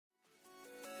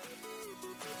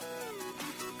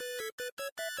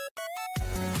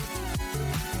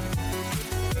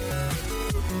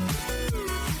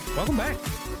Welcome back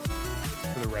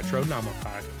to the Retro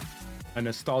Nomopod, a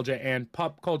nostalgia and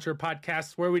pop culture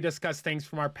podcast where we discuss things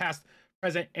from our past,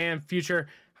 present, and future.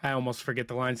 I almost forget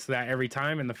the lines to that every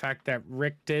time, and the fact that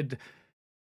Rick did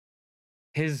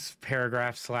his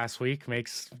paragraphs last week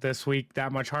makes this week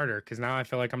that much harder, because now I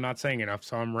feel like I'm not saying enough,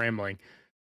 so I'm rambling.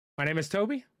 My name is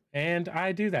Toby, and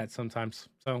I do that sometimes,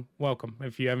 so welcome.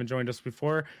 If you haven't joined us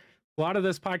before, a lot of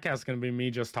this podcast is going to be me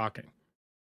just talking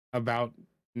about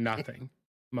nothing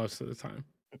most of the time.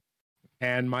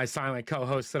 And my silent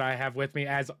co-host that I have with me,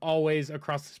 as always,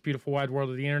 across this beautiful wide world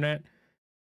of the internet,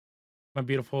 my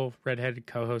beautiful redheaded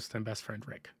co-host and best friend,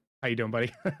 Rick. How you doing,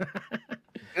 buddy?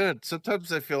 Good.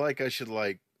 Sometimes I feel like I should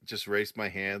just raise my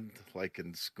hand like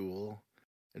in school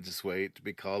and just wait to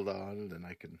be called on, and then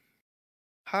I can.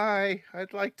 Hi,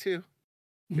 I'd like to.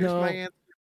 Here's my answer.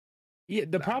 Yeah,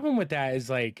 the problem with that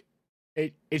is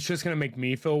it's just gonna make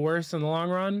me feel worse in the long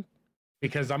run,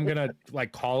 because I'm gonna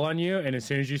call on you, and as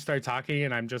soon as you start talking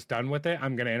and I'm just done with it,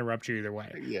 I'm gonna interrupt you either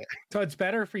way. Yeah. So it's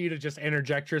better for you to just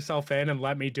interject yourself in and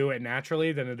let me do it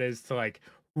naturally than it is to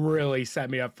really set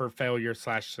me up for failure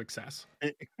 / success.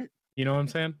 You know what I'm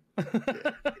saying?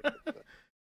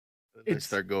 They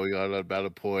start going on about a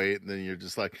point, and then you're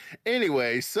just like,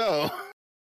 anyway, so.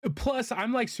 Plus,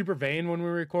 I'm super vain when we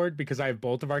record because I have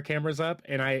both of our cameras up,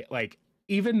 and I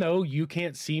even though you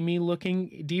can't see me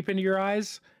looking deep into your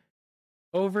eyes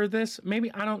over this, maybe,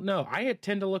 I don't know, I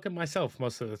tend to look at myself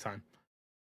most of the time,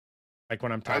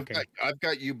 when I'm talking. I've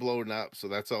got you blown up, so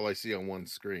that's all I see on one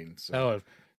screen. So. Oh,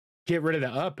 get rid of the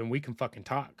up and we can fucking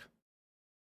talk.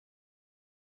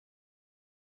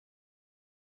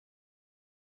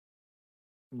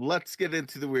 Let's get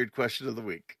into the weird question of the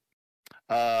week.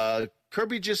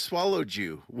 Kirby just swallowed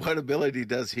you. What ability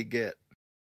does he get?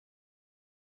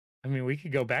 I mean, we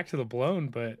could go back to the blown,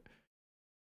 but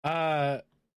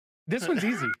this one's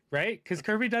easy, right? Because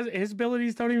Kirby his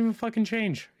abilities don't even fucking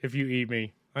change if you eat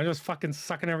me. I'm just fucking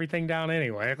sucking everything down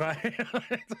anyway.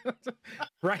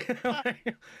 Right?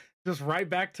 Just right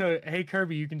back to, hey,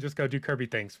 Kirby, you can just go do Kirby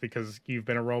things because you've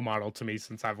been a role model to me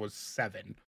since I was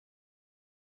 7.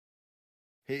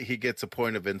 He gets a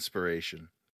point of inspiration.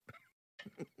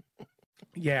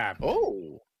 Yeah.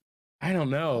 Oh. I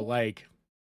don't know,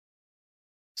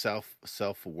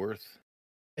 self-worth.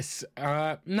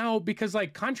 No, because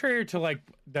contrary to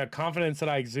the confidence that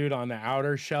I exude on the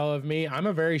outer shell of me, I'm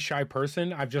a very shy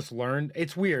person. I've just learned.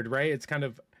 It's weird, right? It's kind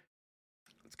of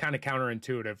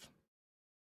counterintuitive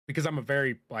because I'm a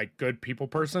very good people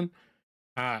person.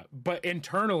 But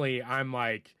internally I'm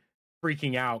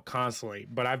freaking out constantly.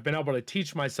 But I've been able to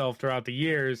teach myself throughout the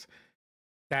years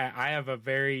that I have a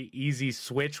very easy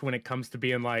switch when it comes to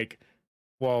being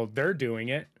well, they're doing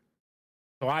it,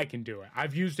 so I can do it.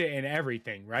 I've used it in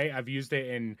everything, right? I've used it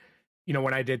in,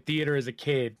 when I did theater as a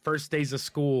kid, first days of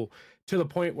school, to the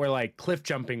point where cliff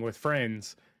jumping with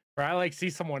friends, where I see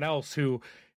someone else who,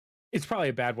 it's probably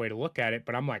a bad way to look at it,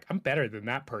 but I'm I'm better than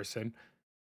that person,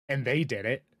 and they did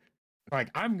it.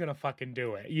 I'm gonna fucking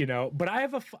do it, But I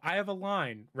have a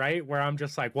line, right, where I'm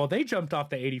just well, they jumped off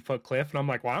the 80-foot cliff, and I'm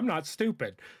well, I'm not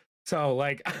stupid, so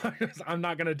I'm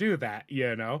not gonna do that,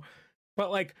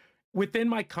 But within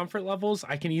my comfort levels,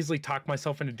 I can easily talk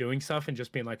myself into doing stuff and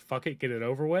just being fuck it, get it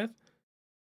over with.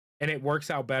 And it works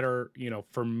out better,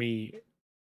 for me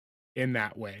in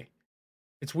that way.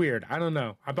 It's weird. I don't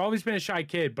know. I've always been a shy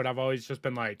kid, but I've always just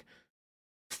been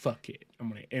fuck it. I'm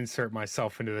going to insert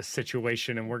myself into this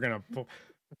situation, and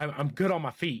I'm good on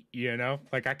my feet,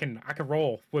 I can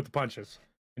roll with the punches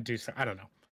and do so. I don't know.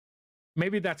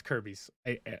 Maybe that's Kirby's.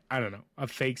 I don't know. A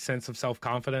fake sense of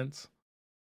self-confidence.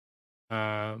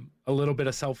 A little bit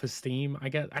of self-esteem, I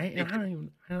guess.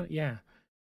 Yeah.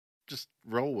 Just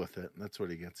roll with it. That's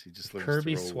what he gets. He just learns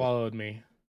Kirby to roll swallowed me.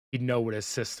 He'd know what his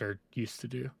sister used to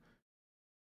do.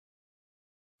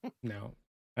 No,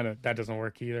 I don't. That doesn't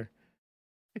work either.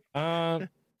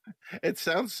 It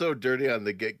sounds so dirty on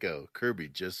the get-go. Kirby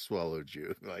just swallowed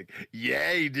you.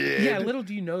 Yeah, he did. Yeah, little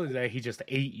do you know that he just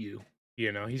ate you.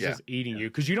 He's just eating you,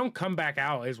 because you don't come back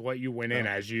out as what you went in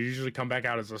as. You usually come back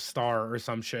out as a star or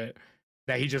some shit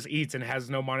that he just eats and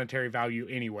has no monetary value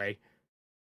anyway.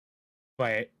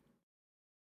 But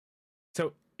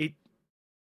so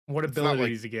what ability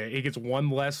does he get? He gets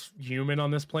one less human on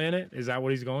this planet. Is that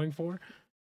what he's going for?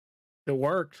 It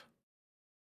worked.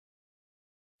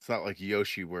 It's not like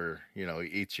Yoshi where, he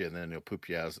eats you and then he'll poop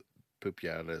you out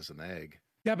as an egg.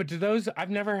 Yeah, but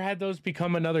I've never had those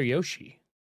become another Yoshi.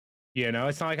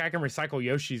 It's not like I can recycle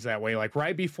Yoshis that way.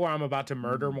 Right before I'm about to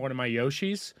murder one of my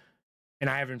Yoshis and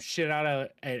I have him shit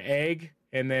out an egg,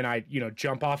 and then I,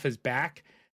 jump off his back,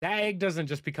 that egg doesn't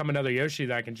just become another Yoshi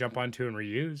that I can jump onto and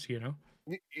reuse,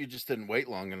 You just didn't wait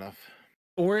long enough.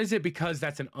 Or is it because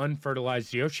that's an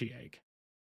unfertilized Yoshi egg?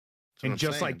 That's what And I'm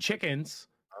just like saying. chickens,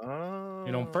 Oh.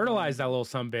 you don't fertilize that little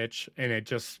sumbitch, and it's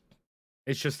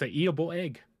just an eatable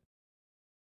egg.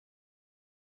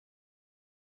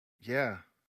 Yeah.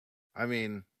 I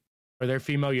mean, Are there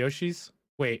female Yoshis?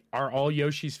 Wait, are all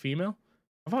Yoshis female?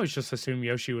 I've always just assumed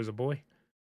Yoshi was a boy.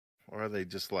 or are they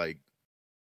just like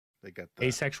they got the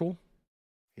Asexual?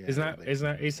 yeah, Isn't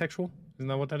that asexual? Isn't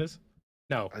that what that is?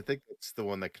 No, I think it's the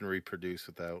one that can reproduce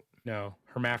without. no.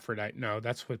 Hermaphrodite. No,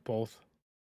 that's with both.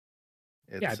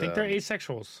 It's, Yeah, I think they're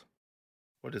asexuals.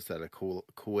 What is that? A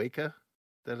cueca?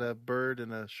 That a bird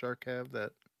and a shark have?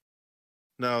 That?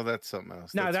 No, that's something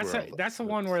else. No, where that's the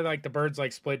one where like the birds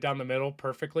like split down the middle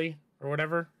perfectly or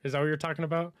whatever. Is that what you're talking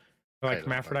about? Or, like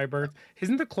hermaphrodite birds.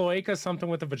 Isn't the cloaca something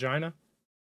with a vagina?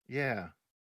 Yeah.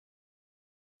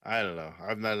 I don't know.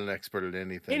 I'm not an expert at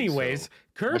anything. Anyways, so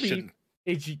Kirby,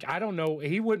 I don't know.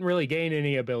 He wouldn't really gain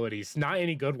any abilities, not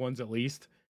any good ones at least.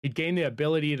 He'd gain the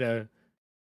ability to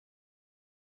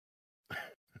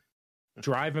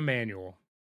drive a manual,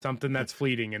 something that's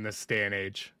fleeting in this day and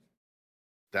age.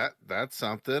 That's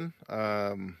something.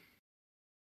 There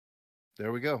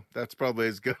we go. That's probably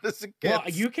as good as it gets. Well,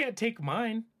 you can't take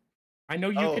mine. I know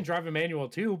you can drive a manual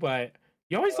too, but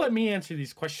you always let me answer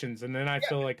these questions, and then I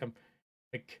feel like I'm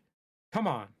like, come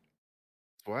on.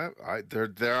 What?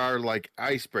 There are like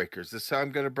icebreakers. This is how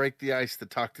I'm going to break the ice to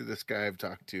talk to this guy I've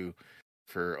talked to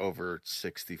for over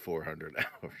 6,400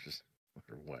 hours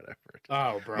or whatever.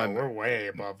 Oh, bro, we're way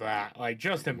above that. Like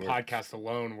just in podcast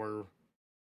alone,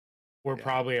 we're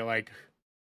probably at like,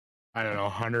 I don't know,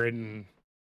 100 and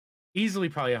easily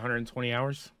probably 120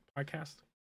 hours podcast.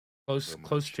 Close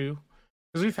to,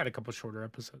 because we've had a couple shorter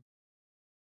episodes.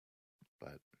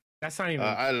 But that's not even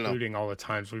including all the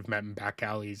times we've met in back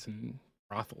alleys and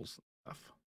brothels and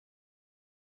stuff.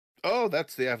 Oh,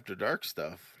 that's the after dark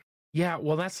stuff. Yeah,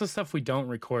 well, that's the stuff we don't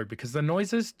record because the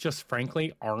noises just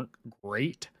frankly aren't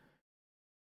great.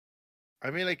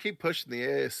 I mean, I keep pushing the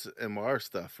ASMR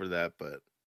stuff for that, but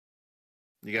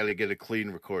you got to get a clean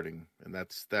recording, and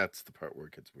that's the part where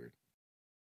it gets weird.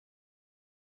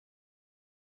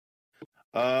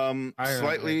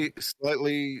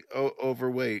 Slightly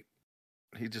overweight.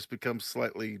 He just becomes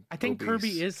slightly. I think obese.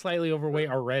 Kirby is slightly overweight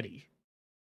already.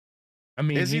 I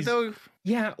mean, is he though?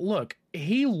 Yeah, look,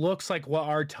 he looks like what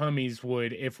our tummies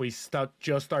would if we stuck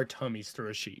just our tummies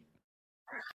through a sheet.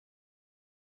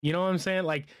 You know what I'm saying?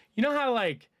 Like, you know how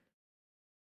like,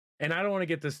 and I don't want to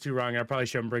get this too wrong. I probably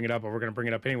shouldn't bring it up, but we're going to bring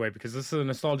it up anyway because this is a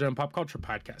nostalgia and pop culture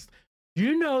podcast.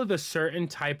 You know the certain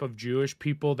type of Jewish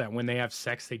people that when they have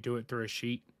sex, they do it through a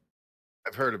sheet?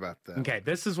 I've heard about that. Okay,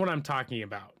 this is what I'm talking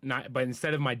about. But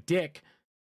instead of my dick,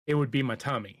 it would be my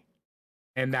tummy.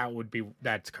 And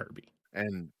that's Kirby.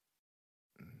 And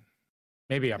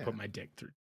maybe I put my dick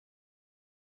through.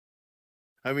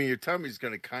 I mean, your tummy's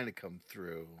going to kind of come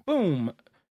through. Boom.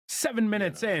 7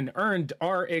 minutes in, earned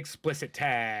our explicit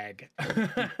tag.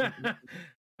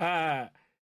 Yeah,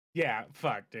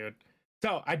 fuck, dude.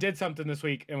 So I did something this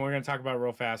week, and we're going to talk about it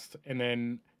real fast, and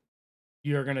then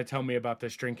you're going to tell me about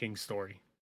this drinking story.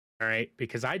 All right?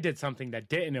 Because I did something that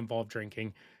didn't involve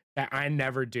drinking that I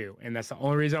never do, and that's the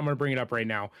only reason I'm going to bring it up right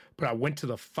now. But I went to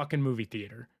the fucking movie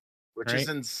theater. Which is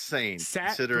insane.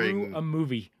 Sat through a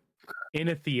movie in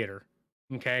a theater,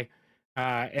 okay?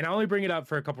 And I only bring it up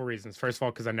for a couple reasons. First of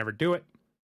all, because I never do it.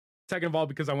 Second of all,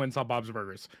 because I went and saw Bob's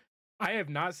Burgers. I have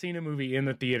not seen a movie in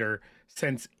the theater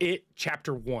since It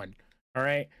Chapter 1. All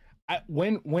right.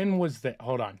 When was that?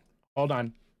 Hold on.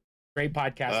 Great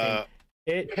podcasting.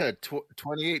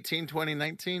 2018,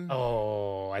 2019.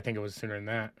 Oh, I think it was sooner than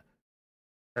that,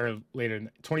 or later,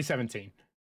 2017.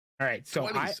 All right. So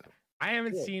I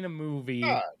haven't seen a movie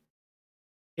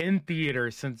in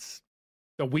theater since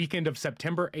the weekend of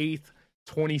September 8th,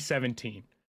 2017.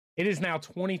 It is now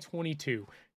 2022.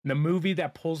 The movie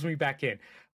that pulls me back in.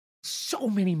 So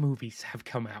many movies have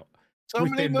come out. So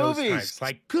many movies.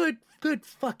 Like good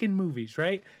fucking movies,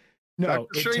 right? No,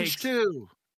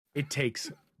 it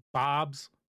takes Bob's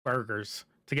Burgers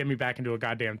to get me back into a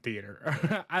goddamn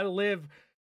theater. I live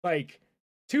like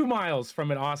 2 miles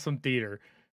from an awesome theater,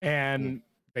 and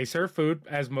they serve food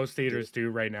as most theaters do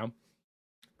right now.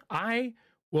 I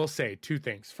will say 2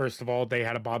 things. First of all, they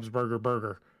had a Bob's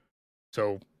Burger.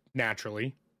 So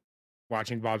naturally,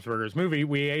 watching Bob's Burgers movie,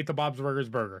 we ate the Bob's Burgers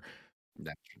burger.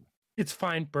 Naturally. It's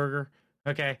fine burger.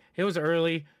 Okay. It was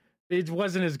early. It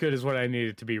wasn't as good as what I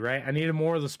needed to be, right? I needed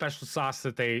more of the special sauce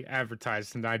that they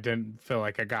advertised, and I didn't feel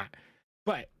like I got.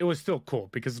 But it was still cool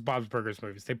because it's Bob's Burgers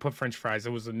movies. They put French fries.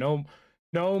 It was a no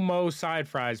mo side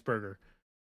fries burger.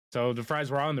 So the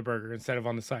fries were on the burger instead of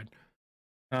on the side.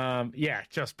 Yeah,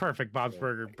 just perfect Bob's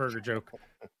Burger joke.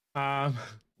 Um,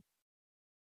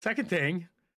 second thing,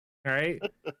 all right,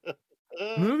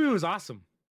 the movie was awesome.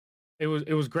 It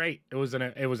was great. It was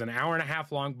an hour and a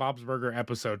half long Bob's Burger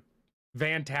episode.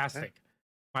 Fantastic.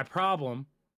 My problem,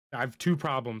 I have two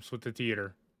problems with the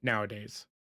theater nowadays.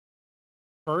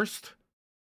 First,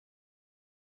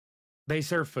 they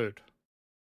serve food.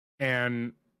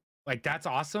 And like that's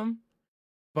awesome,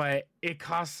 but it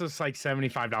costs us like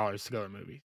 $75 to go to the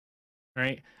movie.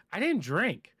 Right? I didn't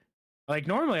drink. Like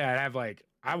normally I'd have like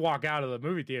I walk out of the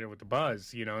movie theater with the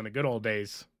buzz, you know, in the good old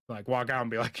days. Like walk out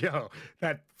and be like, yo,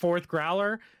 that fourth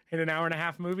growler in an hour and a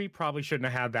half movie probably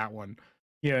shouldn't have had that one.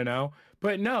 You know?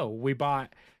 But no, we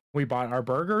bought our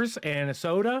burgers and a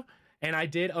soda. And I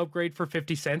did upgrade for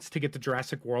 50 cents to get the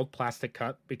Jurassic World plastic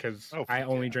cup because I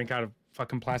only drink out of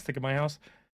fucking plastic in my house.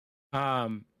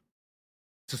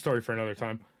 It's a story for another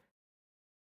time.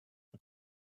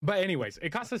 But anyways,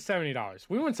 it cost us $70.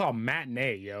 We went and saw a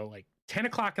matinee, yo, like 10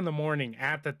 o'clock in the morning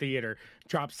at the theater,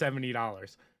 dropped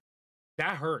 $70.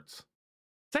 That hurts.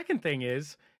 Second thing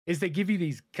is they give you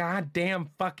these goddamn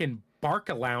fucking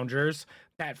Barca loungers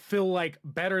that feel like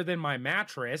better than my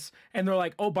mattress. And they're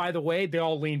like, oh, by the way, they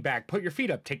all lean back. Put your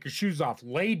feet up, take your shoes off,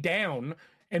 lay down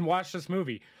and watch this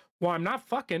movie. Well, I'm not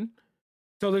fucking.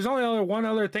 So there's only one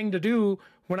other thing to do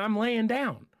when I'm laying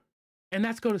down. And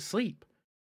that's go to sleep.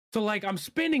 So like I'm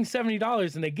spending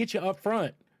 $70 and they get you up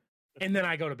front and then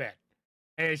I go to bed.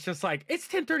 And it's just like, it's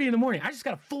 10:30 in the morning. I just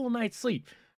got a full night's sleep.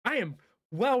 I am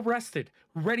well rested,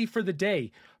 ready for the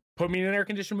day. Put me in an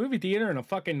air-conditioned movie theater and a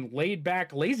fucking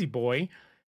laid-back lazy boy.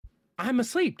 I'm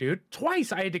asleep, dude.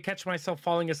 Twice I had to catch myself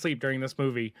falling asleep during this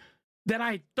movie that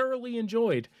I thoroughly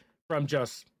enjoyed from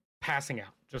just passing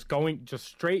out, just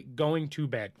straight going to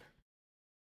bed.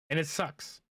 And it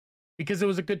sucks because it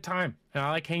was a good time. And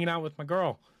I like hanging out with my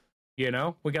girl. You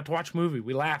know, we got to watch a movie.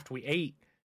 We laughed. We ate.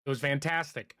 It was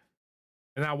fantastic.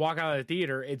 And I walk out of the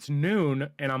theater. It's noon.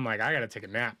 And I'm like, I got to take a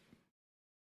nap.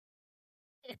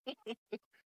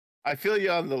 I feel you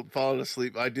on the falling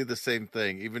asleep. I do the same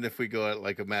thing. Even if we go at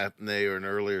like a matinee or an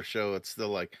earlier show, it's still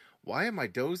like, why am I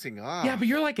dozing off? Yeah, but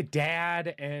you're like a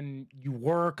dad and you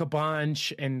work a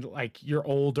bunch and like you're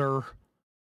older.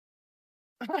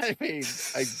 I mean,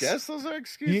 I guess those are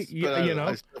excuses. You know,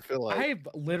 I still feel like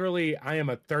I am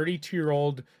a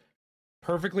 32-year-old,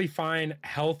 perfectly fine,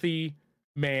 healthy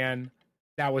man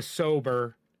that was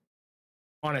sober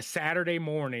on a Saturday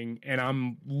morning, and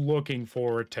I'm looking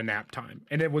forward to nap time.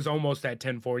 And it was almost at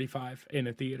 10:45 in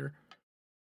a theater.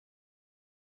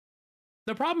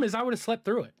 The problem is I would have slept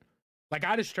through it. Like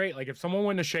I'd have straight, like if someone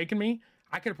wouldn't have shaken me,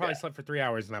 I could have probably slept for 3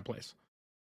 hours in that place.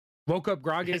 Woke up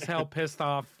groggy as hell, pissed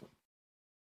off.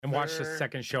 And watch the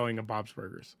second showing of Bob's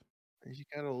Burgers. You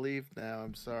gotta leave now.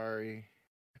 I'm sorry.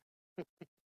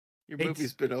 Your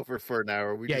movie's been over for an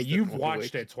hour. You've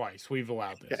watched it twice. We've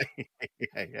allowed this.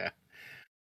 Yeah.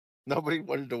 Nobody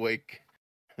wanted to wake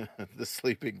the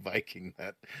sleeping Viking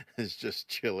that is just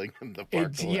chilling in the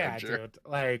park. Yeah, dude.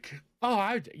 Like,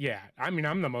 I mean,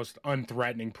 I'm the most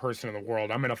unthreatening person in the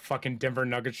world. I'm in a fucking Denver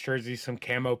Nuggets jersey, some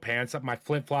camo pants. My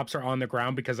flip-flops are on the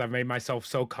ground because I've made myself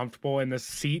so comfortable in this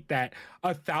seat that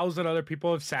 1,000 other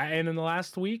people have sat in the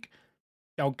last week.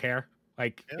 Don't care.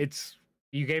 Like,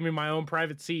 you gave me my own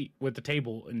private seat with the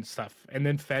table and stuff and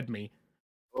then fed me.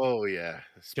 Oh, yeah.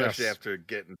 Especially after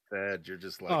getting fed, you're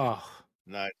just like,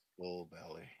 nice full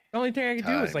belly. The only thing I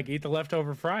can do is like eat the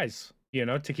leftover fries, you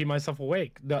know, to keep myself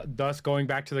awake. Thus going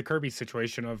back to the Kirby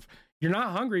situation of you're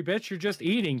not hungry, bitch. You're just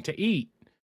eating to eat.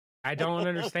 I don't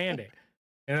understand it.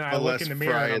 And then I look in the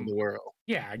mirror. Fry in the world.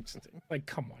 Yeah, like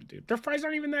come on, dude. Their fries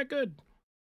aren't even that good.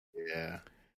 Yeah,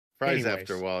 fries.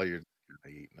 After a while, you're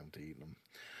eating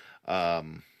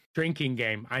them. Drinking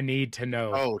game. I need to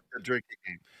know. Oh, the drinking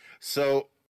game. So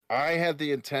I had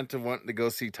the intent of wanting to go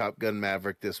see Top Gun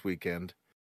Maverick this weekend.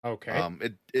 Okay.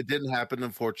 It didn't happen,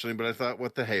 unfortunately, but I thought,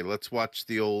 let's watch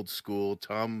the old school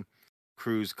Tom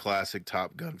Cruise classic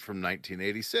Top Gun from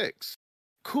 1986.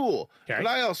 Cool. Okay. But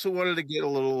I also wanted to get a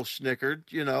little snickered,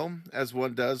 you know, as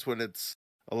one does when it's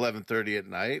 11:30 at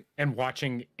night. And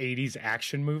watching 80s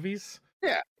action movies?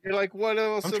 Yeah. You're like, what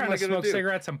else am I going to do? I'm trying to smoke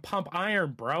cigarettes and pump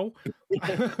iron, bro.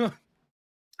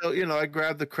 So, you know, I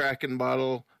grabbed the Kraken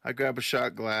bottle. I grab a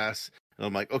shot glass. And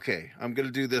I'm like, okay, I'm going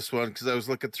to do this one because I was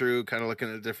looking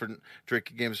at different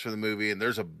drinking games for the movie, and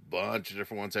there's a bunch of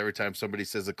different ones. Every time somebody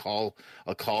says a call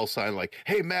sign like,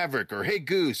 hey, Maverick, or hey,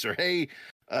 Goose, or hey,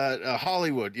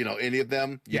 Hollywood, you know, any of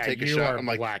them, you take a shot. I'm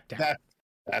like,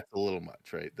 that's a little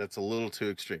much, right? That's a little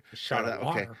too extreme. Shot of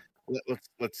water.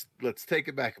 Let's take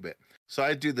it back a bit. So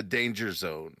I do the danger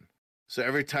zone. So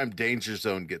every time Danger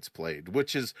Zone gets played,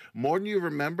 which is more than you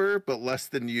remember, but less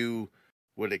than you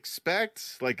would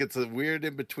expect. Like it's a weird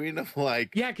in between of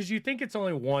like, Yeah, because you think it's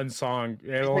only one song.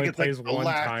 It I think only it's like plays the one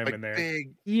last time like in there.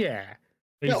 big. Yeah.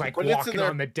 He's No, like but it's in walking there.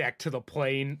 on the deck to the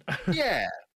plane. Yeah,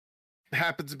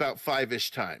 happens about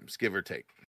 5-ish times, give or take.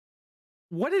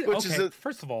 What is Which okay? is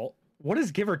First of all, what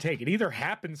is give or take? It either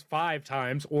happens 5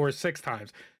 times or 6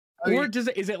 times. I mean, Or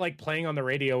is it like playing on the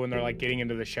radio when they're like getting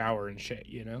into the shower and shit,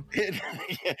 you know?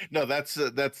 no, that's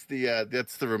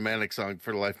the romantic song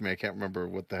For the Life of Me. I can't remember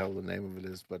what the hell the name of it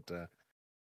is, but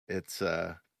it's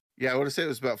yeah, I would say it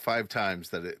was about 5 times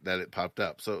that it popped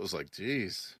up. So it was like,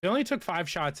 geez. They only took 5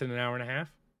 shots in an hour and a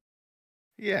half.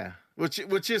 Yeah.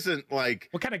 Which isn't like,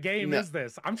 What kind of game no, is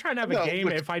this? I'm trying to have no, a game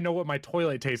which, if I know what my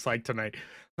toilet tastes like tonight.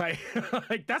 Like,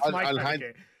 like that's my kind of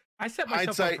game. I set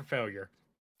myself up for failure.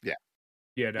 Yeah.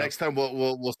 Yeah. No. Next time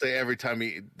we'll say every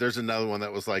time there's another one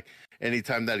that was like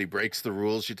anytime that he breaks the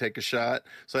rules, you take a shot.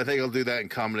 So I think I'll do that in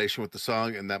combination with the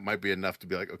song, and that might be enough to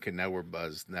be like, okay, now we're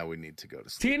buzzed. Now we need to go to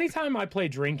sleep. See, anytime I play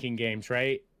drinking games,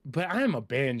 right? But I am a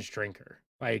binge drinker.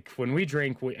 Like when we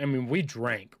drink, we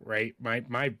drank, right?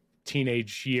 My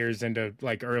teenage years into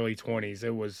like early 20s, it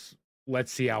was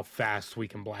let's see how fast we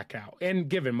can black out. And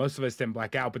given most of us didn't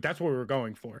black out, but that's what we were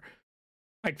going for.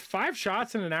 Like 5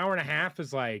 shots in an hour and a half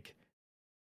is like,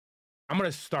 I'm going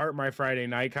to start my Friday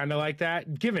night kind of like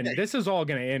that. Given this is all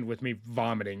going to end with me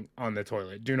vomiting on the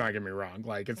toilet. Do not get me wrong.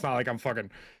 Like, it's not like I'm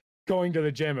fucking going to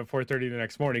the gym at 4:30 the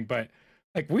next morning, but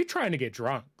like we trying to get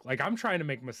drunk. Like I'm trying to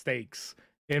make mistakes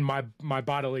in my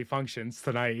bodily functions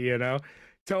tonight, you know?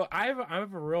 So I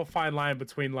have a real fine line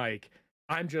between like,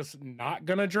 I'm just not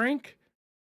going to drink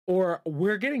or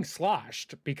we're getting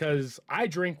sloshed because I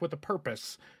drink with a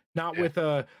purpose, not with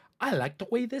a, I like the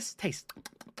way this tastes.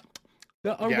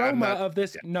 The aroma of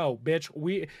this. Yeah. No, bitch.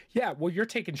 Well, you're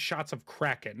taking shots of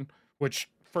Kraken, which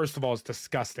first of all is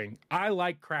disgusting. I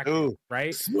like Kraken, Ooh,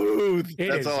 right? Smooth.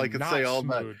 That's all I can say all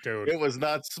night, dude. It was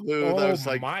not smooth. Oh I was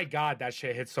like, my God, that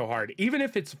shit hits so hard. Even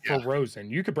if it's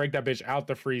frozen, you could break that bitch out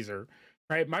the freezer,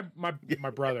 right? My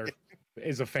brother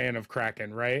is a fan of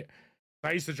Kraken, right?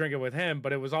 I used to drink it with him,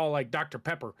 but it was all like Dr.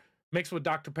 Pepper mixed with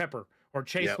Dr. Pepper or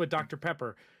chased with Dr.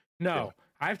 Pepper. No,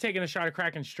 I've taken a shot of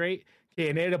Kraken straight,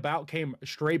 and it about came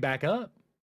straight back up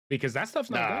because that stuff's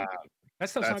not good. That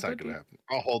stuff's not good. Gonna happen.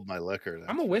 I'll hold my liquor.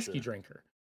 I'm a whiskey drinker,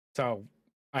 so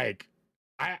like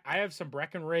I have some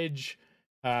Breckenridge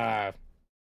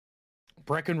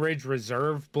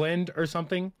Reserve blend or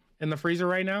something in the freezer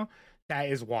right now. That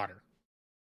is water,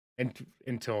 and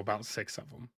until about 6 of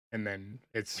them, and then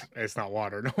it's not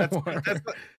water no more.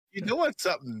 You know what's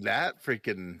something that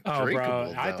freaking drinkable?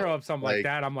 Bro, I throw up something like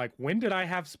that. I'm like, when did I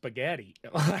have spaghetti?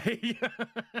 To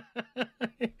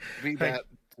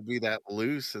be that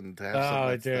loose and to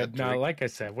have dude, no, like I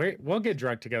said, we'll get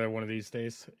drunk together one of these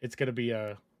days. It's gonna be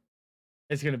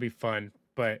fun.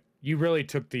 But you really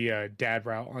took the dad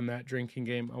route on that drinking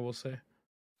game, I will say.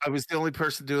 I was the only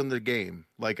person doing the game.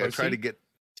 Like I tried to get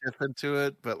Tiff into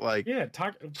it, but like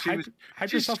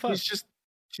hype yourself up.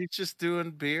 She's just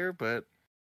doing beer, but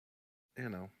you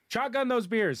know, shotgun those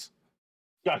beers.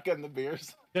 Shotgun the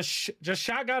beers. Just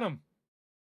shotgun them.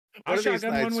 I'll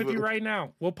shotgun one with you right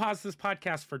now. We'll pause this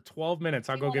podcast for 12 minutes.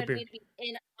 I'll go get beer.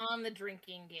 In on the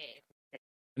drinking game.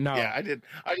 No. Yeah, I did.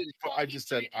 I just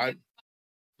said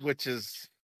which is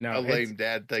a lame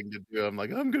dad thing to do. I'm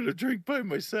like, I'm gonna drink by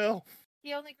myself.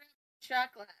 He only grabbed a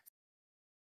shot glass.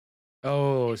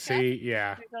 Oh, see,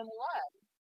 yeah.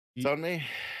 It's on me.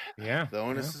 Yeah. The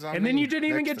onus is on me. And then you didn't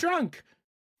even get drunk.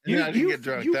 I didn't get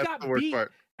drunk. That's the worst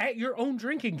part. At your own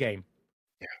drinking game.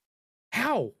 Yeah.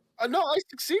 How? No, I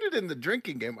succeeded in the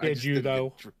drinking game. Did you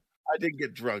though? I didn't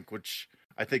get drunk, which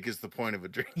I think is the point of a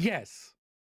drink. Yes.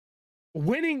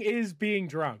 Winning is being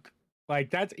drunk.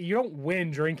 Like you don't win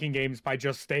drinking games by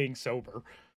just staying sober.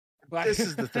 Like, this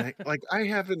is the thing. Like we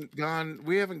haven't gone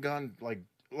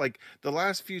like the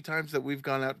last few times that we've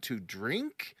gone out to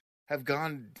drink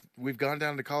we've gone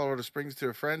down to Colorado Springs to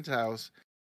a friend's house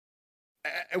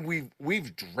and we've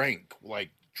drank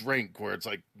where it's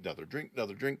like another drink,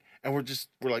 and we're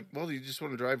like, well, do you just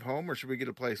want to drive home or should we get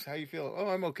a place? How you feel? Oh,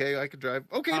 I'm okay, I could drive.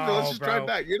 Okay, let's just drive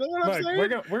back. You know what I'm saying?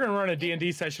 We're gonna run a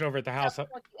D&D session over at the house. The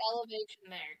elevation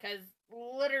there, because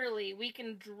literally we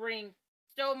can drink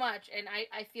so much and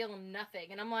I feel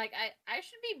nothing, and I'm like, I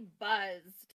should be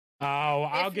buzzed. Oh,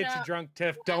 I'll get you drunk,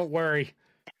 Tiff. Don't worry.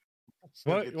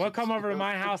 We'll come over to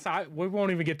my house. We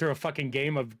won't even get through a fucking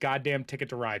game of goddamn Ticket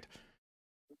to Ride.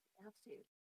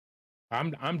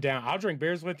 I'm down. I'll drink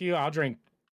beers with you. I'll drink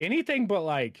anything but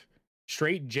like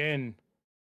straight gin.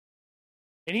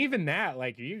 And even that,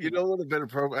 like You know what would have been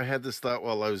appropriate? I had this thought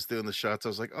while I was doing the shots. I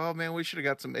was like, oh man, we should have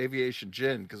got some aviation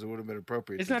gin because it would have been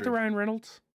appropriate. isn't that the drink. Ryan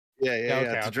Reynolds? Yeah.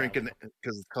 Okay, To drink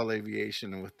because it's called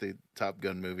aviation, and with the Top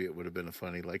Gun movie, it would have been a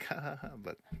funny like, ha ha ha.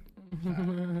 But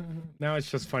now it's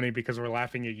just funny because we're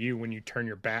laughing at you when you turn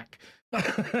your back.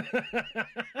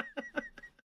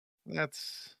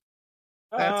 that's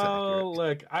oh, accurate.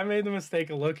 look, I made the mistake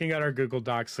of looking at our Google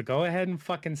Docs, so go ahead and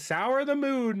fucking sour the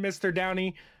mood, Mr.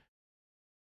 Downey.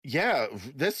 Yeah,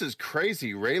 this is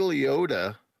crazy. Ray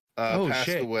Liotta passed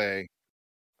away.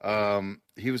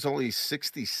 He was only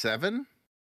 67.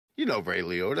 You know Ray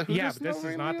Liotta. Who yeah, but this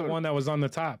is not the one that was on the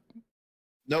top.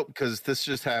 Nope, because this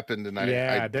just happened, and I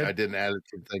didn't add it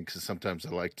to the thing because sometimes I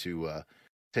like to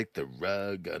take the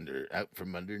rug out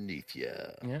from underneath you.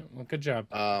 Yeah, well, good job.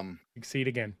 Succeed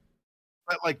again.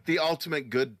 But like the ultimate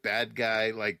good bad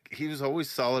guy, like he was always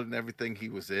solid in everything he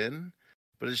was in.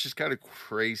 But it's just kind of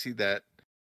crazy that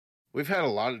we've had a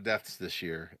lot of deaths this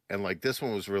year, and like this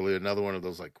one was really another one of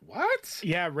those like, what?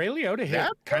 Yeah, Ray Liotta hit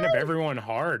kind of everyone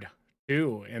hard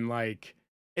too, and like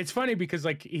it's funny because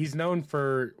like he's known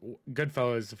for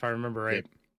Goodfellas, if I remember right.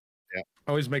 Yeah.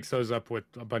 Always mix those up with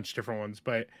a bunch of different ones,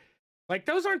 but like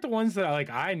those aren't the ones that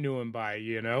I knew him by,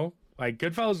 you know? Like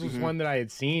Goodfellas was one that I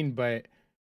had seen, but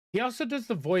he also does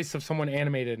the voice of someone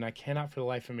animated, and I cannot for the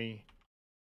life of me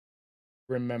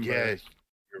remember. Yeah,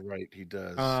 you're right, he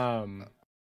does.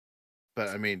 But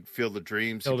I mean, Field of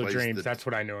Dreams. Field of Dreams. That's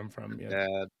what I knew him from. Yeah.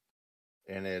 Dad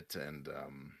in it, and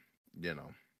you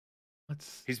know,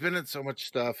 he's been in so much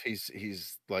stuff.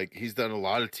 He's done a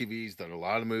lot of TV. He's done a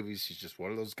lot of movies. He's just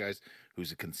one of those guys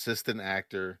who's a consistent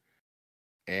actor.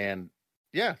 And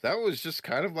yeah, that was just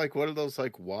kind of like one of those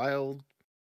like wild.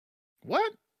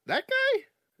 What? That guy?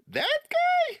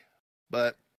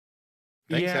 But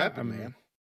things happen, man.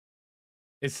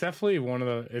 It's definitely one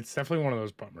of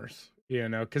those bummers. You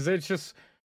know, because it's just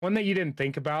one that you didn't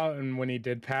think about, and when he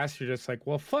did pass, you're just like,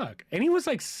 well, fuck. And he was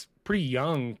like pretty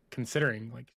young,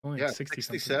 considering like only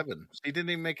 67. He didn't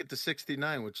even make it to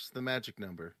 69, which is the magic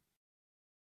number.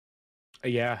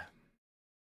 Yeah.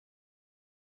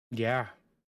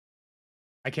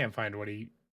 I can't find what he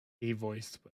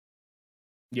voiced, but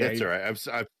yeah, it's all right. I'm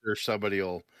sure somebody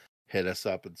will hit us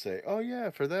up and say, "Oh yeah,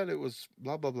 for that it was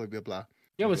blah blah blah blah blah."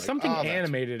 Yeah, it was something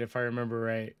animated, if I remember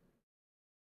right.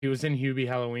 He was in Hubie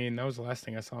Halloween. That was the last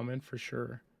thing I saw him in for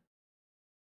sure.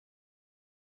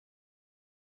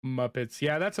 Muppets.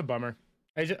 Yeah, that's a bummer.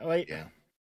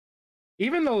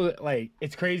 Even though like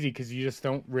it's crazy because you just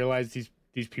don't realize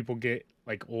these people get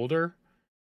like older,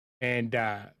 and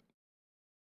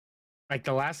like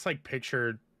the last like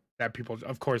picture that people,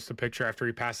 of course, the picture after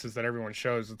he passes that everyone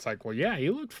shows, it's like, well, yeah,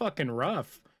 he looked fucking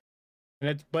rough,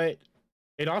 and but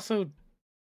it also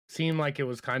seemed like it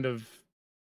was kind of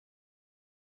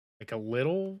like a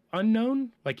little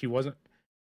unknown, like he was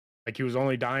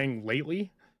only dying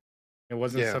lately. It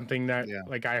wasn't something that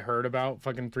like I heard about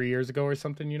fucking 3 years ago or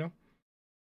something, you know?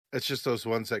 It's just those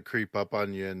ones that creep up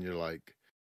on you, and you're like,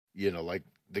 you know, like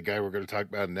the guy we're going to talk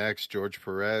about next, George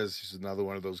Perez. He's another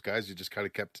one of those guys who just kind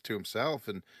of kept it to himself,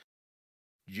 and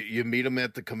you meet him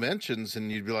at the conventions,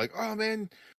 and you'd be like, oh man,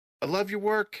 I love your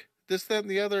work, this, that, and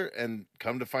the other, and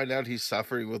come to find out he's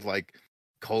suffering with like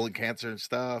colon cancer and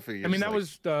stuff. I mean, that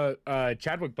was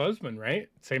Chadwick Boseman, right?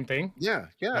 Same thing. Yeah.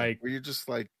 Like, where you're just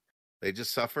like, they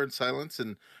just suffer in silence,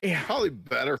 and probably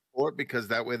better for it because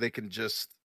that way they can just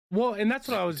and that's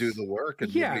what I was do the work,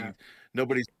 and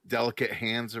nobody's delicate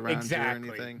hands around you or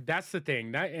anything. That's the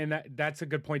thing. That's a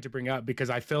good point to bring up, because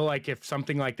I feel like if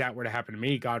something like that were to happen to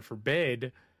me, God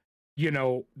forbid, you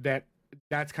know,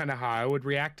 that's kind of how I would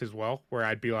react as well, where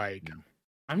I'd be like,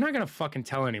 I'm not gonna fucking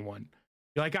tell anyone.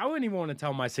 Like, I wouldn't even want to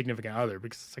tell my significant other,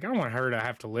 because it's like, I don't want her to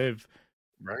have to live,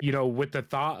 you know, with the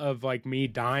thought of like me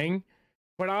dying.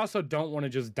 But I also don't want to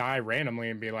just die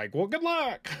randomly and be like, well, good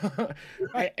luck.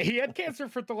 He had cancer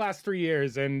for the last 3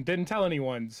 years and didn't tell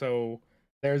anyone. So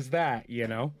there's that, you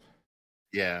know?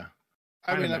 Yeah.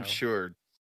 I mean, I'm sure,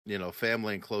 you know,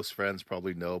 family and close friends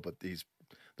probably know, but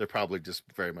they're probably just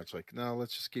very much like, no,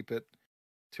 let's just keep it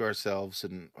to ourselves,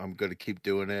 and I'm going to keep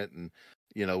doing it. And,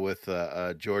 you know, with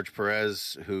George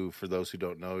Perez, who, for those who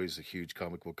don't know, he's a huge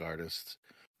comic book artist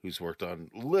who's worked on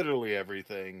literally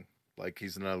everything. Like,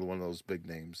 he's another one of those big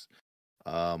names.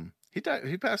 He died.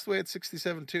 He passed away at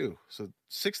 67 too. So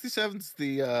 67's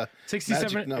the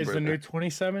 67 is the new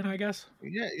 27, I guess.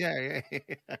 Yeah.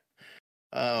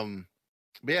 But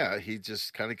yeah, he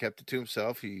just kind of kept it to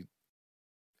himself. You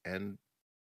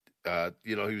know,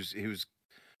 he was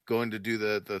going to do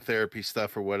the therapy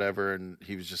stuff or whatever, and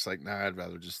he was just like, nah, I'd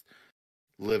rather just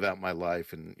live out my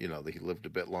life. And you know, he lived a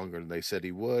bit longer than they said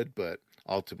he would, but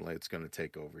ultimately it's going to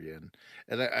take over you.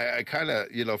 And I kind of,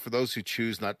 for those who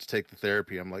choose not to take the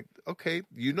therapy, I'm like, okay,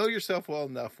 you know yourself well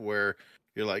enough where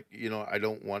you're like, I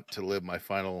don't want to live my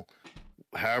final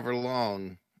however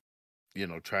long,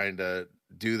 trying to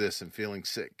do this and feeling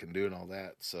sick and doing all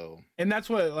that. So, and that's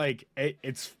what, like,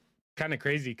 it's kind of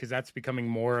crazy because that's becoming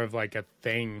more of like a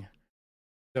thing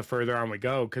the further on we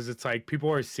go, because it's like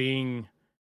people are seeing,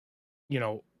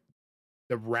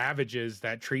 the ravages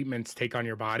that treatments take on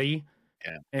your body.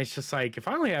 Yeah. And it's just like, if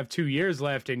I only have 2 years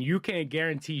left and you can't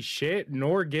guarantee shit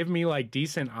nor give me like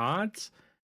decent odds,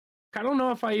 I don't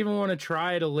know if I even want to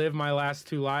try to live my last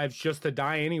 2 lives just to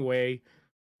die anyway,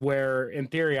 where in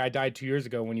theory I died 2 years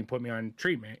ago when you put me on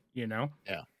treatment,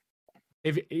 Yeah.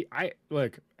 If I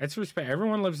look, it's respect.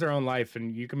 Everyone lives their own life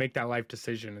and you can make that life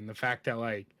decision. And the fact that,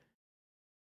 like,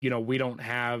 we don't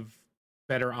have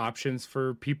better options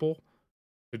for people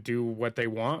to do what they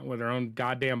want with their own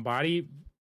goddamn body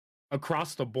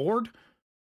across the board.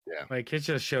 Yeah. Like, it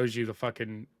just shows you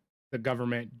the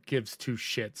government gives 2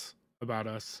 shits about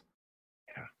us.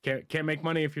 Yeah. Can't make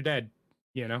money if you're dead,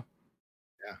 Yeah.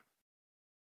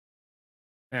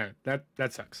 Yeah,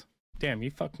 that sucks. Damn, you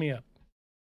fucked me up.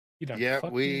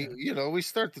 We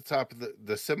start the top of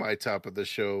the semi top of the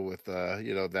show with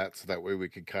that, so that way we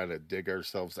can kind of dig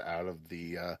ourselves out of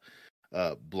the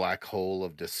black hole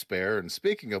of despair. And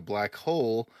speaking of black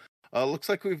hole, looks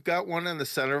like we've got one in the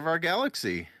center of our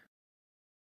galaxy,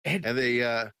 and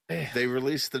they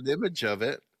released an image of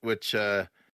it, which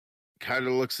kind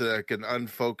of looks like an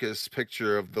unfocused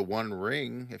picture of the One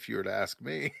Ring, if you were to ask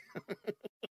me.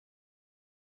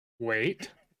 Wait,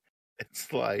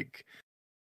 it's like,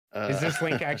 is this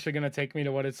link actually going to take me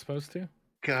to what it's supposed to?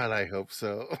 God, I hope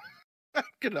so. I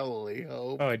can only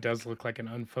hope. Oh, it does look like an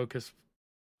unfocused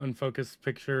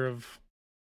picture of.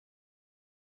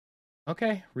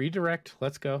 Okay, redirect.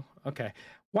 Let's go. Okay,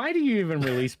 why do you even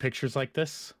release pictures like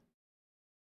this?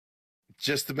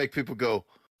 Just to make people go,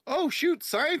 oh shoot,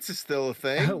 science is still a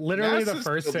thing. Literally, the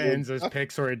first sentence is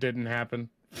pics or it didn't happen.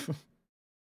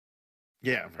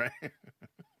 Yeah, right.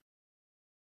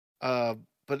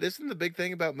 But isn't the big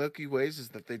thing about Milky Ways is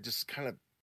that they just kind of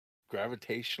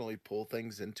gravitationally pull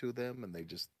things into them, and they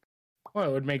just. Well,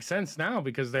 it would make sense now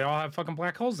because they all have fucking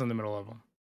black holes in the middle of them.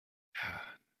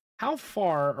 How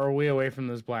far are we away from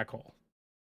this black hole?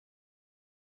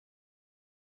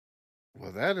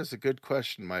 Well, that is a good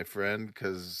question, my friend,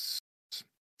 because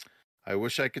I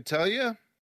wish I could tell you,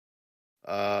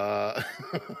 but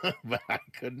I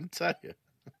couldn't tell you.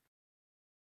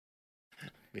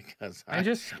 Because I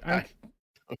don't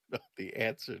know the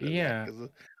answer to that, because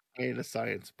I ain't a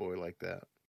science boy like that.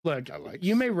 Look,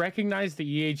 you may recognize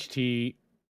the EHT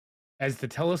as the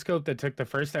telescope that took the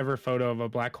first ever photo of a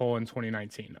black hole in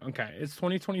 2019. Okay, it's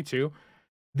 2022.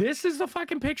 This is the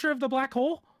fucking picture of the black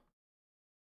hole?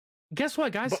 Guess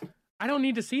what, guys? I don't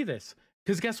need to see this.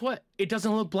 Because guess what? It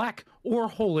doesn't look black or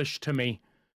hole-ish to me.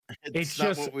 It's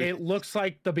just, it looks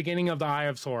like the beginning of the Eye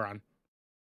of Sauron.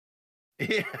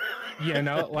 Yeah.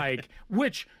 Like,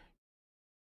 which,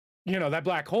 that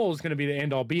black hole is going to be the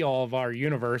end-all be-all of our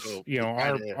universe,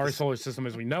 our solar system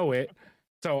as we know it.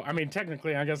 So, I mean,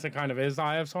 technically, I guess it kind of is the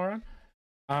Eye of Sauron.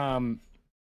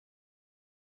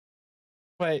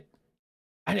 But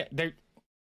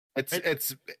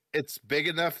it's big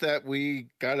enough that we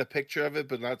got a picture of it,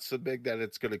 but not so big that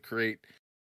it's going to create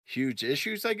huge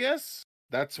issues, I guess.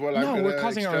 That's what I'm going to. No, we're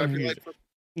causing our own huge.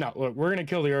 No, look, we're going to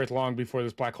kill the Earth long before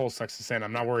this black hole sucks us in.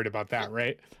 I'm not worried about that,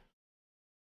 right?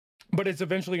 But it's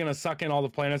eventually going to suck in all the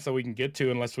planets that we can get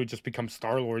to, unless we just become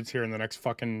Star-Lords here in the next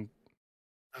fucking,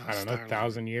 I don't know,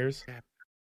 1,000 years. Yeah.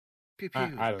 Pew, pew,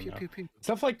 I don't pew, know. pew, pew.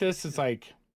 Stuff like this is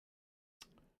like...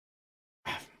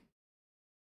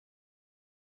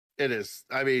 It is.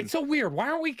 I mean... It's so weird. Why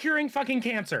aren't we curing fucking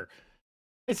cancer?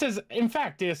 It says, in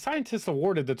fact, the scientists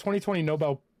awarded the 2020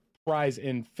 Nobel Prize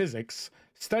in Physics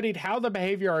studied how the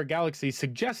behavior of our galaxy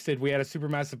suggested we had a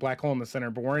supermassive black hole in the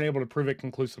center, but weren't able to prove it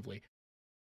conclusively.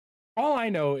 All I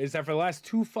know is that for the last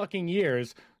 2 fucking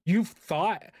years, you've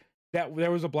thought that there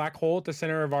was a black hole at the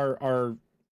center of our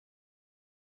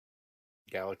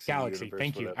galaxy. Universe,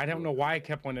 thank you. I don't know why I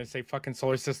kept wanting to say fucking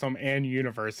solar system and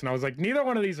universe, and I was like, neither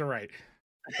one of these are right.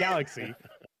 Galaxy.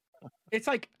 It's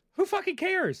like, who fucking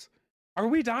cares? Are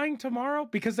we dying tomorrow?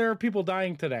 Because there are people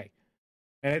dying today.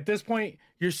 And at this point,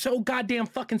 you're so goddamn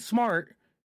fucking smart.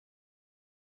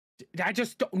 I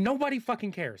just don't, nobody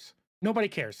fucking cares. Nobody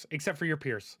cares except for your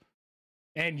peers.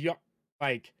 And you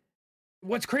like,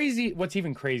 what's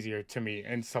even crazier to me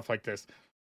and stuff like this,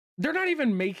 they're not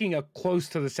even making a close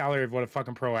to the salary of what a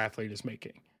fucking pro athlete is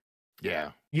making. Yeah.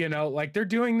 Like they're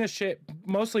doing this shit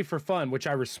mostly for fun, which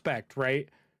I respect, right?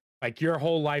 Like your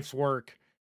whole life's work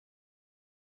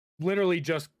literally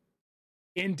just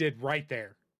ended right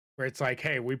there, where it's like,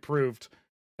 hey, we proved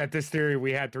that this theory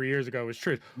we had 3 years ago was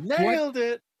true. Nailed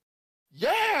it.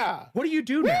 Yeah. What do you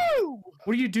do now? Woo!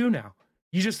 What do you do now?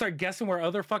 You just start guessing where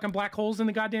other fucking black holes in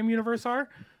the goddamn universe are?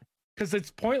 Because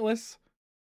it's pointless.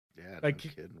 Yeah, Like,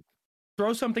 no kidding.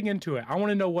 Throw something into it. I want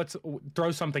to know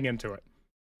throw something into it.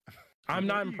 I'm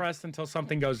not What do you- impressed until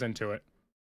something goes into it.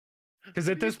 Because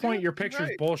at What are you this point, doing? your picture's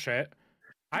Right. bullshit.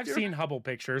 I've You're- seen Hubble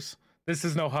pictures. This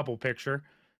is no Hubble picture.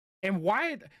 And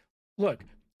why? Look,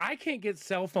 I can't get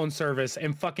cell phone service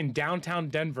in fucking downtown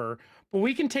Denver, but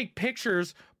we can take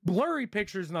pictures, blurry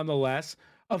pictures nonetheless,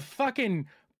 of fucking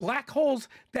black holes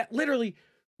that literally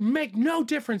make no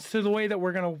difference to the way that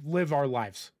we're going to live our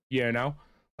lives. You know?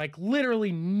 Like,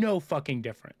 literally no fucking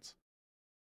difference.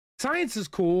 Science is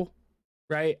cool,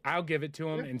 right? I'll give it to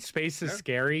them. Yeah. And space is Yeah.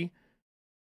 scary.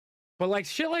 But, like,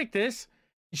 shit like this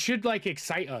should, like,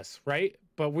 excite us, right?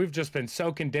 But we've just been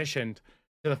so conditioned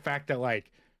to the fact that,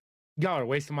 like, y'all are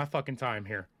wasting my fucking time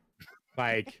here.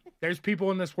 Like, there's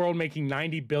people in this world making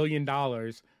 $90 billion.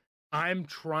 I'm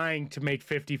trying to make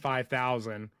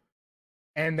 55,000.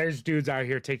 And there's dudes out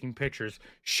here taking pictures,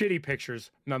 shitty pictures,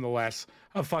 nonetheless,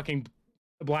 of fucking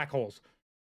black holes.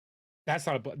 That's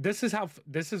not this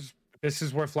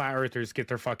is where flat earthers get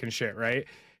their fucking shit, right?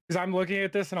 Because I'm looking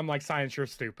at this and I'm like, science, you're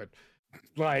stupid.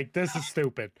 Like, this is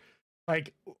stupid.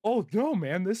 Like, oh no,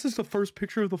 man, this is the first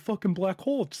picture of the fucking black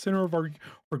hole at the center of our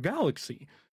galaxy.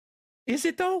 Is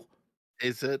it though?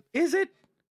 Is it? Is it?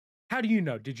 How do you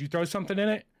know? Did you throw something in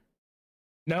it?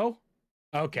 No?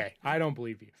 Okay, I don't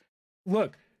believe you.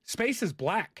 Look, space is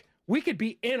black. We could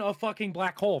be in a fucking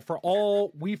black hole for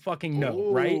all we fucking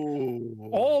know, right? Ooh.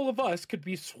 All of us could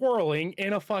be swirling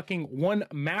in a fucking one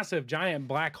massive giant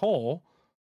black hole,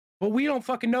 but we don't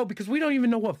fucking know because we don't even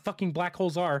know what fucking black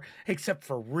holes are except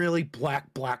for really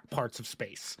black parts of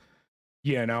space.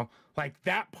 You know? Like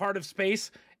that part of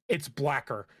space, it's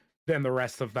blacker than the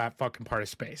rest of that fucking part of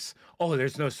space. Oh,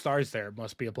 there's no stars there. It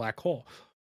must be a black hole.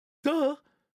 Duh.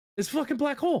 It's a fucking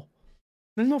black hole.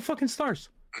 There's no fucking stars.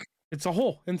 It's a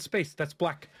hole in space that's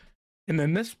black. And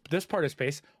then this part of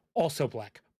space, also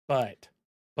black. But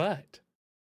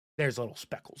there's little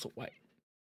speckles of white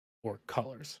or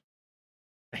colors.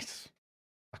 It's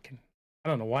fucking, I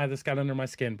don't know why this got under my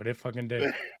skin, but it fucking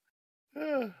did.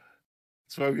 That's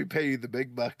why we pay you the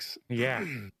big bucks. Yeah.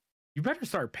 You better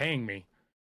start paying me.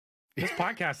 This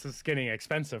podcast is getting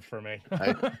expensive for me.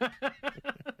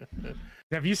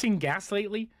 Have you seen gas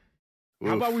lately?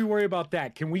 How about we worry about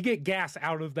that? Can we get gas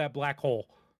out of that black hole?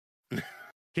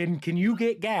 Can you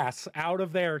get gas out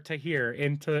of there to here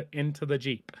into the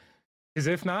Jeep? Because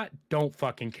if not, don't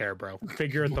fucking care, bro.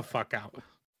 Figure it the fuck out.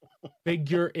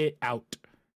 Figure it out.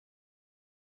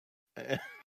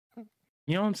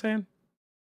 You know what I'm saying?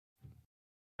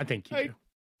 I think you do.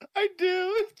 I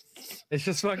do. It's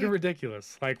just fucking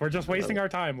ridiculous. Like, we're just wasting our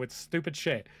time with stupid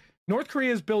shit. North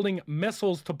Korea is building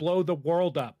missiles to blow the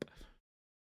world up.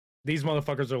 These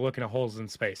motherfuckers are looking at holes in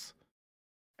space.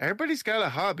 Everybody's got a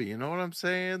hobby, you know what I'm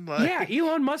saying? Like, Yeah,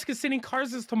 Elon Musk is sending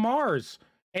cars to Mars.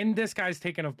 And this guy's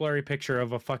taking a blurry picture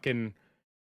of a fucking...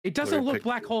 It doesn't Blurry look picture.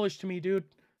 black hole-ish to me, dude.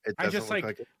 it I doesn't just look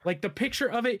like it. like the picture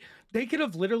of it. They could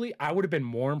have literally... I would have been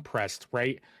more impressed,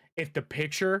 right? If the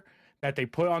picture that they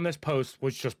put on this post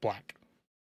was just black.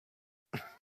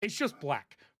 It's just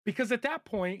black. Because at that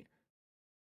point,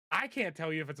 I can't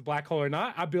tell you if it's a black hole or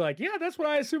not. I'd be like, yeah, that's what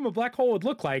I assume a black hole would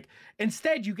look like.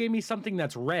 Instead, you gave me something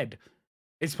that's red.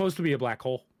 It's supposed to be a black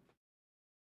hole.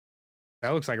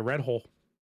 That looks like a red hole.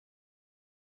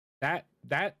 I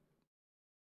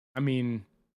mean,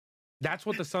 that's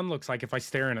what the sun looks like if I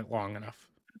stare in it long enough.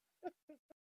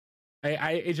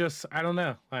 I don't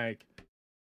know. Like,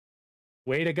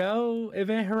 way to go,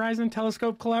 Event Horizon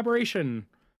Telescope collaboration.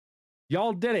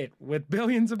 Y'all did it with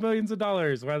billions and billions of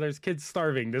dollars while there's kids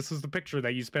starving. This is the picture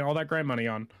that you spent all that grant money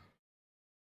on.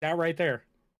 That right there.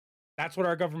 That's what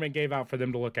our government gave out for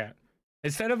them to look at.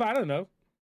 Instead of, I don't know,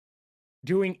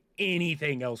 doing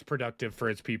anything else productive for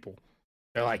its people.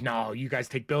 They're like, no, you guys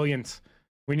take billions.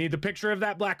 We need the picture of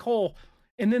that black hole.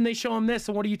 And then they show them this.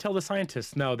 And what do you tell the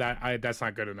scientists? No, that's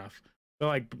not good enough. They're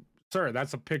like, sir,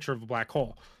 that's a picture of a black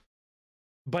hole.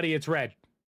 Buddy, it's red.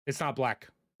 It's not black.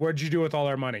 What'd you do with all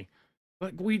our money?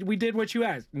 Like, we did what you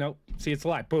asked. Nope. See, it's a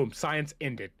lie. Boom. Science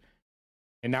ended.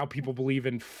 And now people believe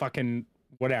in fucking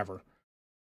whatever.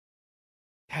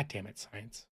 God damn it,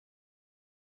 science.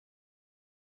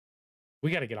 We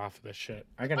got to get off of this shit.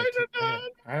 I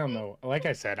don't know. Like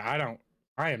I said, I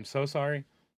am so sorry.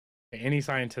 Any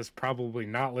scientist probably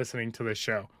not listening to this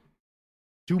show.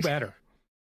 Do better.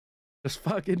 Just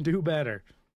fucking do better.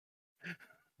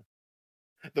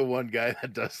 The one guy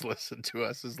that does listen to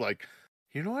us is like,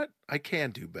 you know what? I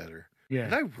can do better. Yeah.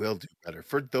 And I will do better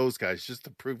for those guys just to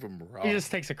prove them wrong. He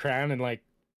just takes a crayon and like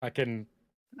fucking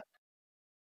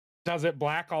does it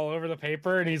black all over the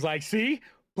paper, and he's like, "See,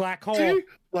 black hole." See?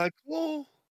 Black hole.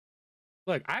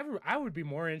 Look, I would be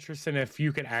more interested if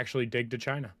you could actually dig to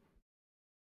China.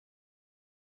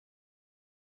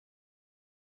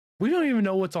 We don't even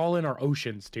know what's all in our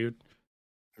oceans, dude.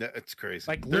 Yeah, it's crazy.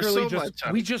 Like There's literally, so just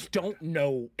much we just don't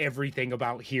know everything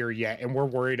about here yet, and we're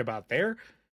worried about there.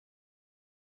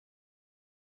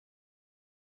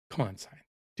 Come on, science,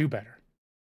 do better.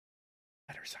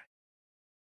 Better science.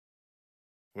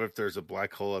 What if there's a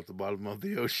black hole at the bottom of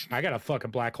the ocean? I got a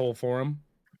fucking black hole for him.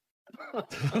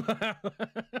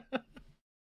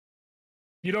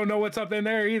 You don't know what's up in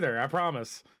there either, I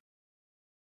promise.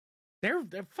 There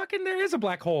is a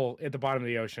black hole at the bottom of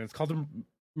the ocean. It's called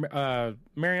the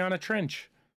Mariana Trench.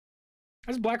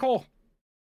 That's a black hole.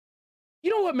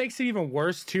 You know what makes it even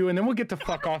worse too? And then we'll get the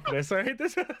fuck off this. All right,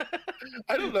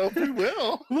 I don't know if we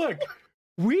will. Look,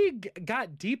 we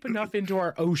got deep enough into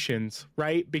our oceans,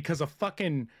 right? Because a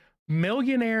fucking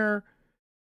millionaire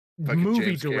movie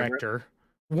James director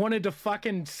wanted to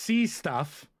fucking see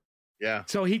stuff. Yeah.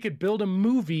 So he could build a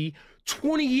movie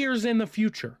 20 years in the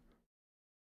future.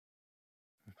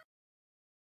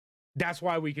 That's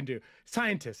why we can do.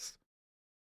 Scientists.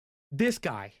 This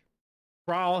guy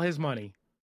brought all his money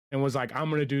and was like, I'm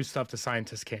going to do stuff the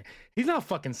scientists can't. He's not a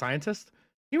fucking scientist.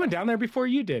 He went down there before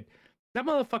you did. That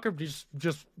motherfucker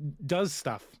just does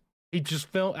stuff. He just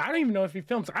film. I don't even know if he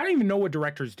films. I don't even know what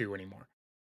directors do anymore.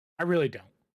 I really don't.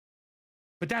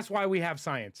 But that's why we have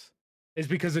science. Is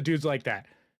because of dudes like that.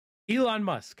 Elon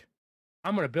Musk.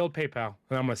 I'm going to build PayPal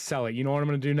and I'm going to sell it. You know what I'm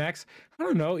going to do next? I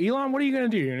don't know. Elon, what are you going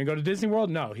to do? You're going to go to Disney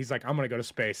World? No. He's like, I'm going to go to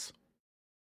space.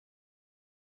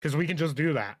 Because we can just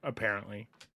do that, apparently.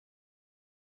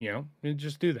 You know, we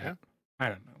just do that. Yeah. I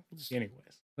don't know.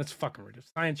 Anyways, that's fucking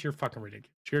ridiculous. Science, you're fucking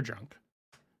ridiculous. You're drunk.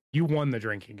 You won the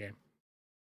drinking game.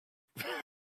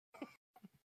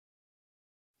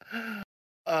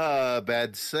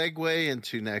 Bad segue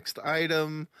into next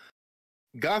item.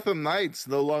 Gotham Knights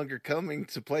no longer coming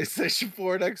to PlayStation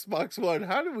 4 and Xbox One.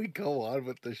 How do we go on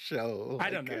with the show? I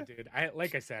don't know, dude.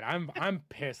 Like I said, I'm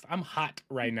pissed. I'm hot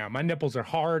right now. My nipples are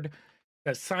hard.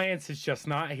 The science is just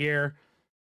not here.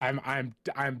 I'm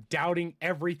doubting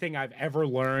everything I've ever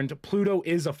learned. Pluto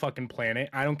is a fucking planet.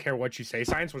 I don't care what you say.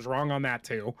 Science was wrong on that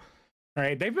too. All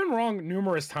right, they've been wrong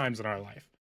numerous times in our life.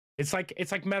 It's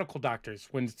like medical doctors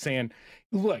when saying,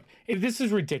 look, this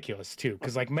is ridiculous too,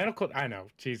 because like I know,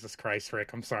 Jesus Christ,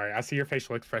 Rick, I'm sorry. I see your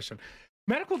facial expression.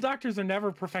 Medical doctors are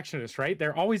never perfectionists, right?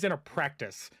 They're always in a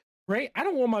practice, right? I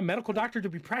don't want my medical doctor to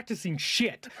be practicing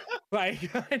shit. Like,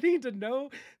 I need to know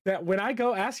that when I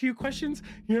go ask you questions,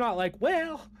 you're not like,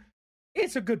 well,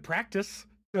 it's a good practice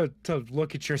to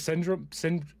look at your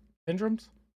syndromes.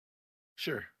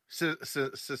 Sure.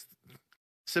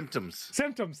 Symptoms.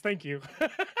 Symptoms, thank you.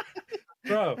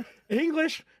 Bro,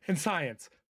 English and science.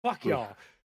 Fuck y'all.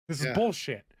 This is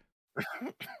bullshit.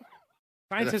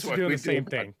 Scientists are doing the same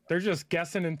thing. They're just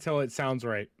guessing until it sounds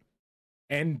right.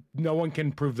 And no one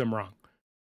can prove them wrong.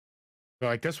 They're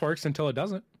like, this works until it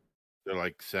doesn't. They're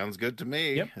like, sounds good to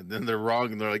me. Yep. And then they're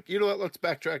wrong. And they're like, you know what? Let's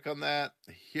backtrack on that.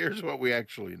 Here's what we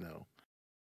actually know.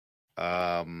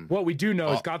 What we do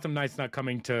know is Gotham Knight's not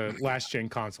coming to last gen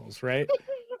consoles, right?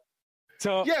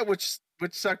 So yeah, which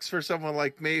sucks for someone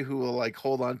like me who will like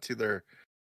hold on to their,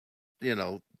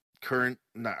 current,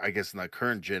 I guess not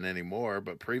current gen anymore,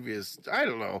 but previous, I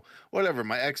don't know, whatever,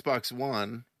 my Xbox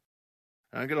One.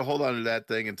 I'm going to hold on to that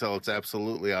thing until it's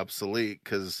absolutely obsolete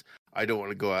because I don't want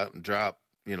to go out and drop,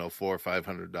 $400 or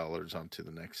 $500 onto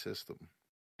the next system.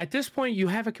 At this point, you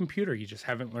have a computer. You just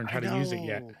haven't learned how to use it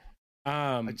yet.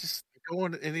 I don't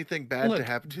want anything bad to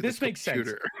happen to this makes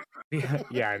computer. Sense.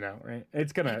 Yeah, I know, right?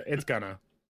 It's gonna.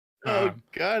 Oh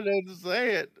God, I had to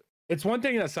say it. It's one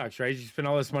thing that sucks, right? You spend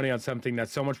all this money on something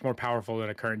that's so much more powerful than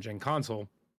a current gen console,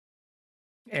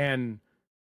 and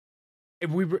if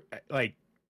we like,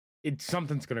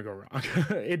 something's gonna go wrong.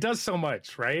 It does so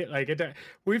much, right? Like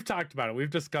we've talked about it. We've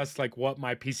discussed like what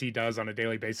my PC does on a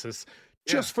daily basis,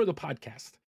 just for the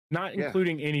podcast, not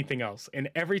including anything else. And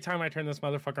every time I turn this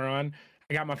motherfucker on,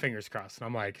 I got my fingers crossed, and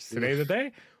I'm like, is today the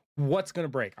day? What's gonna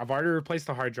break? I've already replaced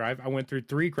the hard drive. I went through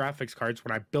 3 graphics cards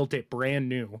when I built it brand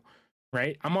new.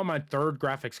 Right? I'm on my 3rd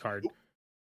graphics card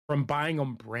from buying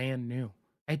them brand new.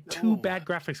 I had 2 bad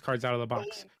graphics cards out of the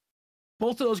box.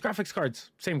 Both of those graphics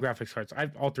cards, same graphics cards.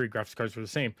 All 3 graphics cards were the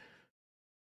same.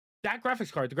 That graphics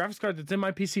card, the graphics card that's in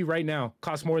my PC right now,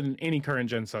 costs more than any current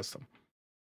gen system.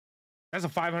 That's a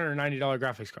 $590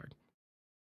 graphics card.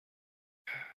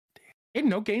 And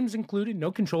no games included,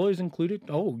 no controllers included.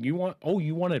 You want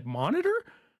a monitor?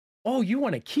 Oh, you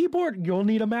want a keyboard? You'll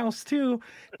need a mouse too.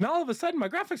 And all of a sudden, my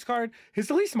graphics card is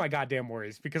the least of my goddamn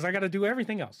worries because I got to do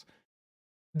everything else.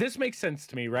 This makes sense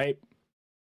to me, right?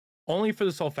 Only for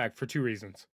the sole fact, for two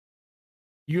reasons.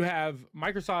 You have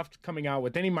Microsoft coming out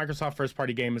with any Microsoft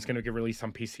first-party game is going to get released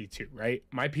on PC too, right?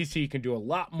 My PC can do a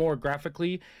lot more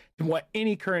graphically than what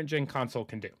any current-gen console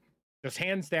can do. Just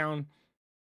hands down,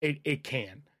 it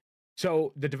can.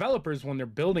 So the developers, when they're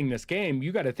building this game,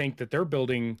 you got to think that they're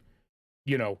building,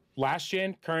 last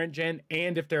gen, current gen,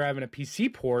 and if they're having a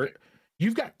PC port,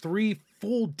 you've got 3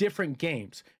 full different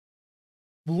games.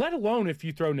 Let alone if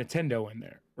you throw Nintendo in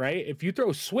there, right? If you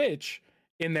throw Switch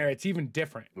in there, it's even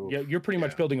different. Oof, you're pretty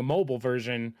much building a mobile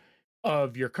version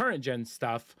of your current gen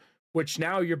stuff, which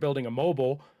now you're building a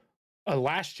mobile, a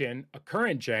last gen, a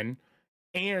current gen,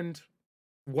 and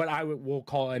what will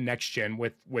call a next gen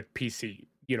with PC,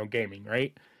 gaming,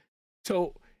 right?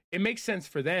 So it makes sense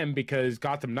for them because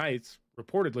Gotham Knights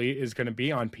reportedly is going to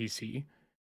be on PC.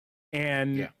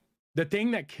 And the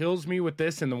thing that kills me with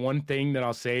this, and the one thing that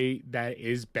I'll say that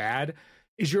is bad,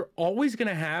 is you're always going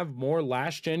to have more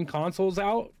last gen consoles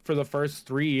out for the first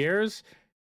 3 years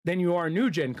than you are new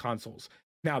gen consoles.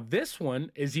 Now, this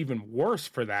one is even worse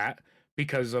for that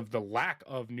because of the lack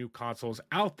of new consoles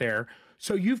out there.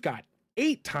 So you've got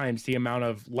 8 times the amount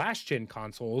of last gen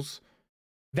consoles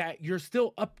that you're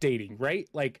still updating, right?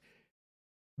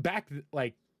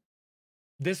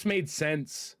 This made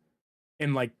sense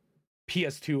in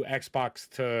PS2, Xbox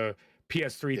to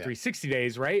PS3, 360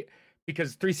 days, right?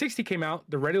 Because 360 came out,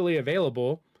 they're readily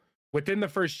available. Within the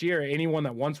first year, anyone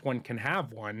that wants one can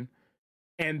have one.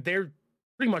 And they're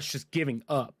pretty much just giving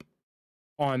up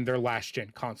on their last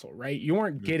gen console, right? You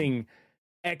weren't getting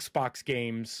Xbox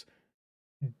games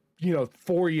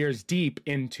 4 years deep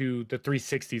into the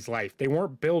 360's life. They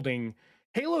weren't building.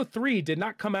 Halo 3 did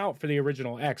not come out for the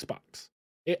original Xbox.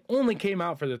 It only came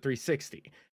out for the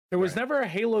 360. There was never a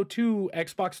Halo 2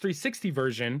 Xbox 360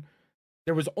 version.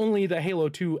 There was only the Halo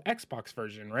 2 Xbox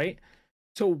version, right?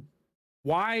 So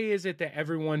why is it that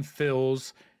everyone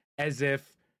feels as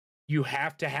if you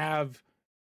have to have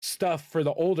stuff for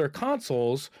the older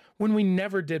consoles when we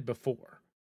never did before,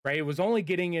 right? It was only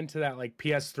getting into that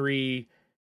PS3,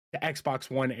 the Xbox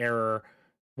One era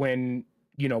when,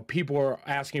 people were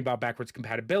asking about backwards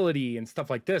compatibility and stuff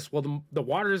like this. Well, the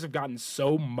waters have gotten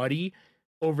so muddy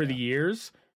over the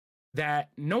years that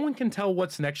no one can tell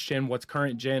what's next gen, what's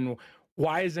current gen.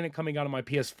 Why isn't it coming out on my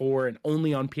PS4 and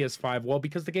only on PS5? Well,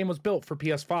 because the game was built for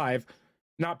PS5,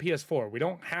 not PS4. We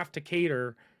don't have to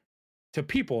cater to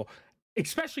people,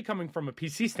 especially coming from a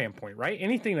PC standpoint, right?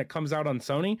 Anything that comes out on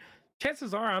Sony,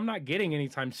 chances are I'm not getting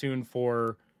anytime soon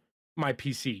for my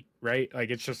PC, right?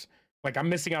 It's just I'm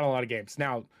missing out on a lot of games.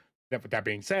 Now, with that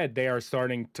being said, they are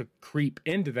starting to creep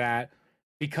into that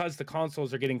because the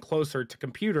consoles are getting closer to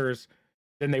computers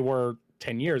than they were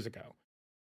 10 years ago.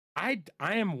 I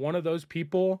am one of those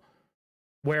people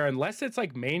where unless it's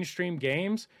mainstream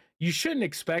games, you shouldn't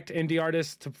expect indie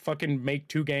artists to fucking make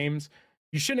 2 games.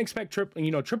 You shouldn't expect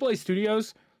AAA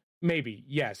studios, maybe,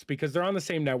 yes, because they're on the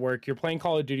same network. You're playing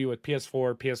Call of Duty with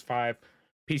PS4, PS5,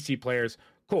 PC players.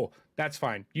 Cool, that's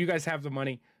fine. You guys have the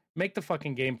money. Make the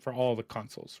fucking game for all the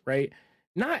consoles, right?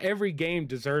 Not every game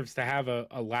deserves to have a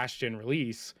last gen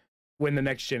release when the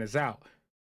next gen is out.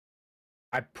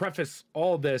 I preface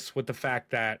all this with the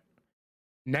fact that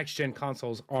next gen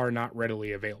consoles are not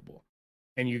readily available.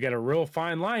 And you get a real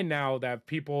fine line now that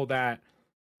people that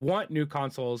want new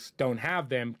consoles don't have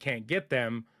them, can't get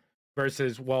them,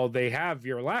 versus, well, they have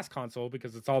your last console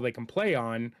because it's all they can play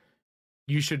on.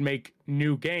 You should make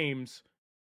new games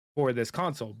for this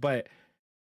console. But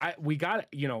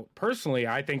personally,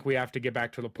 I think we have to get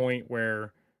back to the point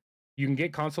where you can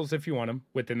get consoles if you want them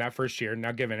within that first year.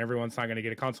 Now, given everyone's not going to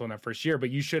get a console in that first year,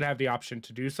 but you should have the option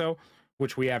to do so,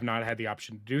 which we have not had the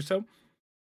option to do so.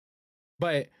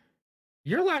 But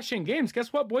your last gen games,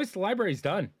 guess what, boys? The library's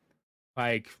done.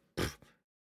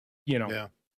 You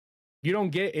don't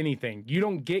get anything. You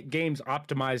don't get games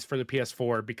optimized for the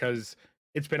PS4 because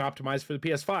it's been optimized for the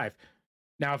PS5.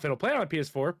 Now, if it'll play on a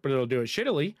PS4, but it'll do it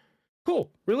shittily, cool.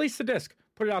 Release the disc.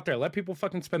 Put it out there. Let people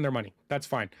fucking spend their money. That's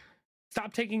fine.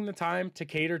 Stop taking the time to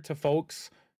cater to folks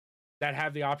that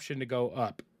have the option to go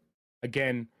up.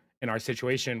 Again, in our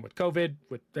situation with COVID,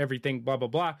 with everything, blah, blah,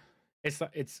 blah, it's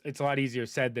a lot easier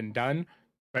said than done,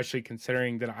 especially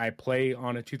considering that I play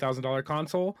on a $2,000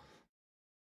 console.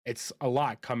 It's a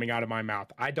lot coming out of my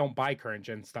mouth. I don't buy current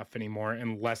gen stuff anymore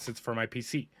unless it's for my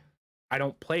PC. I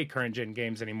don't play current gen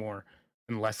games anymore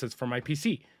unless it's for my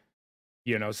PC.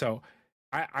 So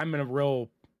I'm in a real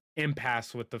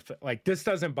impasse with like this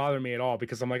doesn't bother me at all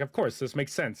because I'm like, of course, this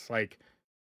makes sense. Like,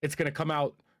 it's gonna come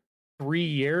out 3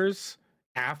 years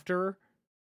after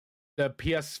the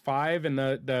PS5 and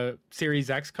the Series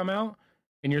X come out,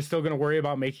 and you're still gonna worry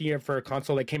about making it for a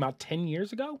console that came out 10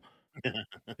 years ago.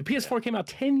 The PS4 came out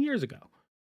 10 years ago.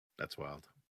 That's wild.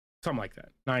 Something like that,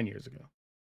 9 years ago.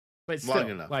 But Long still,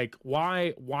 enough. like,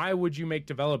 why would you make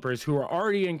developers who are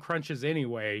already in crunches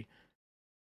anyway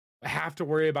have to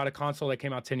worry about a console that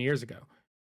came out 10 years ago?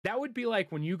 That would be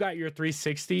like when you got your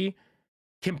 360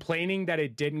 complaining that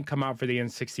it didn't come out for the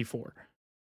N64.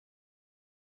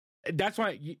 That's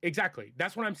why, exactly.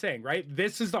 That's what I'm saying, right?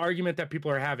 This is the argument that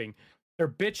people are having. They're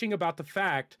bitching about the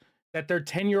fact that their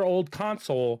 10-year-old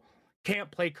console can't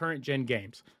play current gen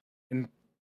games. And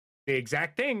the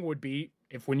exact thing would be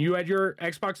if when you had your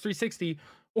Xbox 360,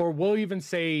 or we'll even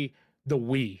say the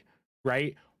Wii,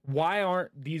 right? Why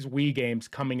aren't these Wii games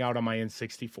coming out on my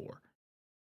N64?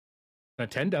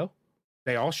 Nintendo.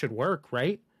 They all should work,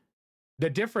 right? The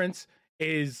difference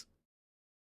is,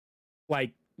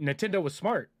 like, Nintendo was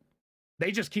smart.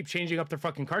 They just keep changing up their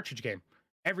fucking cartridge game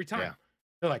every time. Yeah.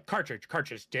 They're like, cartridge,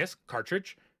 disc,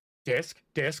 cartridge, disc,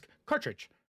 cartridge.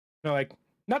 They're like,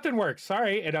 nothing works.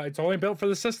 Sorry, it's only built for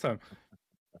the system.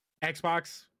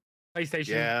 Xbox, PlayStation,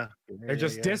 Yeah. they're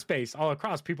just disc-based all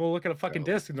across. People look at a fucking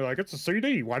disc and they're like, it's a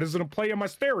CD. Why doesn't it play in my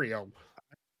stereo?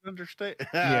 Understand?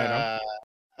 Yeah,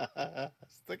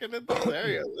 Stick it in the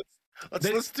stereo. Let's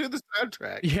listen to the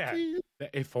soundtrack. Yeah.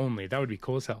 If only. That would be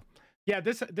cool as hell. Yeah,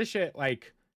 this shit,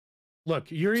 like, look,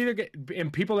 you're either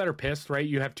and people that are pissed, right?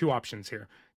 You have two options here.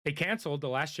 They canceled the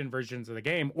last gen versions of the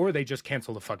game, or they just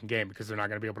cancel the fucking game because they're not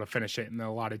going to be able to finish it in the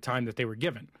allotted time that they were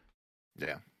given.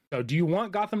 Yeah. So do you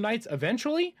want Gotham Knights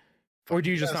eventually, or do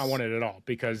you just not want it at all?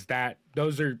 Because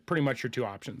those are pretty much your two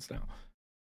options now.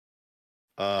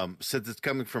 Since it's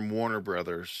coming from Warner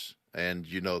Brothers, and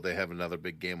they have another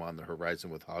big game on the horizon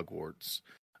with Hogwarts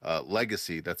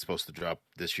Legacy that's supposed to drop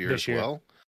this year as well.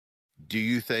 Do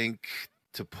you think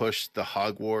to push the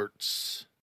Hogwarts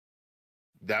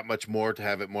that much more, to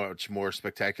have it much more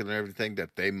spectacular and everything,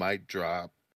 that they might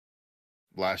drop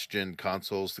last gen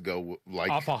consoles to go like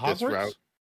off of this Hogwarts? route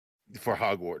for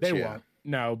Hogwarts? They won't.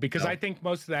 No, because I think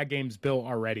most of that game's built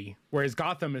already, whereas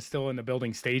Gotham is still in the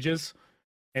building stages,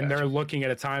 and they're looking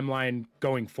at a timeline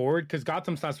going forward, because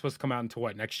Gotham's not supposed to come out until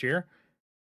what, next year?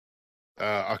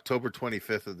 October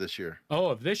 25th of this year. Oh,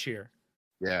 of this year.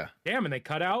 Yeah. Damn, and they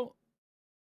cut out?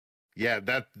 Yeah,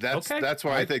 that's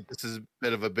why I think this is a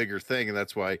bit of a bigger thing, and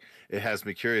that's why it has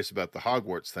me curious about the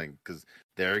Hogwarts thing, because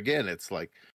there again, it's like,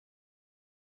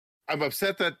 I'm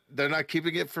upset that they're not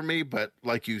keeping it for me, but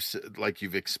like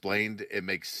you've explained, it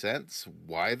makes sense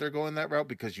why they're going that route,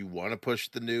 because you want to push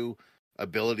the new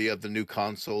ability of the new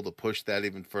console, to push that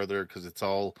even further, because it's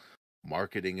all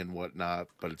marketing and whatnot,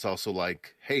 but it's also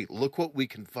like, hey, look what we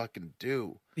can fucking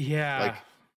do. Yeah. Like,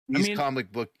 these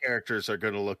comic book characters are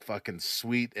going to look fucking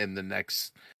sweet in the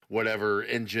next whatever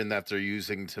engine that they're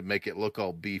using to make it look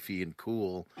all beefy and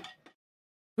cool.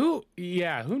 Who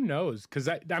knows? Because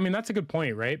I mean, that's a good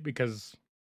point, right? Because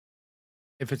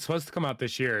if it's supposed to come out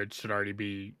this year, it should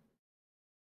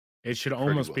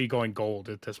almost be going gold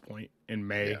at this point in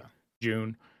May,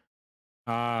 June.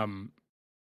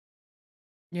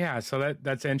 Yeah, so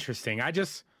that's interesting. I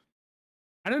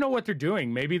don't know what they're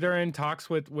doing. Maybe they're in talks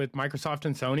with Microsoft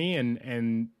and Sony,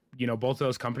 and both of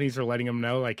those companies are letting them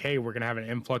know, like, hey, we're gonna have an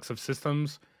influx of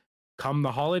systems come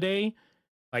the holiday.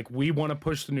 Like, we want to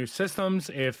push the new systems.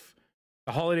 If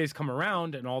the holidays come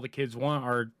around and all the kids want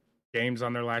are games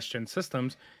on their last gen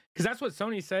systems, because that's what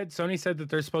Sony said. Sony said that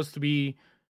there's supposed to be,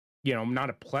 not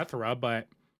a plethora, but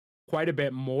quite a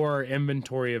bit more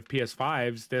inventory of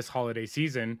PS5s this holiday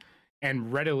season,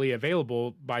 and readily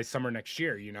available by summer next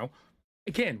year.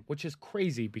 Again, which is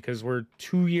crazy because we're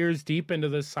 2 years deep into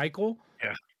this cycle.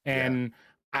 Yeah. And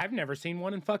I've never seen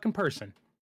one in fucking person.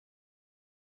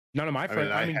 None of my friends,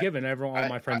 all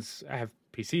my friends have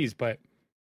PCs, but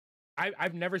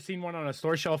I've never seen one on a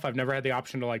store shelf. I've never had the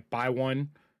option to like buy one,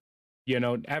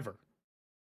 ever.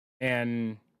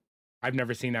 And I've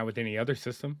never seen that with any other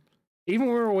system. Even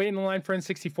when we were waiting in line for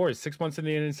N64, 6 months in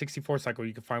the N64 cycle,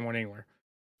 you could find one anywhere.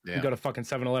 Yeah. You go to fucking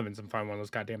 7-Elevens and find one of those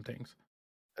goddamn things.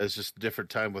 It's just a different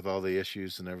time with all the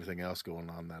issues and everything else going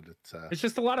on, that it's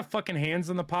just a lot of fucking hands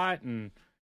in the pot, and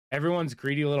everyone's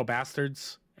greedy little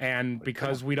bastards. And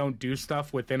because we don't do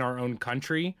stuff within our own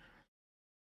country,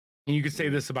 and you could say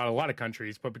this about a lot of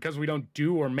countries, but because we don't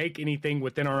do or make anything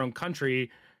within our own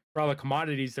country for all the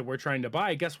commodities that we're trying to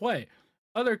buy, guess what?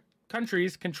 Other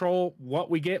countries control what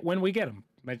we get when we get them.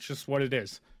 That's just what it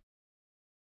is.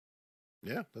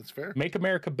 Yeah, that's fair. Make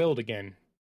America build again.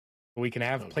 We can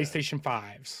have Okay. PlayStation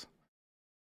 5s.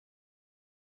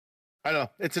 I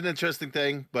know it's an interesting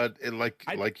thing, but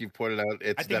like you pointed out, I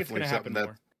it's think it's going definitely to happen something that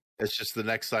more. it's just the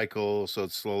next cycle. So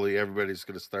it's slowly everybody's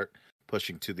going to start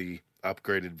pushing to the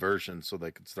upgraded version, so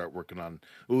they can start working on.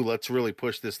 Ooh, let's really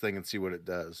push this thing and see what it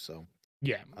does. So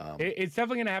Yeah, um, it's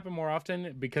definitely going to happen more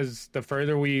often because the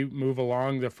further we move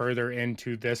along, the further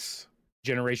into this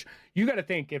generation. You got to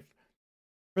think if,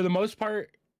 for the most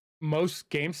part, most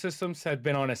game systems have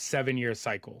been on a 7-year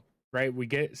cycle, right? We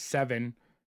get 7,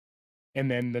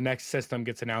 and then the next system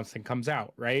gets announced and comes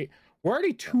out, right? We're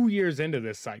already 2 years into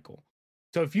this cycle.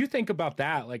 So if you think about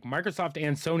that, like Microsoft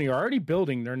and Sony are already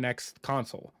building their next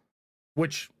console,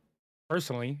 which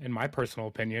personally, in my personal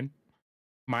opinion,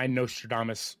 my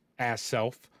Nostradamus ass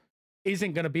self,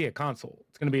 isn't going to be a console.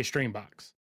 It's going to be a stream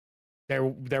box.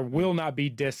 There will not be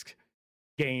disc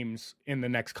games in the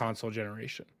next console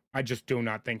generation. I just do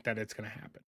not think that it's going to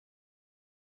happen.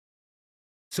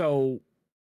 So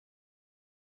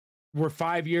we're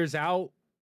 5 years out.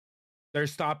 They're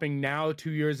stopping now,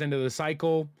 2 years into the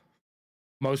cycle.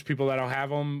 Most people that'll have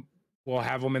them will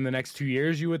have them in the next 2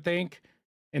 years, you would think.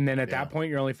 And then at that point,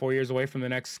 you're only 4 years away from the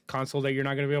next console that you're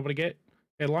not going to be able to get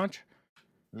at launch.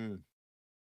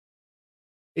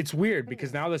 It's weird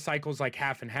because now the cycle's like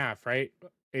half and half, right?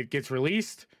 It gets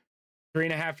released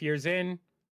 3.5 years in,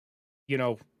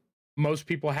 most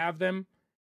people have them.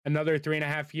 Another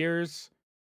 3.5 years,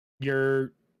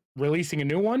 you're releasing a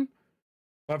new one.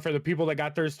 But for the people that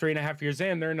got theirs 3.5 years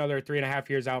in, they're another 3.5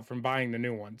 years out from buying the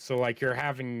new one. So like you're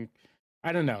having,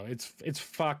 I don't know, it's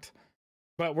fucked.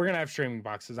 But we're gonna have streaming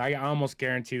boxes. I almost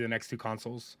guarantee the next 2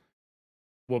 consoles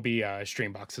will be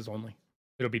stream boxes only.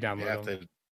 It'll be downloadable. Yeah,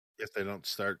 if they don't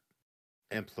start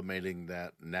implementing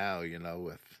that now,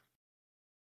 with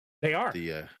they are.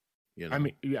 The I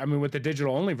mean, with the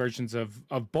digital only versions of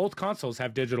both consoles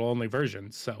have digital only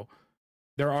versions, so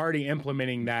they're already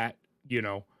implementing that.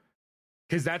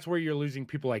 Because that's where you're losing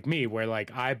people like me, where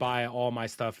like I buy all my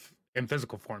stuff in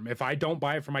physical form. If I don't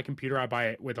buy it for my computer, I buy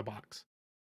it with a box.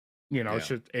 It's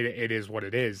just, it is what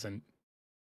it is. And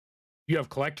you have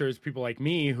collectors, people like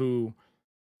me, who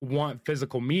want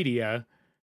physical media,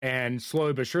 and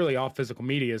slowly but surely, all physical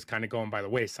media is kind of going by the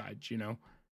wayside.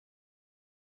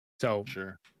 So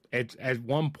sure, at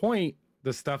one point,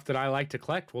 the stuff that I like to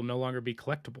collect will no longer be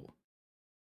collectible,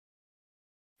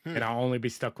 and I'll only be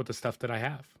stuck with the stuff that I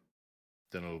have.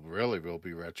 Then it really will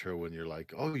be retro when you're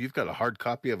like, oh, you've got a hard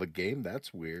copy of a game?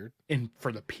 That's weird. And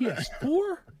for the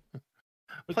PS4?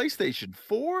 PlayStation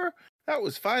 4? That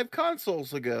was 5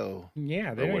 consoles ago.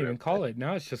 Yeah, they don't even call it.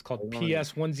 Now it's just called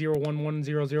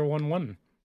PS10110011.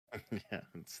 Yeah,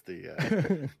 it's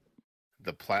the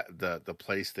the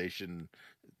PlayStation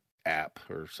app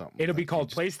or something. It'll be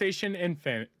called PlayStation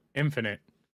Infinite.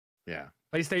 Yeah.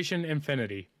 PlayStation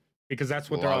Infinity. Because that's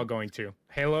what they're all going to.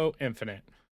 Halo Infinite.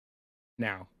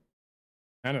 Now,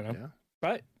 I don't know,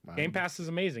 but Game Pass is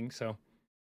amazing. So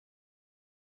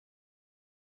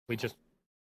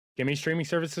give me streaming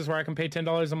services where I can pay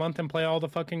 $10 a month and play all the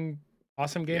fucking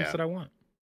awesome games that I want,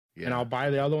 and I'll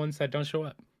buy the other ones that don't show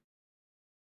up.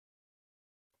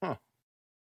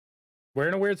 We're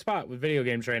in a weird spot with video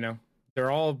games right now. They're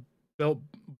all built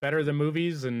better than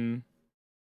movies and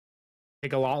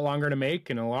take a lot longer to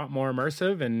make and a lot more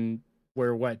immersive, and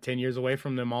we're 10 years away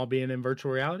from them all being in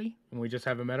virtual reality, and we just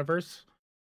have a metaverse.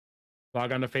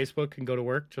 Log on to Facebook and go to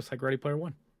work just like Ready Player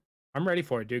One. I'm ready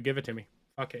for it, dude. Give it to me.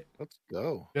 Fuck it. Let's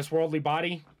go. This worldly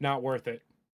body, not worth it.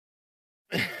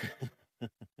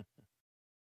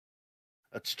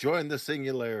 Let's join the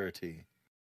singularity.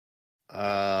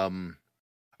 Something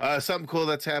cool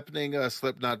that's happening.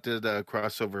 Slipknot did a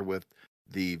crossover with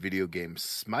the video game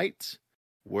Smite,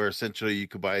 where essentially you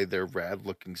could buy their rad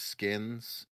looking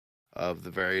skins of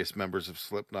the various members of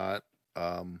Slipknot.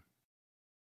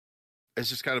 It's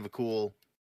just kind of a cool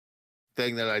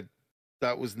thing that I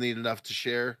thought was neat enough to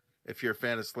share if you're a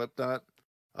fan of Slipknot.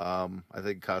 I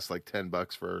think it costs like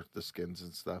 $10 for the skins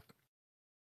and stuff.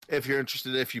 If you're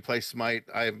interested, if you play Smite,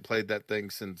 I haven't played that thing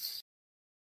since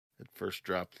it first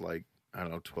dropped, like, I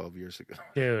don't know, 12 years ago.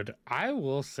 Dude, I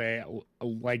will say,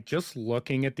 like, just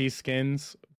looking at these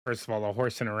skins, first of all, the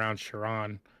horsing around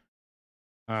Sharon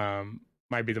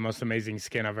might be the most amazing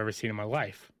skin I've ever seen in my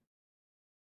life.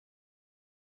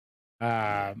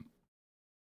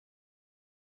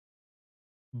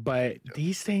 But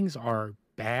these things are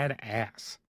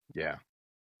badass. Yeah.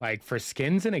 Like, for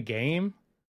skins in a game,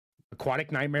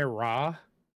 Aquatic Nightmare Ra,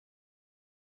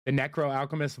 the Necro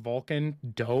Alchemist Vulcan,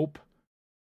 dope.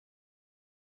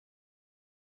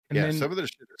 And yeah, then, some of their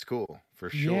shit is cool, for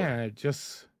sure. Yeah,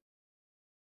 just...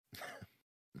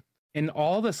 And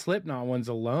all the Slipknot ones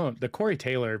alone, the Corey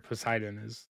Taylor Poseidon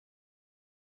is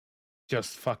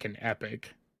just fucking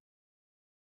epic.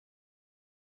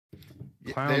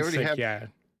 They Clown already Sick, have. yeah.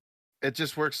 It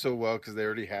just works so well because they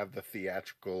already have the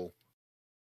theatrical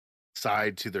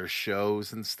side to their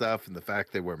shows and stuff, and the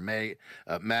fact they wear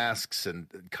masks and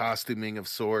costuming of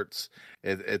sorts.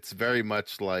 It's very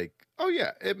much like, oh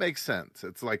yeah, it makes sense.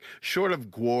 It's like short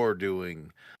of Gwar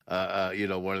doing,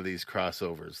 one of these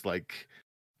crossovers. Like,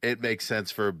 it makes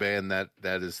sense for a band that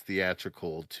is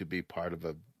theatrical to be part of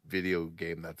a video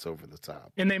game that's over the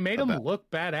top. And they made them look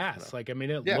badass. You know. Like, I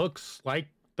mean, it looks like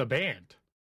the band.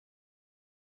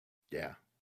 Yeah.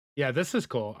 Yeah, this is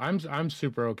cool. I'm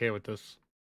super okay with this.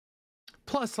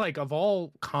 Plus, like, of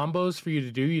all combos for you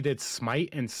to do, you did Smite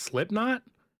and Slipknot.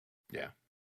 Yeah.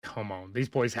 Come on, these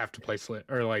boys have to play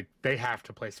they have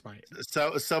to play Smite.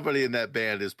 So somebody in that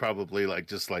band is probably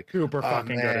super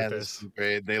fucking good at this.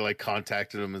 They like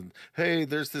contacted them and, hey,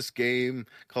 there's this game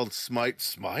called Smite.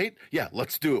 Yeah,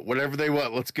 let's do it. Whatever they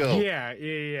want, let's go. Yeah.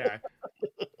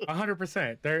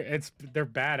 100%. They're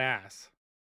badass.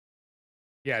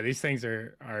 Yeah, these things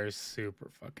are super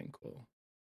fucking cool.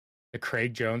 The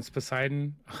Craig Jones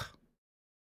Poseidon. Ugh.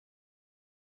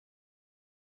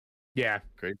 Yeah.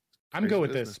 Great. I'm good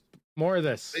with this. More of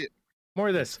this. More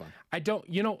of this. I don't,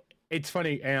 it's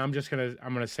funny, and I'm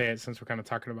gonna say it since we're kind of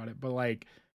talking about it, but like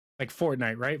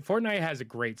Fortnite, right? Fortnite has a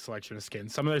great selection of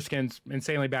skins. Some of their skins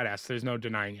insanely badass. There's no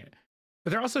denying it.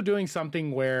 But they're also doing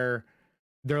something where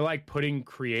they're like putting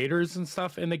creators and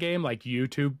stuff in the game, like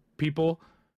YouTube people.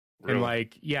 Really? And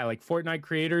like Fortnite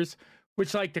creators,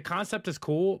 which like the concept is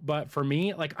cool, but for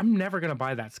me, like I'm never gonna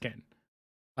buy that skin.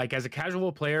 Like as a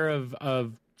casual player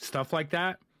of stuff like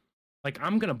that, like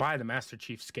I'm gonna buy the Master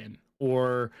Chief skin,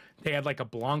 or they had like a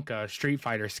Blanca Street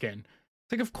Fighter skin.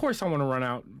 It's like, of course I want to run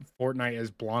out Fortnite as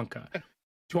Blanca.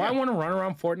 Do I want to run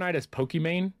around Fortnite as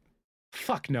Pokimane?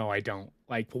 Fuck no, I don't.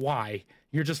 Like, why?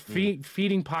 You're just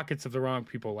feeding pockets of the wrong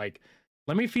people. Like,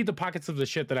 let me feed the pockets of the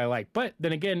shit that I like. But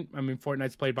then again, I mean,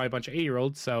 Fortnite's played by a bunch of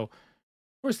 8-year-olds, so of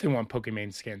course they want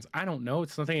Pokimane skins. I don't know.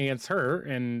 It's nothing against her,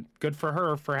 and good for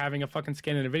her for having a fucking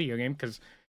skin in a video game, because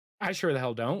I sure the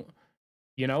hell don't.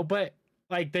 But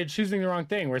like they're choosing the wrong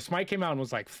thing. Where Smite came out and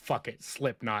was like, fuck it,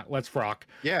 Slipknot, let's rock.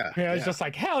 Yeah. It's just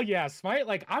like, hell yeah, Smite.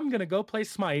 Like, I'm going to go play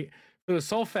Smite for the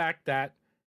sole fact that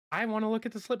I want to look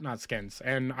at the Slipknot skins.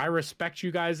 And I respect you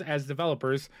guys as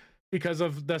developers because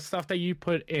of the stuff that you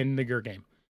put in your game.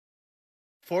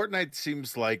 Fortnite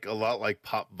seems like a lot like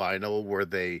Pop Vinyl, where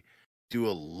they do a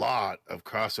lot of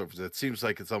crossovers. It seems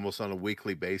like it's almost on a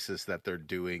weekly basis that they're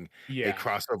doing a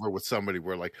crossover with somebody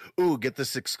where like, ooh, get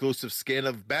this exclusive skin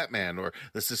of Batman, or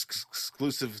this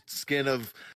exclusive skin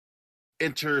of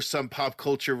enter some pop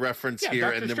culture reference here,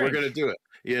 Dr. and then Strange. we're going to do it.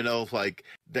 Like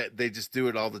that, they just do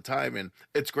it all the time. And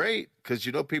it's great because,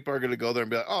 people are going to go there and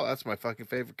be like, oh, that's my fucking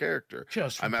favorite character.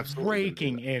 I'm absolutely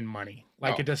raking in money,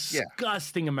 like a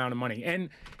disgusting amount of money. And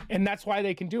that's why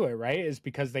they can do it, right? Is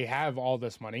because they have all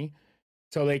this money.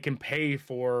 So they can pay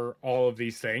for all of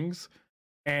these things,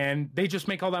 and they just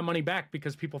make all that money back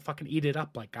because people fucking eat it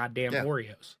up like goddamn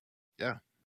Oreos. Yeah.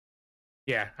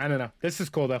 Yeah, I don't know. This is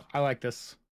cool though. I like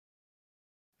this.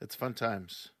 It's fun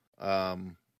times.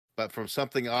 But from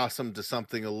something awesome to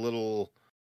something a little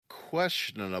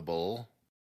questionable,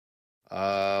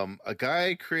 a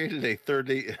guy created a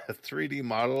 3D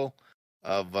model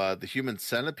of the human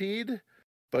centipede.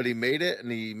 But he made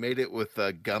it with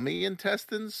gummy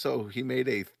intestines. So he made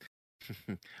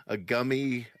a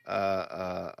gummy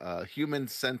human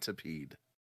centipede.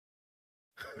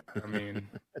 I mean,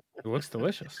 it looks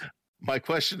delicious. My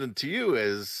question to you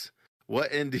is,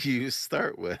 what end do you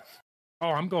start with? Oh,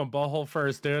 I'm going butthole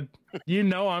first, dude.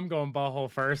 I'm going butthole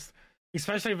first.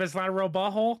 Especially if it's not a real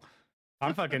butthole.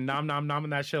 I'm fucking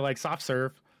nomming that shit like soft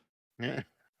serve. Yeah.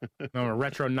 I'm a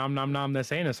retro nom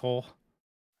this anus hole.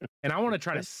 And I want to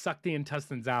try to suck the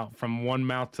intestines out from one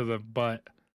mouth to the butt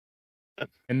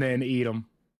and then eat them.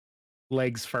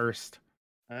 Legs first.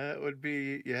 That would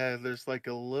be, there's like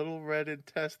a little red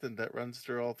intestine that runs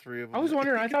through all three of them. I was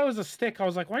wondering, I thought it was a stick. I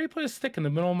was like, why do you put a stick in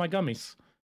the middle of my gummies?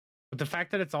 But the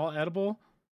fact that it's all edible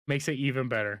makes it even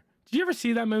better. Did you ever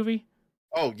see that movie?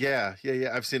 Oh, yeah.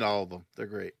 I've seen all of them. They're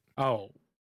great. Oh,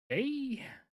 hey.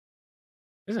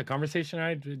 This is a conversation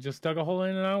I just dug a hole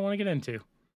in and I don't want to get into.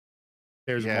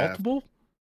 There's multiple?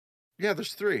 Yeah,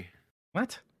 there's 3.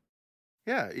 What?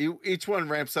 Yeah, each one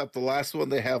ramps up. The last one,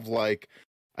 they have like,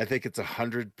 I think it's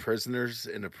 100 prisoners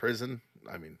in a prison.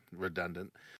 I mean,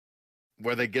 redundant.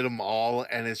 Where they get them all,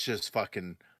 and it's just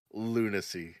fucking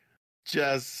lunacy.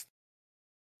 Just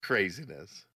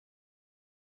craziness.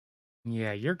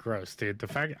 Yeah, you're gross, dude. The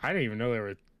fact I didn't even know there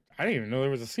were. I didn't even know there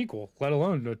was a sequel, let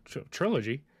alone a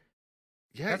trilogy.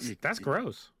 Yeah, That's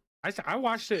gross. I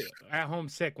watched it at home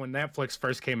sick when Netflix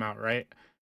first came out, right?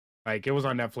 Like, it was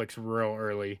on Netflix real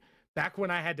early. Back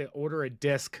when I had to order a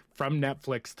disc from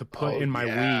Netflix to put in my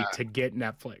Wii to get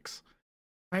Netflix.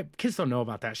 My kids don't know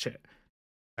about that shit.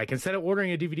 Like, instead of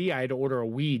ordering a DVD, I had to order a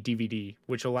Wii DVD,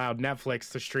 which allowed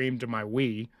Netflix to stream to my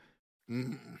Wii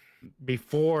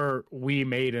before we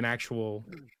made an actual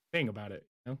thing about it.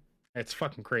 You know? It's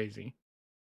fucking crazy.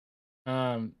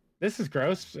 This is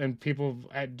gross, and people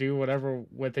do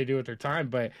what they do with their time,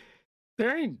 but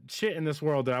there ain't shit in this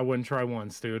world that I wouldn't try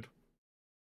once, dude.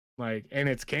 Like, and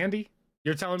it's candy?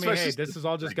 You're telling me, hey, this is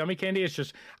all just gummy candy? It's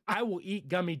just, I will eat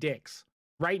gummy dicks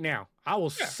right now. I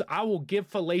will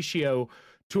give fellatio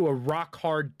to a rock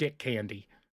hard dick candy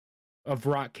of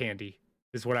rock candy,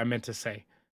 is what I meant to say.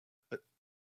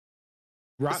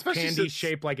 Rock candy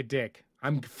shaped like a dick.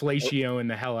 I'm fellatioing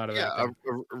the hell out of that. Yeah,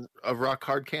 a rock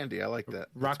hard candy. I like that.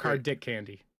 Rock hard dick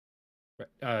candy.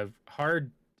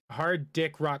 Hard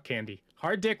dick rock candy.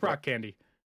 Hard dick rock candy.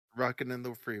 Rocking in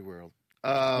the free world.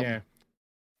 Yeah.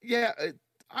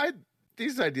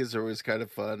 These ideas are always kind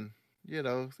of fun. You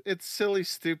know, it's silly,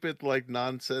 stupid, like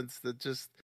nonsense that just,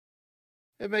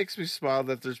 it makes me smile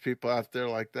that there's people out there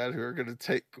like that who are going to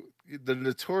take the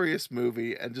Notorious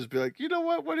movie and just be like, you know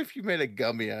what? What if you made a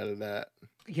gummy out of that?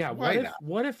 Yeah.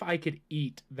 What if I could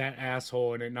eat that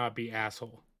asshole and it not be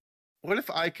asshole? What if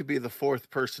I could be the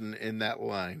fourth person in that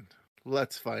line?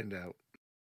 Let's find out.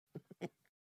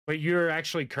 But you're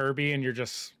actually Kirby and you're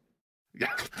just...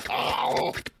 Yeah.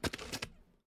 Oh.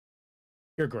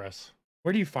 You're gross.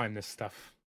 Where do you find this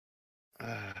stuff?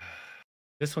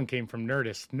 This one came from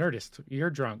Nerdist. Nerdist,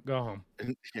 you're drunk. Go home.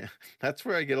 Yeah, that's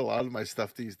where I get a lot of my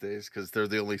stuff these days because they're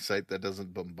the only site that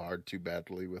doesn't bombard too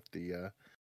badly with the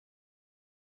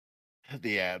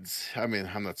ads. I mean,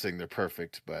 I'm not saying they're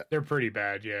perfect, but they're pretty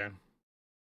bad. Yeah,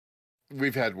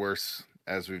 we've had worse,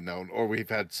 as we've known, or we've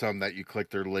had some that you click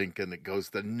their link and it goes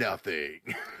to nothing.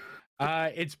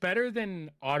 It's better than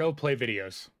autoplay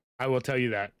videos. I will tell you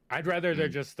that. I'd rather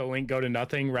the link go to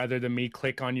nothing rather than me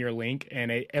click on your link and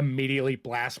it immediately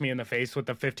blasts me in the face with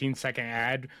a 15-second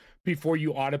ad before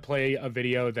you autoplay a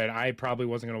video that I probably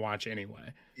wasn't going to watch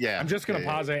anyway. Yeah. I'm just going to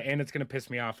pause it and it's going to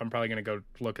piss me off. I'm probably going to go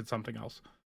look at something else.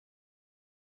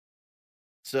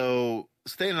 So,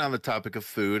 staying on the topic of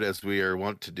food, as we are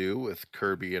wont to do with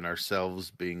Kirby and ourselves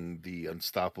being the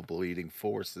unstoppable eating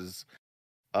forces,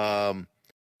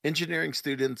 engineering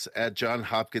students at Johns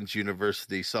Hopkins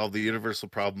University solved the universal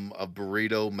problem of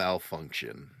burrito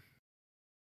malfunction.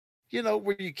 You know,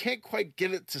 where you can't quite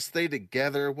get it to stay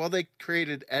together. Well, they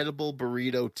created edible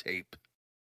burrito tape.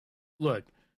 Look,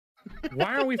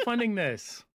 why aren't we funding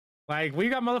this? Like, we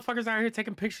got motherfuckers out here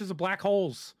taking pictures of black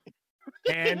holes.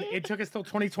 And it took us till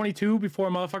 2022 before a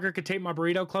motherfucker could tape my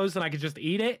burrito closed and I could just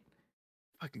eat it.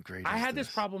 Fucking great. I had this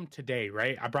problem today,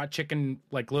 right? I brought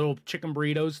little chicken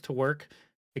burritos to work.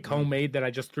 Like homemade that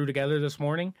I just threw together this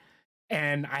morning.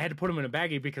 And I had to put them in a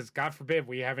baggie because God forbid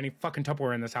we have any fucking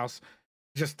Tupperware in this house.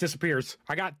 It just disappears.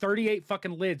 I got 38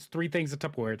 fucking lids, 3 things of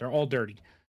Tupperware. They're all dirty.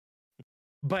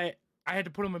 But I had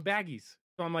to put them in baggies.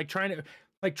 So I'm like try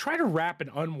to wrap an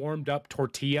unwarmed up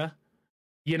tortilla.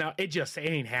 You know, it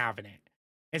ain't having it.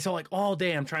 And so like all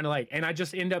day I'm trying to and I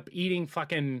just end up eating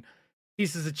fucking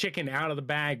pieces of chicken out of the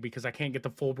bag because I can't get the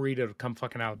full burrito to come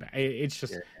fucking out of the bag. It's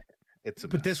just... Yeah.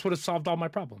 But this would have solved all my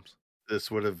problems.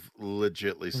 This would have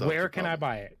legitly solved. Where can I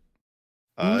buy it?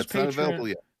 It's not available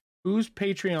yet. Who's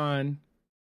Patreon?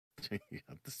 You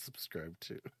have to subscribe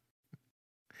to.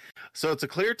 So it's a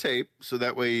clear tape, so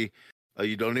that way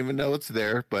you don't even know it's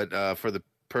there. But for the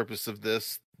purpose of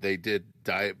this, they did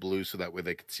dye it blue, so that way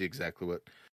they could see exactly what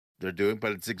they're doing.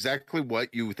 But it's exactly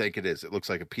what you think it is. It looks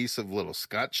like a piece of little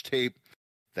Scotch tape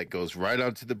that goes right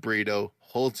onto the burrito,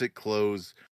 holds it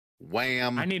closed.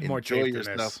 Wham! I need more tape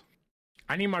than this.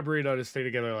 I need my burrito to stay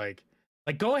together. Like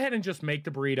go ahead and just make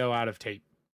the burrito out of tape.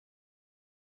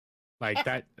 Like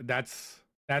that's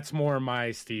more my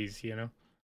steez, you know.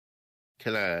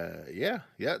 Can I? Yeah.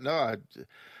 No,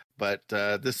 but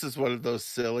this is one of those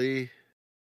silly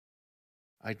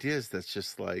ideas that's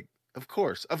just like, of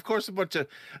course, a bunch of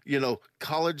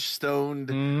college stoned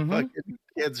fucking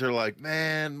kids are like,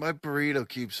 man, my burrito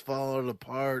keeps falling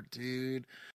apart, dude.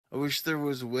 I wish there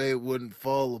was a way it wouldn't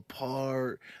fall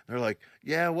apart. They're like,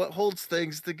 yeah, what holds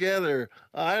things together?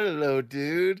 I don't know,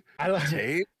 dude.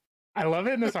 Tape? I love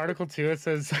it in this article, too. It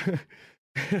says,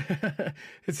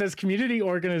 community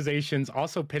organizations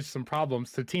also pitched some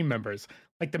problems to team members,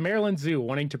 like the Maryland Zoo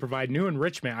wanting to provide new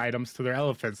enrichment items to their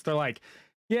elephants. They're like,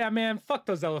 yeah, man, fuck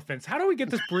those elephants. How do we get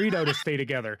this burrito to stay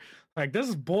together? Like, this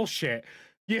is bullshit.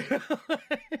 Yeah.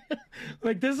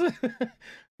 Like this is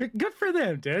good for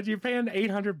them, dude. You're paying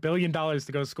 $800 billion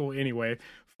to go to school anyway.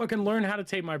 Fucking learn how to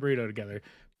tape my burrito together.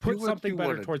 Put something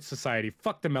better towards society.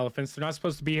 Fuck them elephants. They're not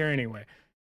supposed to be here anyway.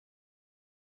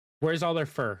 Where's all their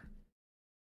fur?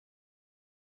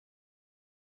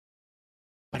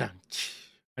 But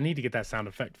I need to get that sound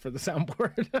effect for the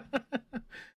soundboard.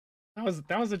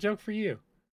 That was a joke for you.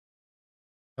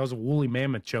 That was a woolly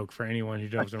mammoth joke for anyone who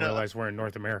doesn't realize we're in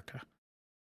North America.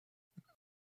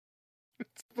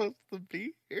 It's supposed to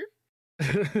be here.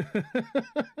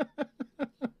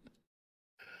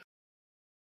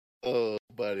 Oh,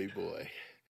 buddy boy.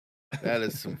 That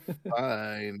is some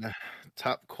fine,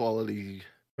 top quality.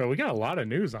 Bro, we got a lot of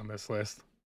news on this list.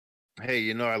 Hey,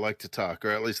 you know I like to talk, or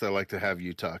at least I like to have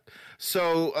you talk.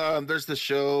 So there's the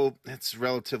show. It's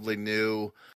relatively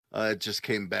new. It just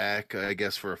came back, I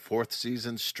guess, for a 4th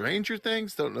season. Stranger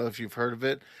Things. Don't know if you've heard of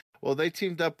it. Well, they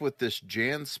teamed up with this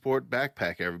JanSport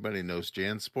backpack. Everybody knows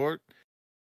JanSport.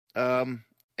 And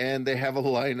they have a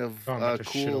line of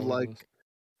cool, like,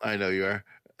 I know you are.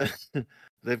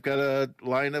 They've got a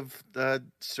line of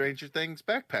Stranger Things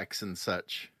backpacks and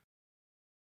such.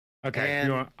 Okay,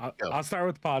 I'll start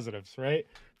with positives, right?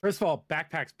 First of all,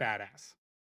 backpacks badass.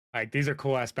 Like, these are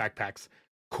cool ass backpacks.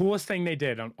 Coolest thing they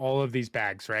did on all of these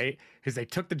bags, right? Is they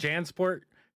took the JanSport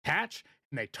patch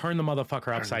and they turned the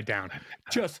motherfucker upside down.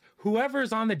 Just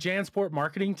whoever's on the JanSport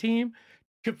marketing team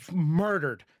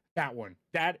murdered that one.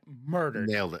 That murdered.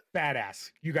 Nailed it.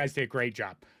 Badass. You guys did a great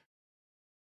job.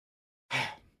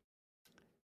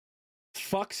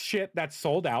 Fucks shit that's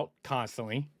sold out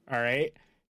constantly. All right.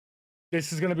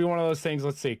 This is going to be one of those things.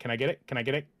 Let's see. Can I get it? Can I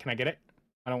get it? Can I get it?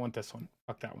 I don't want this one.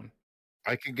 Fuck that one.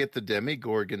 I could get the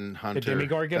Demigorgon Hunter. The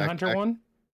Demigorgon Hunter one?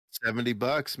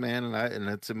 $70, man, and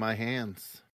it's in my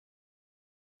hands.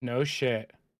 No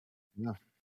shit. No.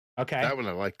 Okay. That one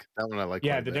I like.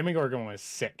 Yeah, the Demigorgon one is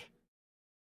sick.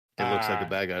 It looks like a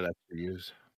bag I'd actually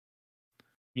use.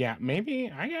 Yeah, maybe.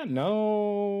 I got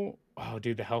no... Oh,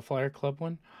 dude, the Hellfire Club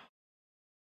one?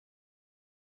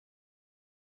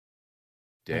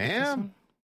 Damn.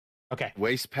 Okay.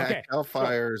 Wastepack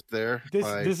Hellfires so there.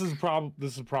 This is a problem.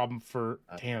 This is a problem for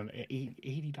damn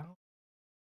 $80.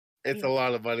 It's a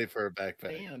lot of money for a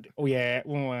backpack. Damn. Oh yeah.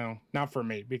 Well, not for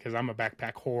me because I'm a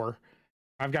backpack whore.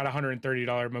 I've got a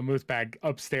 $130 Mammoth bag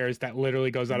upstairs that literally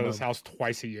goes out of this house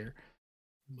twice a year.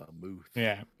 Mammoth.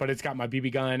 Yeah, but it's got my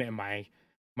BB gun and my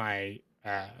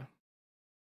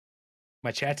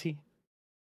machete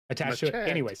attached to it.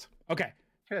 Anyways, okay.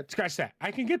 Scratch that. I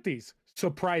can get these.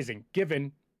 Surprising,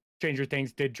 given Stranger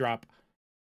Things did drop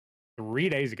 3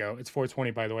 days ago. It's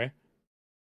 4:20, by the way.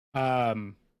 I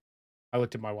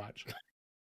looked at my watch.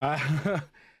 No,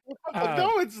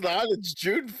 it's not. It's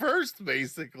June 1st,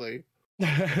 basically.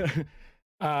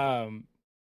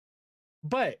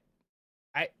 But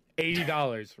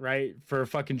 $80, right, for a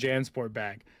fucking JanSport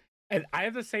bag. And I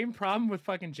have the same problem with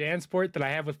fucking JanSport that I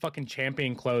have with fucking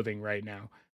Champion clothing right now.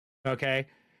 Okay?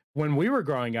 When we were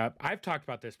growing up, I've talked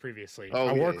about this previously.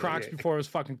 I wore Crocs before it was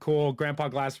fucking cool. Grandpa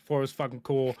Glass before it was fucking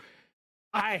cool.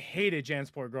 I hated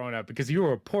JanSport growing up because you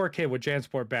were a poor kid with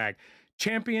JanSport bag.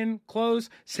 Champion clothes,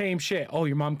 same shit. Oh,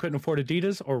 your mom couldn't afford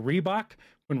Adidas or Reebok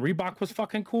when Reebok was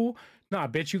fucking cool? Nah,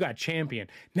 bitch, you got Champion.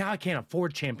 Now I can't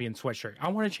afford Champion sweatshirt. I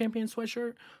want a Champion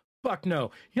sweatshirt? Fuck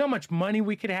no. You know how much money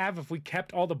we could have if we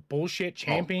kept all the bullshit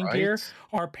Champion gear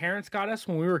our parents got us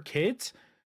when we were kids?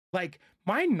 Like,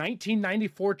 my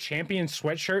 1994 Champion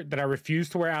sweatshirt that I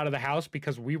refused to wear out of the house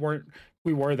because we were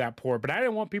that poor, but I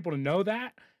didn't want people to know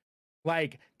that.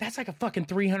 Like, that's like a fucking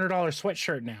 $300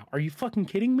 sweatshirt now. Are you fucking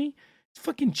kidding me? It's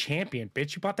fucking Champion,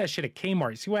 bitch. You bought that shit at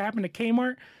Kmart. See what happened to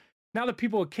Kmart? Now the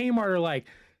people at Kmart are like,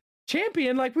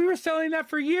 Champion, like we were selling that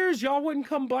for years. Y'all wouldn't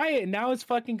come buy it. And now it's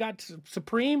fucking got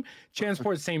Supreme.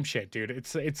 JanSport, same shit, dude.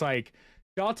 It's like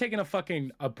y'all taking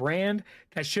a brand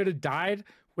that should have died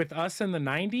with us in the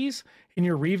 90s and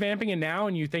you're revamping it now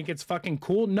and you think it's fucking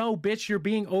cool. No, bitch, you're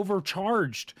being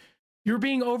overcharged. You're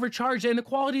being overcharged and the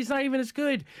quality's not even as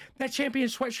good. That Champion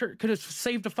sweatshirt could have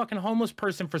saved a fucking homeless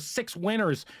person for 6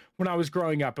 winters when I was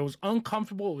growing up. It was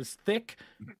uncomfortable. It was thick.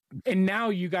 And now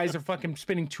you guys are fucking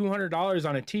spending $200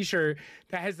 on a t-shirt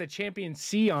that has the Champion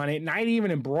C on it, not even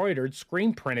embroidered,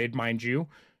 screen printed, mind you.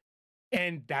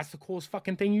 And that's the coolest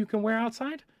fucking thing you can wear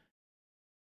outside?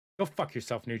 Go fuck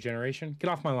yourself, new generation. Get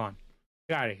off my lawn.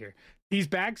 Get out of here. These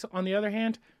bags, on the other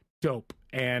hand, dope.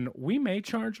 And we may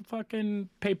charge a fucking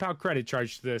PayPal credit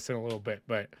charge to this in a little bit,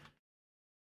 but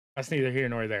that's neither here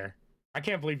nor there. I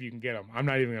can't believe you can get them. I'm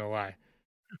not even going to lie.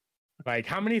 Like,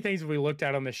 how many things have we looked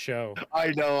at on this show? I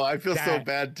know. I feel so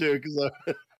bad, too. Because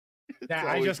that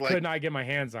I just could not get my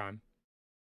hands on.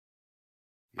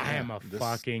 I am a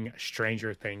fucking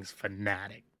Stranger Things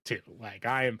fanatic too. Like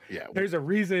I am. Yeah. There's a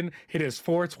reason it is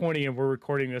 4:20 and we're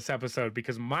recording this episode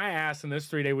because my ass in this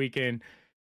 3-day weekend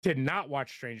did not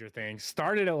watch Stranger Things.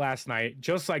 Started it last night,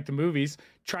 just like the movies.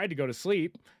 Tried to go to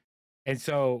sleep, and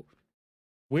so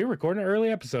we're recording an early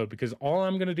episode because all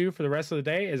I'm gonna do for the rest of the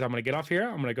day is I'm gonna get off here.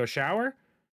 I'm gonna go shower.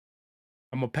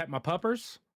 I'm gonna pet my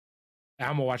puppers. And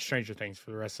I'm gonna watch Stranger Things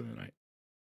for the rest of the night.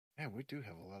 Yeah, we do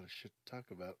have a lot of shit to talk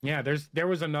about. Yeah, there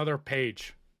was another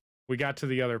page. We got to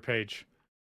the other page.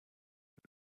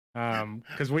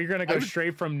 Because we're gonna go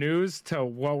straight from news to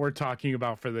what we're talking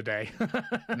about for the day.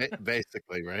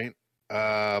 Basically, right?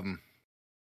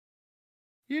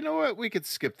 You know what? We could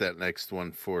skip that next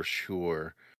one for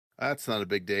sure. That's not a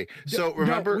big day. So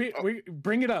remember, we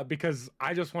bring it up because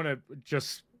I just want to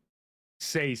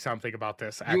say something about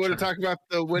this. Actually. You want to talk about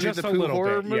the Winnie the Pooh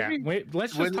horror movie? Yeah. Wait,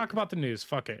 let's just talk about the news.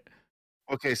 Fuck it.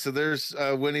 Okay, so there's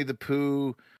Winnie the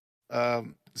Pooh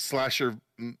slasher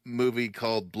movie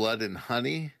called Blood and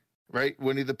Honey, right?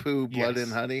 Winnie the Pooh, Blood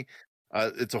and Honey.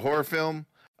 It's a horror film.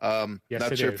 Not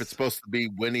sure if it's supposed to be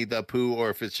Winnie the Pooh or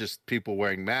if it's just people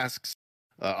wearing masks.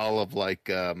 All of like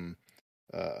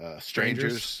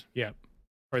strangers. Yeah.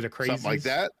 Or the crazies. Something like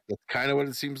that. That's kind of what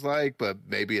it seems like, but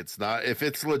maybe it's not. If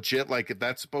it's legit, like if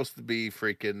that's supposed to be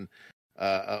freaking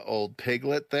old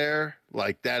Piglet there,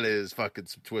 like that is fucking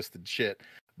some twisted shit.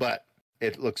 But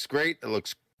it looks great. It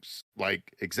looks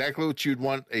like exactly what you'd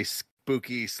want a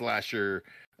spooky slasher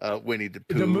Winnie the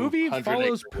Pooh. The movie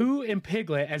follows Pooh and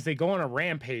Piglet as they go on a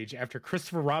rampage after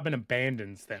Christopher Robin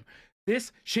abandons them.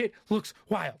 This shit looks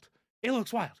wild. It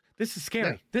looks wild. This is scary.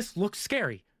 Yeah. This looks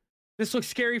scary. This looks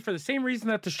scary for the same reason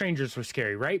that the strangers were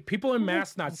scary, right? People in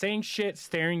masks not saying shit,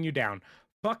 staring you down.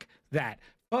 Fuck that.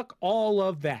 Fuck all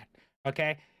of that.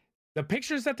 Okay? The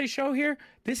pictures that they show here,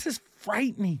 this is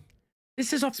frightening.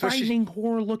 This is a frightening,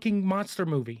 horror-looking monster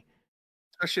movie.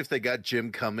 Especially if they got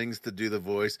Jim Cummings to do the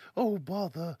voice. Oh,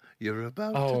 bother, you're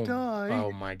about to die.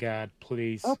 Oh, my God,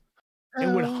 please. It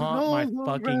would haunt my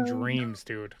fucking dreams,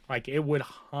 dude. Like, it would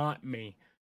haunt me.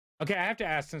 Okay, I have to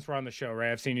ask, since we're on the show,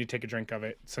 right? I've seen you take a drink of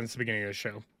it since the beginning of the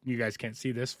show. You guys can't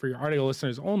see this. For your audio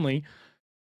listeners only,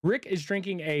 Rick is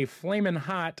drinking a flaming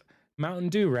hot Mountain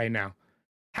Dew right now.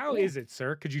 How is it,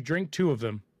 sir? Could you drink 2 of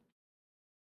them?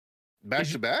 Back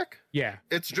to back? Yeah.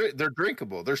 They're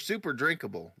drinkable. They're super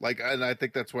drinkable. And I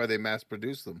think that's why they mass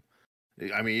produce them.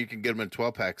 I mean, you can get them in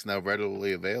 12 packs now,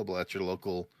 readily available at your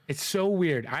local. It's so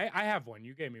weird. I have one.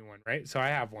 You gave me one, right? So I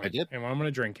have one. I did. And I'm going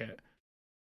to drink it.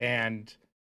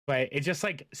 But it's just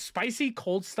like spicy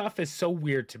cold stuff is so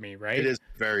weird to me, right? It is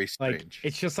very strange. Like,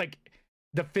 it's just like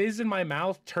the fizz in my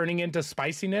mouth turning into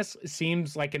spiciness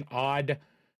seems like an odd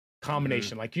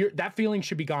combination. Like that feeling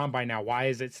should be gone by now. Why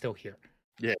is it still here?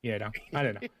 Yeah. You know, I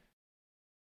don't know.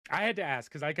 I had to ask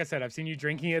because, like I said, I've seen you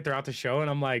drinking it throughout the show, and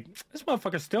I'm like, this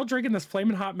motherfucker's still drinking this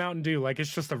flaming hot Mountain Dew like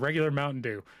it's just a regular Mountain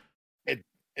Dew.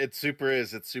 It super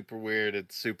is. It's super weird.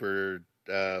 It's super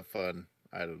fun.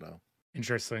 I don't know.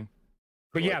 Interesting.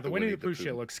 But yeah, the Winnie the Pooh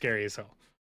shit looks scary as hell.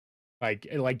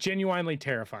 Like genuinely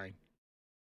terrifying.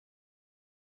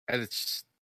 And it's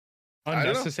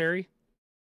unnecessary.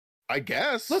 I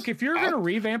guess. Look, if you're going to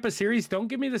revamp a series, don't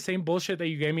give me the same bullshit that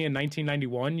you gave me in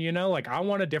 1991, you know? Like, I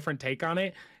want a different take on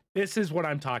it. This is what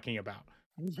I'm talking about.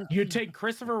 You take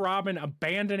Christopher Robin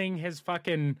abandoning his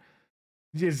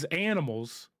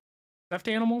animals. Stuffed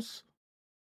animals?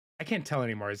 I can't tell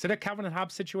anymore. Is it a Calvin and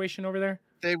Hobbes situation over there?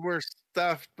 They were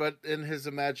stuffed, but in his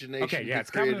imagination. Okay, yeah, it's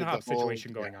Calvin and Hobbes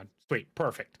situation going on. Sweet,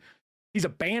 perfect. He's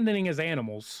abandoning his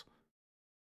animals,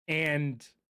 and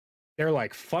they're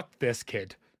like, fuck this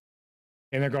kid.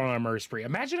 And they're going on a murder spree.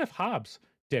 Imagine if Hobbes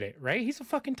did it, right? He's a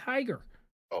fucking tiger.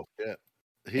 Oh, yeah.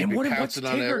 And what's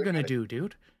Tigger going to do,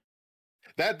 dude?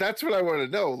 That's what I want to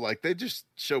know. Like, they just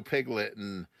show Piglet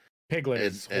and... Piglet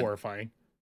is horrifying.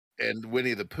 And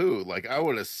Winnie the Pooh. Like, I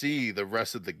want to see the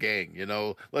rest of the gang, you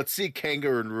know? Let's see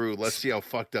Kangaroo. Let's see how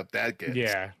fucked up that gets.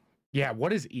 Yeah. Yeah,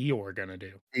 what is Eeyore going to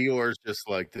do? Eeyore's just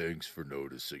like, thanks for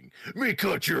noticing. Me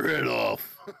cut your head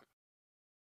off.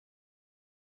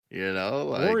 You know,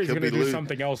 like, or he's going to do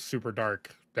something else super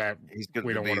dark that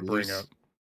we don't want to bring up.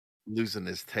 Losing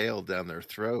his tail down their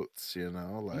throats, you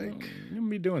know, like he's going to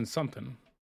be doing something.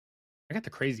 I got the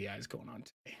crazy eyes going on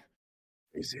today.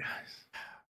 Crazy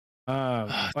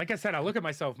eyes. Like I said, I look at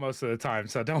myself most of the time,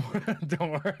 so don't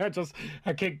worry.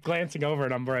 I keep glancing over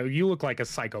and I'm like, you look like a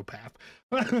psychopath.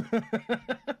 I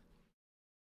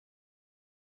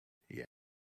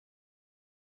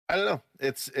don't know.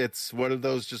 It's one of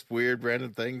those just weird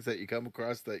random things that you come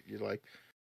across that you're like,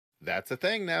 that's a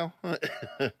thing now.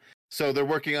 So they're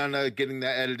working on getting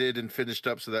that edited and finished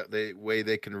up so that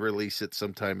they can release it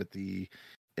sometime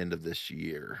in end of this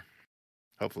year,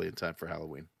 hopefully in time for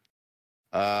Halloween.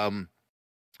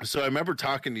 So I remember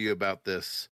talking to you about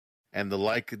this and the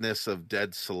likeness of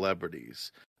dead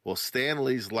celebrities. Well, Stan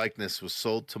Lee's likeness was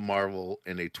sold to Marvel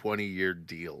in a 20-year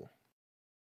deal.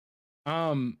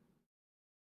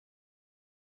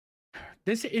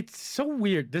 It's so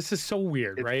weird. This is so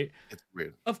weird, right? It's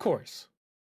weird. Of course,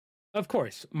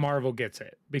 Marvel gets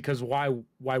it, because why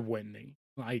wouldn't they?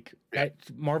 Like,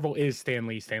 Marvel is Stan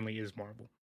Lee. Stan Lee is Marvel.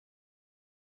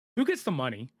 Who gets the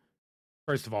money?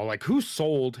 First of all, like, who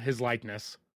sold his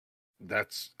likeness?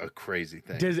 That's a crazy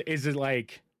thing. Does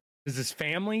his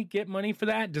family get money for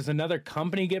that? Does another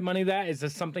company get money for that? Is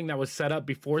this something that was set up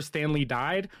before Stan Lee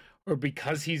died, or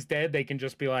because he's dead, they can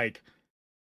just be like,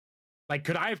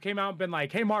 could I have came out and been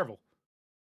like, hey, Marvel,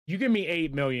 you give me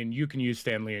 $8 million, you can use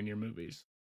Stan Lee in your movies?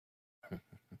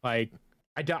 Like,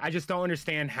 I just don't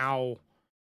understand how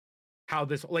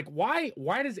this, like, why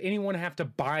does anyone have to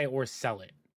buy or sell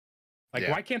it? Like,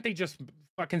 why can't they just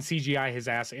fucking CGI his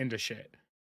ass into shit?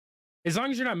 As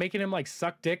long as you're not making him like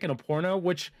suck dick in a porno,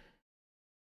 which,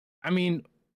 I mean,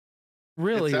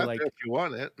 really, it's out like, there if you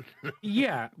want it.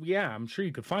 yeah, I'm sure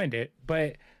you could find it,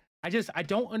 but I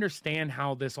don't understand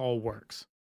how this all works.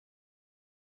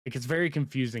 Like, it's very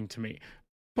confusing to me.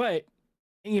 But,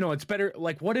 it's better.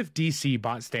 Like, what if DC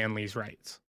bought Stan Lee's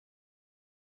rights?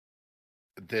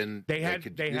 Then they had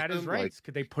his rights.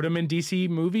 Could they put him in DC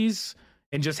movies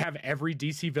and just have every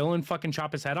DC villain fucking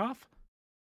chop his head off?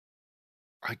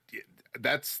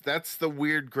 That's the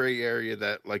weird gray area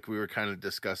that, like, we were kind of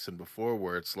discussing before,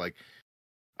 where it's like,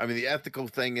 I mean, the ethical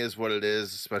thing is what it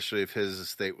is, especially if his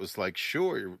estate was like,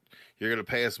 sure, you're going to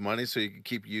pay us money so you can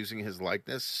keep using his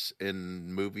likeness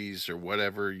in movies or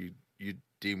whatever you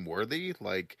deem worthy.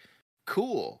 Like,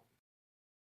 cool.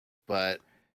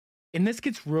 And this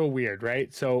gets real weird,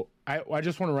 right? So I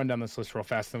just want to run down this list real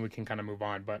fast, then we can kind of move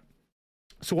on. But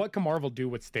so what can Marvel do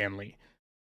with Stan Lee?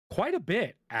 Quite a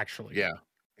bit, actually. Yeah.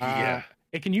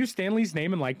 It can use Stan Lee's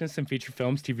name and likeness in feature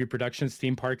films, TV productions,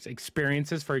 theme parks,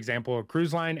 experiences, for example, a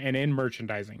cruise line, and in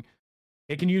merchandising.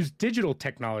 It can use digital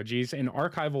technologies and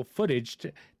archival footage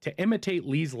to imitate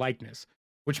Lee's likeness,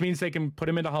 which means they can put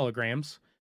him into holograms,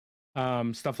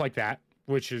 stuff like that,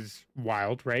 which is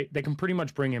wild, right? They can pretty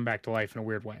much bring him back to life in a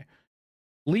weird way.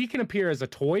 Lee can appear as a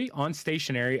toy, on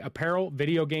stationery, apparel,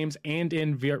 video games, and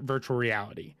in virtual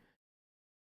reality.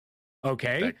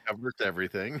 Okay. That covers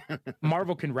everything.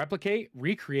 Marvel can replicate,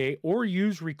 recreate, or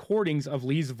use recordings of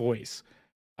Lee's voice.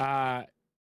 Okay,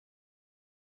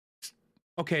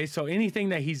 so anything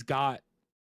that he's got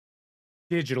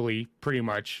digitally, pretty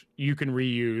much, you can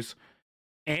reuse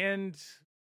and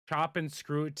chop and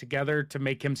screw it together to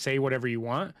make him say whatever you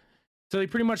want. So they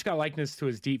pretty much got likeness to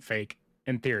his deep fake,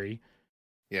 in theory.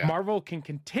 Yeah. Marvel can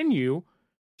continue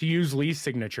to use Lee's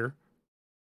signature.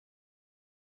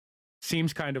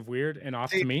 Seems kind of weird and off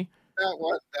to me.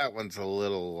 That one's a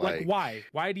little like why?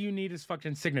 Why do you need his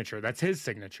fucking signature? That's his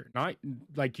signature. Not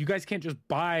like, you guys can't just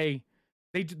buy.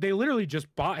 They literally just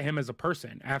bought him as a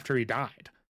person after he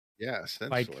died. Yeah,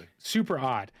 essentially. Like, super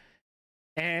odd.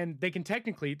 And they can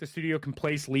technically, the studio can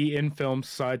place Lee in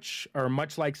films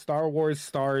much like Star Wars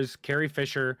stars Carrie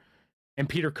Fisher and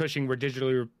Peter Cushing were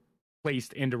digitally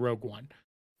placed into Rogue One.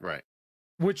 Right.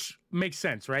 Which makes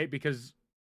sense, right? Because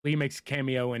Lee makes a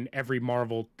cameo in every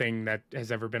Marvel thing that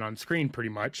has ever been on screen, pretty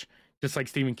much, just like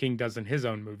Stephen King does in his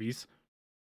own movies.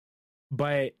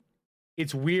 But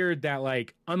it's weird that,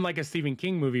 like, unlike a Stephen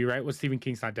King movie, right? Well, Stephen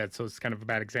King's not dead, so it's kind of a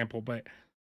bad example. But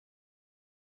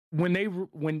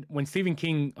when Stephen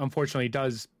King unfortunately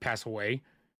does pass away,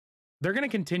 they're going to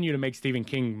continue to make Stephen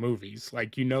King movies.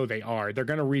 Like, they are. They're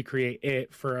going to recreate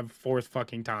it for a fourth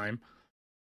fucking time.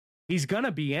 He's going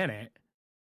to be in it.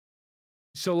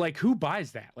 So, like, who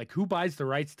buys that? Like, who buys the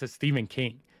rights to Stephen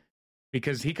King?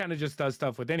 Because he kind of just does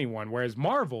stuff with anyone. Whereas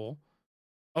Marvel,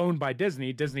 owned by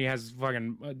Disney has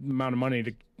fucking amount of money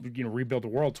to, rebuild the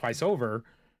world twice over.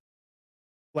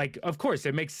 Like, of course,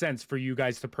 it makes sense for you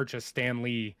guys to purchase Stan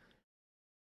Lee's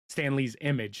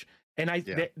image. And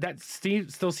that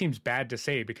still seems bad to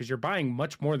say, because you're buying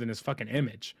much more than his fucking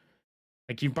image.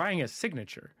 Like, you're buying a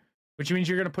signature, which means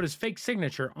you're going to put his fake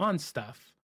signature on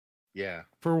stuff. Yeah.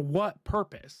 For what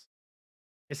purpose?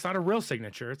 It's not a real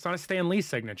signature. It's not a Stan Lee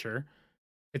signature.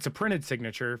 It's a printed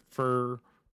signature. For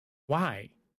why?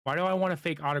 Why do I want a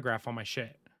fake autograph on my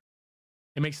shit?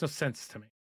 It makes no sense to me.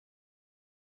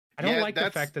 I don't like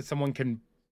the fact that someone can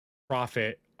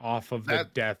profit off of the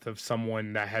death of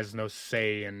someone that has no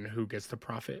say in who gets the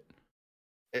profit.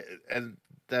 And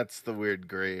that's the weird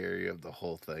gray area of the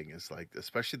whole thing, is like,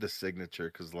 especially the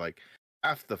signature, because, like,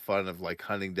 half the fun of, like,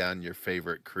 hunting down your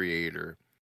favorite creator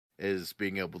is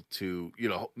being able to,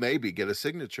 maybe get a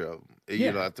signature of them.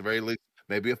 Yeah. At the very least,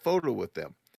 maybe a photo with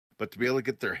them. But to be able to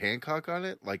get their Hancock on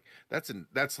it, like that's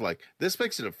like, this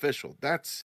makes it official.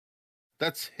 That's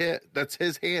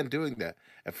his hand doing that.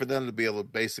 And for them to be able to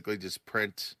basically just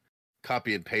print,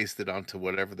 copy and paste it onto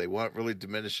whatever they want really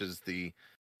diminishes the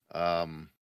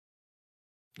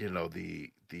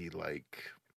the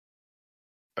like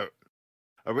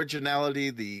originality,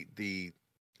 the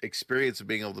experience of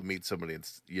being able to meet somebody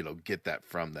and get that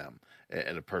from them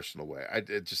in a personal way.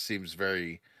 It just seems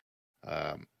very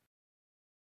I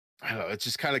don't know, it's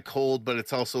just kind of cold, but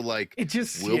it's also like It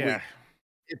just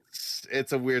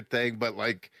it's a weird thing, but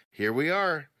like here we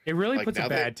are. It really Like, puts a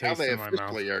bad taste in my mouth. Now they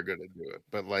officially are going to do it,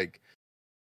 but like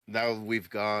now we've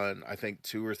gone, I think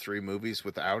 2 or 3 movies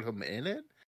without him in it.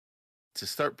 To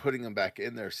start putting him back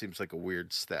in there seems like a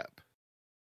weird step.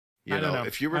 I don't know.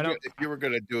 If you were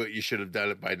going to do it, you should have done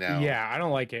it by now. Yeah, I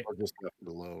don't like it. Or just left it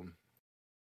alone.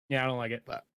 Yeah, I don't like it.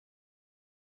 But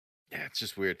yeah, it's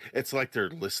just weird. It's like they're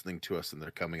listening to us and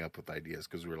they're coming up with ideas,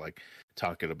 because we're like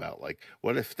talking about like,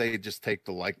 what if they just take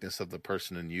the likeness of the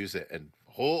person and use it, and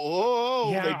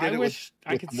yeah, they did I wish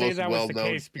I could say that was the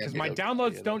case, because my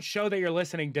downloads don't show that you're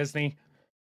listening, Disney.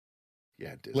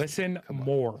 Yeah, Disney. Listen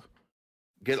more.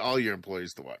 Get all your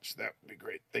employees to watch. That would be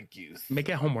great. Thank you. Make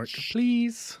it homework,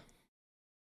 please.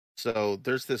 So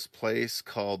there's this place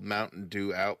called Mountain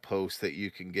Dew Outpost that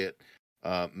you can get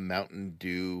Mountain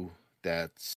Dew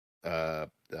that's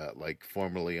like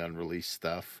formerly unreleased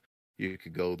stuff. You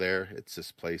could go there. It's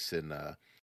this place in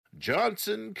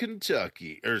Johnson,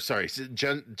 Kentucky, or sorry,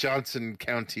 Johnson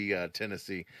County,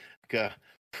 Tennessee.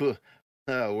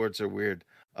 Words are weird.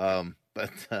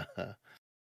 But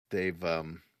they've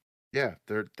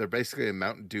they're basically a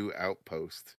Mountain Dew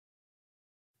outpost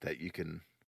that you can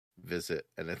visit,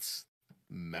 and it's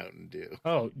Mountain Dew.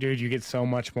 Oh, dude, you get so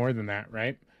much more than that,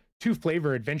 right? 2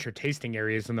 flavor adventure tasting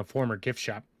areas in the former gift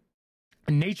shop.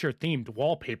 A nature-themed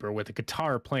wallpaper with a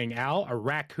guitar playing Al, a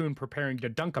raccoon preparing to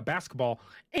dunk a basketball,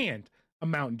 and a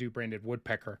Mountain Dew branded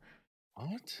woodpecker.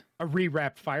 What? A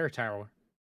re-wrapped fire tower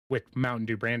with Mountain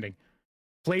Dew branding.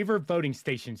 Flavor voting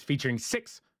stations featuring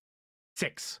six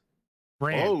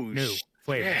brand new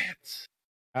flavors.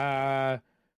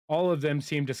 All of them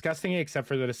seem disgusting except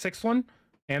for the 6th one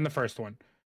and the 1st one.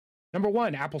 Number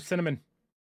 1, apple cinnamon.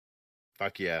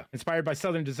 Fuck yeah. Inspired by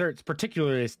southern desserts,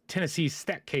 particularly Tennessee's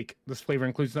stack cake. This flavor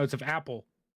includes notes of apple,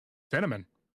 cinnamon,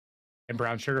 and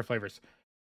brown sugar flavors.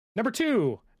 Number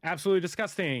 2, absolutely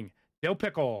disgusting. Dill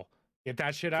pickle. Get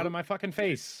that shit out of my fucking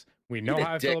face. We know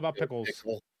how I feel about pickles. It's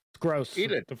gross.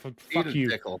 Eat it. Fuck you.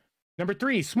 Pickle. Number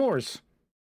 3, s'mores.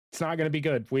 It's not going to be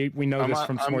good. We know this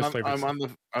from s'mores flavors.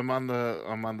 I'm on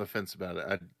the fence about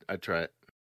it. I'd try it.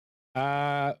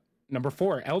 Number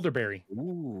 4, elderberry.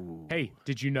 Ooh. Hey,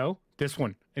 did you know this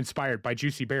one inspired by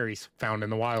juicy berries found in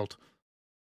the wild?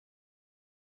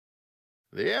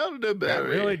 The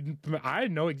elderberry. I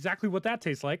know exactly what that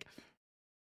tastes like.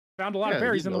 Found a lot of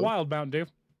berries in the wild, Mountain Dew.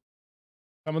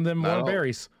 Some of them were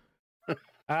berries.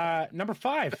 Number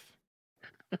 5,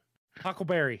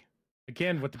 huckleberry.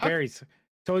 Again with the berries.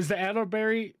 So is the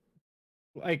elderberry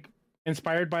like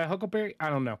inspired by a huckleberry?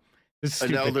 I don't know. This is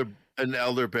stupid. An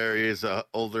elderberry is a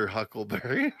older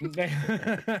huckleberry.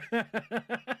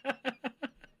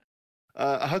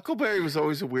 Huckleberry was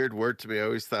always a weird word to me. I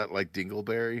always thought like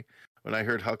dingleberry when I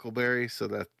heard huckleberry, so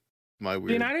that's my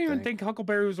weird. And I didn't even think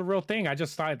huckleberry was a real thing. I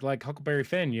just thought like Huckleberry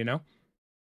Finn, you know?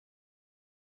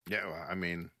 Yeah, well, I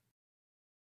mean,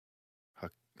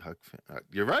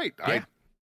 you're right.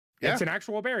 Yeah. It's an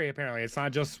actual berry, apparently. It's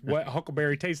not just what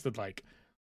huckleberry tasted like.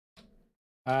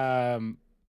 And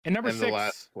number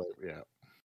 6,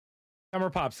 summer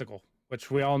popsicle,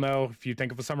 which we all know. If you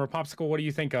think of a summer popsicle, what do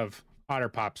you think of? Otter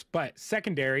Pops. But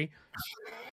secondary,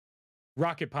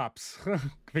 Rocket Pops,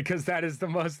 because that is the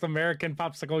most American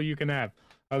popsicle you can have,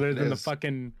 other than the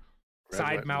fucking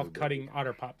side mouth cutting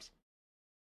Otter Pops.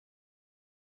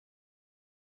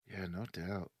 Yeah, no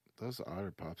doubt. Those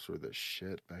Otter Pops were the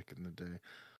shit back in the day.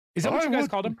 Is that what you guys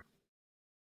called them?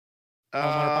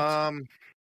 I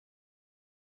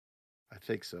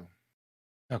think so.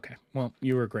 Okay. Well,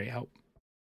 you were a great help.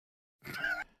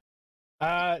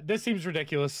 This seems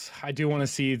ridiculous. I do want to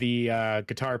see the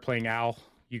guitar playing Al.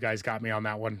 You guys got me on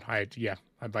that one. I'd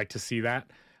like to see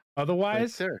that.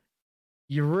 Otherwise,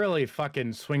 you're really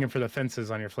fucking swinging for the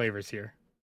fences on your flavors here.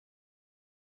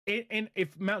 And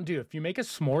if Mountain Dew, if you make a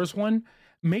s'mores one,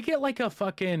 make it like a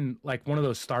fucking, like one of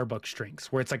those Starbucks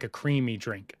drinks where it's like a creamy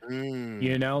drink.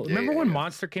 You know? Remember when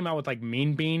Monster came out with like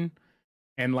Mean Bean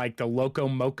and like the Loco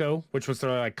Moco, which was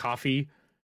sort of like coffee?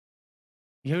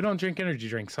 You don't drink energy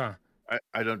drinks, huh?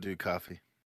 I don't do coffee.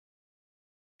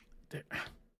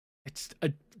 it's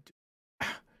a.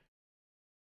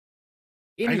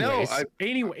 Anyways, I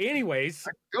know. Anyways,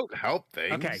 I don't help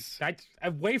things. okay, that's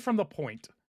away from the point.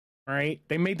 All right,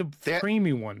 they made the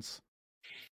creamy ones,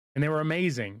 and they were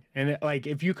amazing. And like,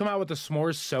 if you come out with a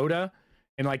s'mores soda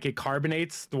and like it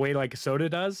carbonates the way like a soda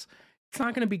does, it's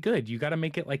not going to be good. You got to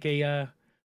make it like a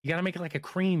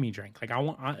creamy drink. Like I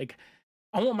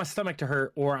want my stomach to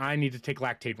hurt, or I need to take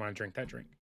Lactaid when I drink that drink,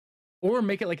 or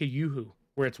make it like a Yoo-hoo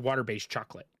where it's water-based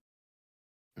chocolate.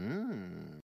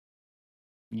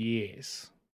 Yes.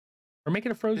 Or make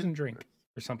it a frozen drink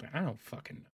or something. I don't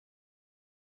fucking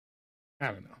know.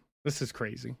 I don't know. This is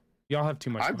crazy. Y'all have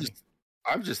too much money.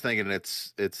 I'm just thinking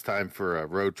it's time for a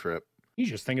road trip. You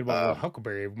just thinking about what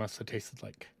huckleberry must have tasted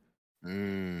like.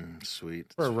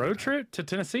 Sweet. For a road trip to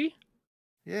Tennessee?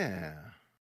 Yeah.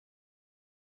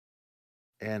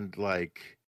 And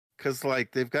like, because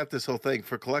like they've got this whole thing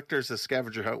for collectors, a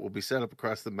scavenger hunt will be set up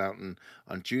across the mountain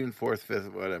on June 4th,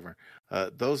 5th, whatever.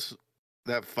 Those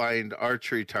that find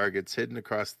archery targets hidden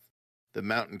across the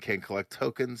mountain can collect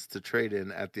tokens to trade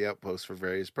in at the outpost for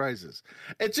various prizes.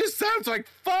 It just sounds like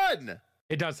fun.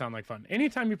 It does sound like fun.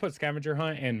 Anytime you put scavenger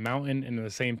hunt and mountain into the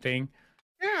same thing,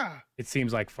 yeah, it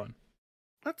seems like fun.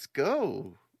 Let's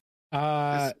go.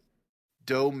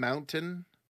 Doe Mountain.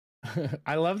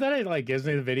 I love that it like gives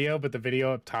me the video, but the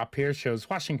video up top here shows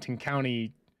Washington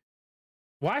County,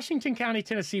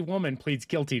 Tennessee woman pleads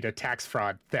guilty to tax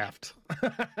fraud theft.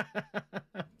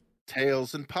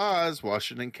 Tails and Paws,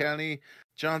 Washington County,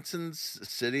 Johnson's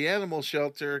City Animal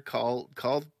Shelter called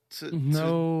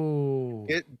to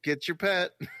get your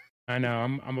pet. I know.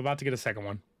 I'm about to get a second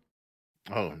one.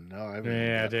 Oh no!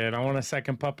 I did. I want a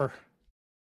second pupper.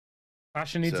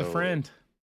 Sasha needs a friend.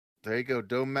 There you go,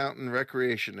 Dome Mountain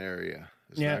Recreation Area.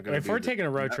 If we're taking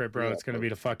a road trip, bro, it's going to be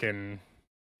to fucking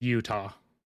Utah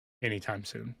anytime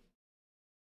soon.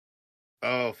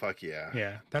 Oh fuck yeah!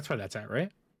 Yeah, that's where that's at,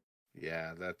 right?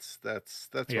 Yeah, that's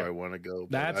where I want to go.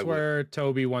 That's where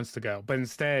Toby wants to go. But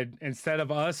instead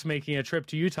of us making a trip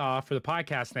to Utah for the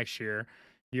podcast next year,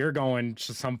 you're going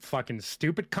to some fucking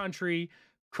stupid country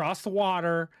across the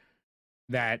water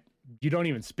that you don't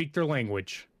even speak their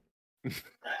language.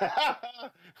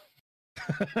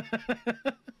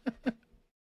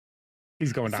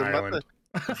 He's going to Ireland.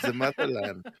 The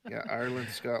motherland. Yeah, Ireland,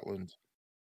 Scotland.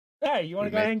 Hey, you want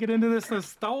to go ahead and get into this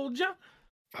nostalgia?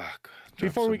 Fuck.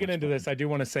 Before we get into this, I do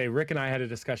want to say Rick and I had a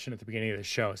discussion at the beginning of the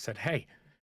show. Said, hey,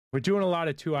 we're doing a lot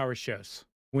of 2-hour shows.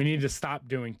 We need to stop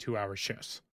doing 2-hour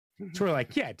shows. So we're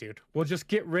like, yeah, dude, we'll just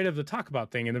get rid of the talk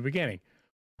about thing in the beginning.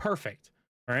 Perfect.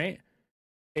 All right.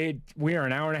 We are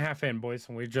an hour and a half in, boys,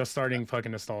 and we're just starting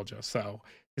fucking nostalgia. So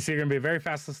it's either going to be a very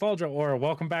fast nostalgia or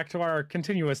welcome back to our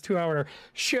continuous 2-hour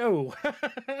show.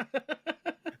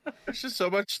 There's just so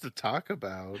much to talk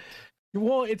about.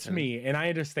 Well, it's me, and I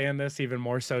understand this even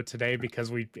more so today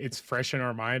because it's fresh in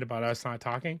our mind about us not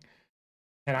talking.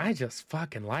 And I just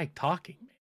fucking like talking,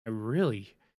 man.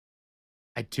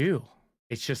 I do.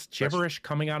 It's just gibberish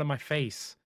coming out of my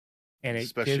face. And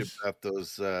especially about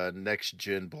those next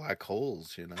gen black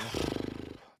holes, you know.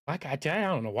 Like I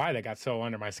don't know why they got so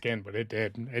under my skin, but it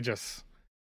did. It just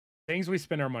things we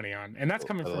spend our money on, and that's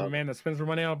coming from a man that spends their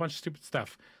money on a bunch of stupid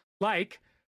stuff, like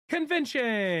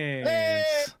conventions. Hey!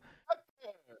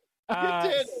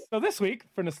 So this week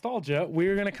for nostalgia,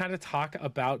 we're going to kind of talk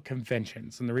about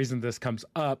conventions, and the reason this comes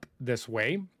up this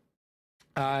way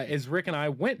is Rick and I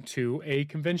went to a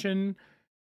convention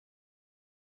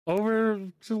over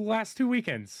the last 2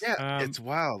 weekends. Yeah, it's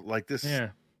wild. Like this.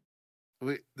 Yeah,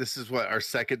 this is what our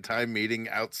second time meeting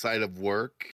outside of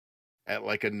work at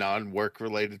like a non-work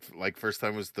related. Like first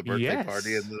time was the birthday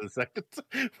party, and then the second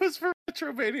was for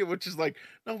Retromania, which is like,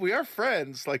 no, we are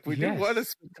friends. Like we do want to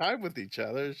spend time with each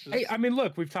other. It's just, hey, I mean,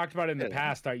 look, we've talked about it in the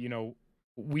past that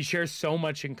we share so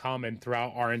much in common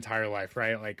throughout our entire life,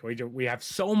 right? Like we have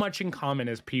so much in common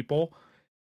as people,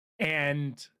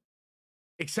 and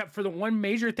except for the one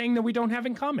major thing that we don't have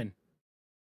in common.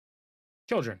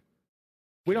 Children.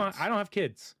 I don't have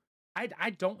kids. I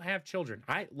don't have children.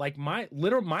 I like my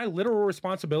literal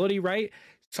responsibility, right?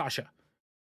 Sasha,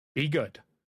 be good.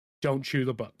 Don't chew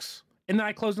the books. And then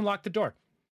I close and lock the door.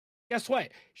 Guess what?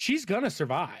 She's gonna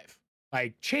survive.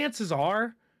 Like chances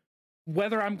are,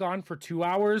 whether I'm gone for 2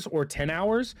 hours or 10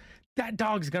 hours, that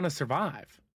dog's gonna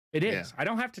survive. It is. Yeah. I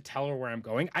don't have to tell her where I'm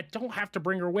going. I don't have to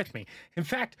bring her with me. In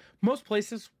fact, most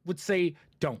places would say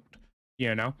don't,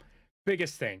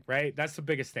 biggest thing, right? That's the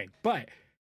biggest thing. But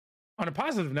on a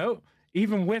positive note,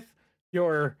 even with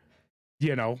your,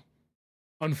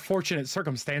 unfortunate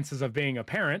circumstances of being a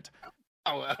parent,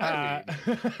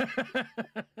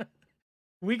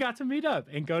 we got to meet up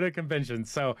and go to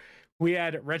conventions. So we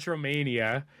had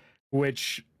Retromania,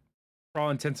 which for all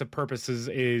intents and purposes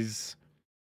is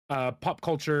a pop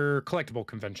culture collectible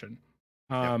convention.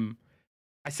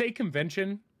 I say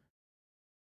convention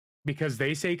because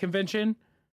they say convention,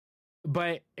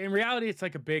 but in reality, it's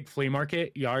like a big flea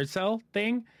market yard sale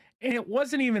thing, and it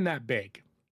wasn't even that big.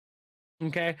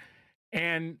 Okay,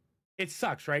 and it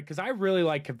sucks, right? Because I really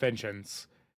like conventions.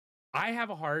 I have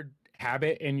a hard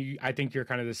habit, and I think you're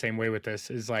kind of the same way with this.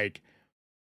 Is like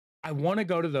I want to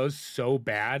go to those so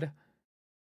bad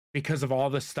because of all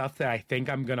the stuff that I think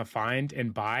I'm gonna find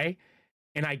and buy.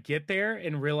 And I get there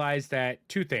and realize that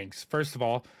two things. First of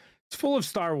all, it's full of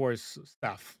Star Wars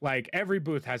stuff. Like every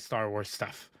booth has Star Wars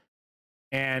stuff.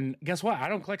 And guess what? I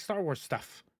don't collect Star Wars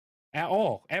stuff at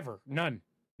all, ever. None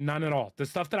at all. The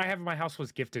stuff that I have in my house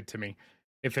was gifted to me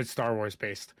if it's Star Wars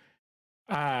based.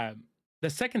 The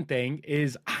second thing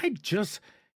is I just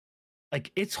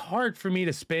like it's hard for me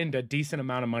to spend a decent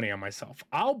amount of money on myself.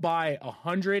 I'll buy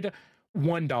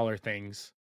 $101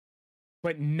 things,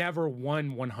 but never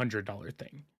one $100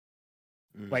 thing.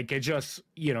 Like it just,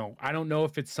 I don't know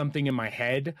if it's something in my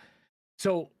head.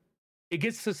 So it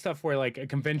gets to stuff where like a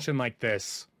convention like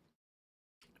this,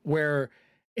 where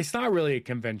it's not really a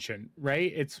convention,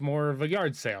 right? It's more of a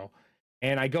yard sale.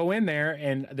 And I go in there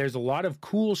and there's a lot of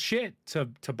cool shit to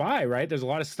buy, right? There's a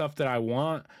lot of stuff that I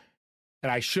want that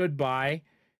I should buy,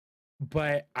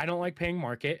 but I don't like paying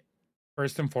market.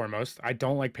 First and foremost, I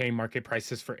don't like paying market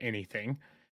prices for anything.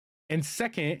 And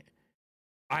second,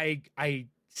 I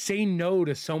say no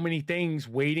to so many things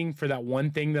waiting for that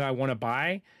one thing that I want to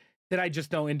buy that I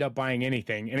just don't end up buying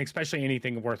anything, and especially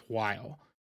anything worthwhile,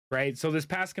 right? So this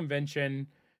past convention,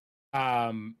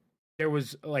 there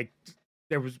was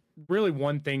really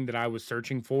one thing that I was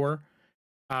searching for,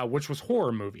 which was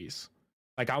horror movies.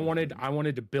 Like I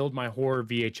wanted to build my horror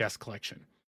VHS collection.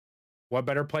 What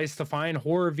better place to find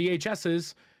horror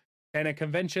VHSs than a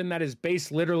convention that is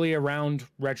based literally around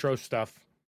retro stuff,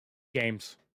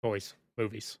 games, toys,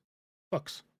 movies,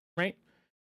 books, right?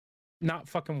 Not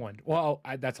fucking one. Well,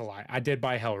 that's a lie. I did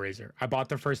buy Hellraiser. I bought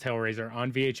the first Hellraiser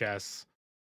on VHS.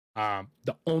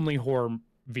 The only horror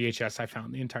VHS I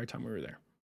found the entire time we were there.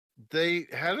 They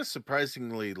had a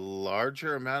surprisingly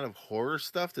larger amount of horror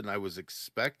stuff than I was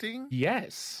expecting.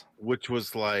 Yes. Which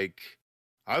was like,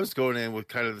 I was going in with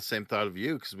kind of the same thought of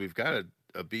you, because we've got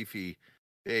a beefy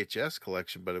VHS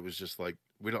collection, but it was just like,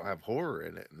 we don't have horror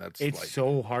in it. And it's like,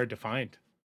 so hard to find.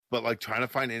 But like trying to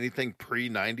find anything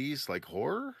pre-90s like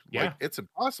horror, like it's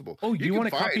impossible. Oh, you want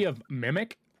a copy of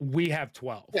Mimic? We have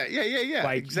 12. Yeah.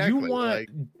 Like exactly. You want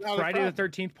Friday the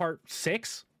 13th Part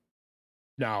 6?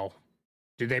 No.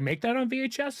 Did they make that on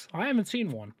VHS? I haven't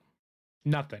seen one.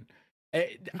 Nothing.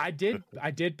 I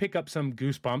did pick up some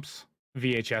Goosebumps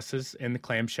VHSs in the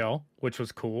clamshell, which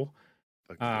was cool.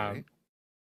 Okay.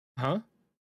 Huh?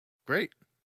 Great.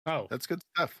 Oh, that's good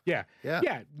stuff. Yeah.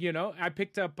 I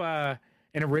picked up an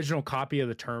original copy of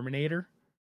the Terminator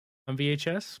on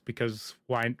VHS because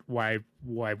why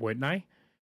wouldn't I?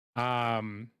 I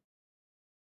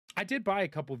did buy a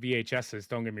couple VHSs,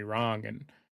 don't get me wrong, and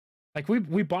like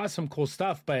we bought some cool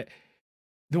stuff, but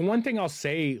the one thing I'll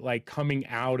say, like coming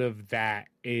out of that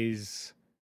is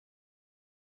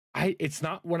it's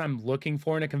not what I'm looking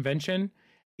for in a convention,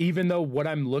 even though what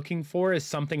I'm looking for is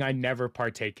something I never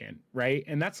partake in, right?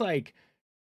 And that's like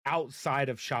outside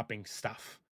of shopping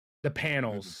stuff. The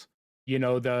panels,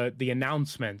 the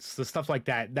announcements, the stuff like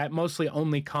that mostly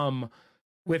only come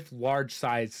with large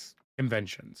size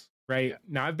conventions, right?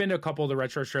 Now I've been to a couple of the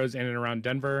retro shows in and around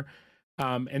Denver.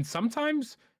 And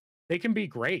sometimes they can be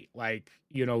great. Like,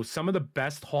 some of the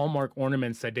best Hallmark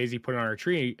ornaments that Daisy and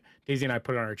I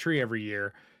put on our tree every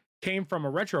year came from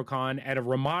a RetroCon at a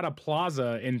Ramada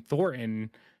Plaza in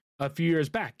Thornton a few years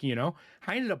back.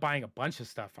 I ended up buying a bunch of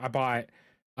stuff. I bought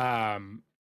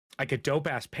like a dope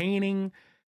ass painting,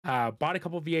 bought a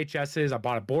couple of VHSs, I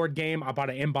bought a board game, I bought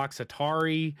an inbox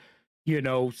Atari,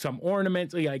 some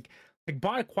ornaments, like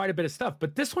bought quite a bit of stuff.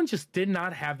 But this one just did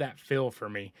not have that feel for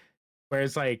me.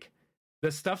 Whereas like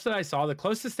the stuff that I saw, the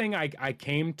closest thing I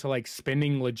came to like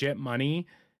spending legit money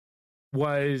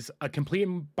was a complete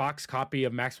box copy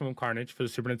of Maximum Carnage for the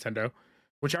Super Nintendo,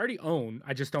 which I already own.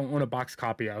 I just don't own a box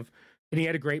copy of. And he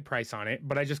had a great price on it,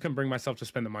 but I just couldn't bring myself to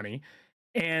spend the money.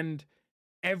 And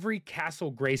every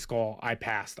Castle Grayskull I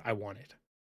passed, I wanted.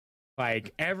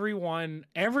 Like every one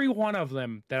of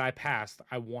them that I passed,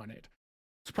 I wanted.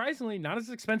 Surprisingly, not as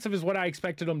expensive as what I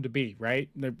expected them to be, right?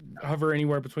 They hover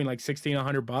anywhere between like $60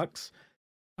 and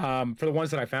 $100 for the ones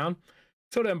that I found.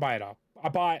 So I didn't buy it all. I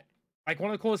bought, like,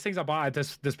 one of the coolest things I bought at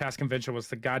this past convention was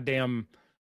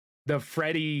the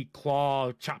Freddy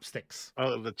claw chopsticks.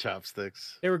 Oh, the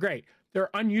chopsticks. They were great. they're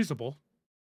unusable.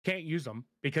 Can't use them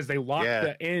because they lock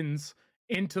the ends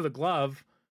into the glove,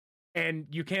 and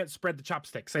you can't spread the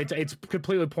chopsticks. It's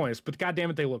completely pointless. But goddamn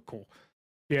it, they look cool,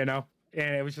 you know.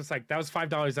 And it was just like that was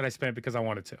 $5 that I spent because I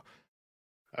wanted to.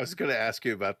 I was going to ask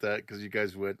you about that because you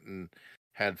guys went and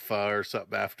had pho or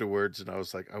something afterwards, and I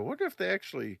was like, I wonder if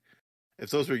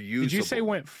those were usable. Did you say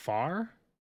went far?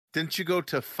 Didn't you go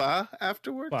to pho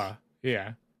afterwards? Pho,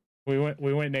 yeah. We went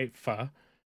and ate pho.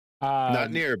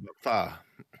 Not near, but pho.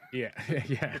 Yeah,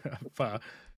 yeah, pho.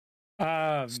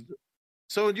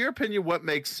 So in your opinion, what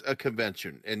makes a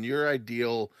convention? In your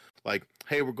ideal, like,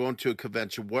 hey, we're going to a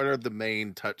convention, what are the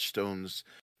main touchstones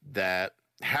that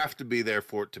have to be there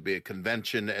for it to be a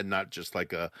convention and not just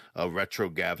like a retro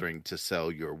gathering to sell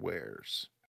your wares?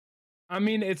 I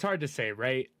mean, it's hard to say,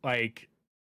 right? Like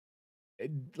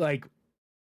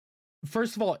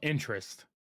first of all, interest.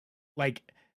 Like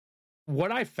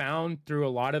what I found through a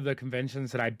lot of the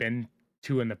conventions that I've been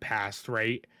to in the past,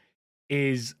 right,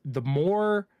 is the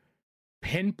more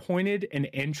pinpointed an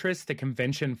interest the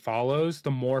convention follows,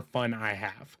 the more fun I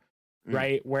have,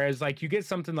 right? Whereas like you get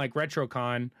something like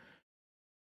RetroCon,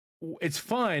 it's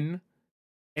fun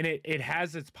and it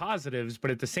has its positives, but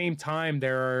at the same time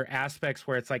there are aspects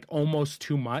where it's like almost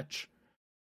too much,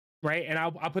 right? And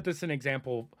I'll put this in an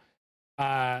example.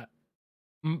 My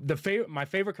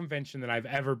favorite convention that I've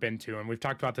ever been to, and we've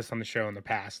talked about this on the show in the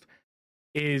past,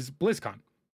 is BlizzCon.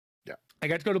 Yeah, I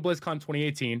got to go to BlizzCon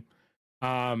 2018.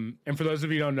 And for those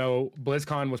of you who don't know,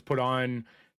 BlizzCon was put on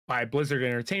by Blizzard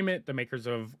Entertainment, the makers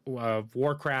of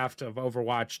Warcraft, of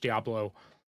Overwatch, Diablo.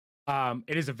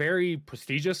 It is a very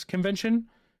prestigious convention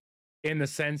in the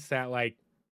sense that like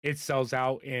it sells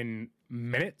out in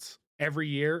minutes every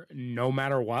year, no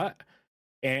matter what.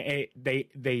 And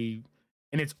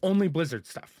it's only Blizzard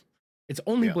stuff. It's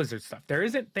only Blizzard stuff. There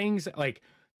isn't things like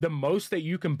the most that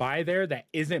you can buy there that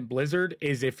isn't Blizzard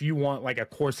is if you want like a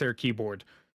Corsair keyboard,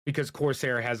 because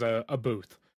Corsair has a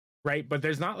booth, right? But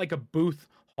there's not like a booth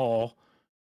hall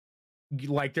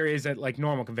like there is at like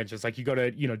normal conventions. Like you go to,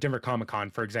 Denver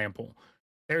Comic-Con, for example.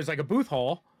 There's like a booth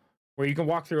hall where you can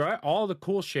walk through all the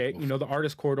cool shit, the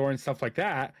artist corridor and stuff like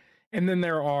that. And then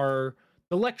there are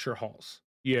the lecture halls,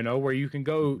 where you can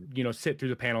go, sit through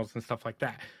the panels and stuff like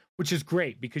that, which is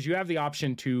great because you have the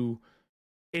option to,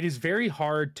 it is very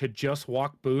hard to just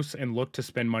walk booths and look to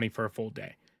spend money for a full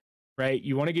day. Right?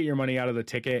 You want to get your money out of the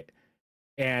ticket,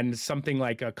 and something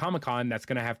like a Comic-Con that's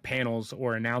going to have panels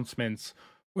or announcements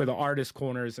or the artist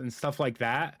corners and stuff like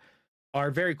that are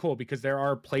very cool because there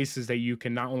are places that you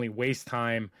can not only waste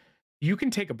time, you can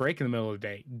take a break in the middle of the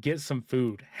day, get some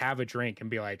food, have a drink,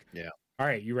 and be like, all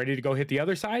right, you ready to go hit the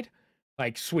other side?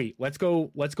 Like, sweet, let's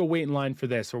go wait in line for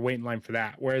this or wait in line for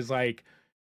that. Whereas like,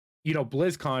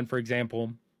 BlizzCon, for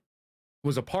example,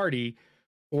 was a party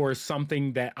or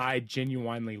something that I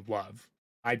genuinely love.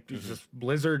 Just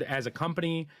Blizzard as a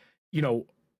company,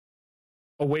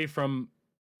 away from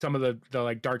some of the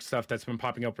like dark stuff that's been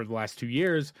popping up for the last 2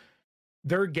 years,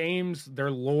 their games,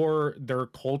 their lore, their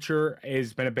culture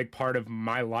has been a big part of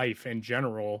my life in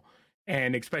general,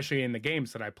 and especially in the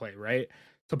games that I play, right?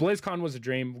 So BlizzCon was a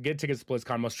dream. Get tickets to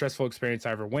BlizzCon, most stressful experience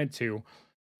I ever went to.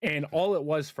 And all it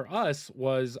was for us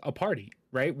was a party,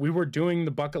 right? We were doing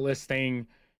the bucket list thing.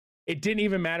 It didn't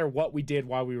even matter what we did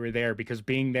while we were there because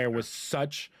being there was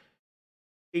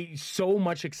so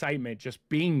much excitement just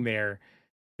being there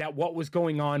that what was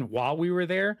going on while we were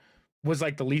there was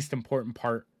like the least important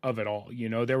part of it all.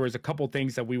 There was a couple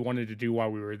things that we wanted to do while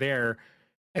we were there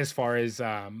as far as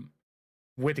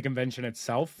with the convention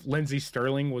itself. Lindsey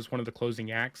Sterling was one of the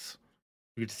closing acts.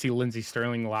 We get to see Lindsey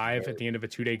Sterling live at the end of a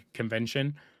 2-day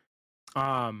convention.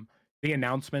 The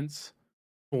announcements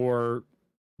for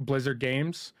Blizzard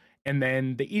games, and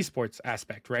then the esports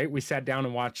aspect, right? We sat down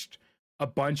and watched a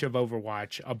bunch of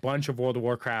Overwatch, a bunch of World of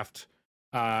Warcraft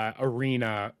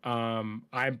arena.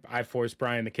 I forced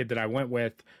Brian, the kid that I went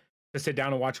with, to sit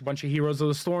down and watch a bunch of Heroes of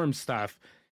the Storm stuff.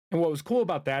 And what was cool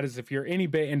about that is if you're any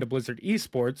bit into Blizzard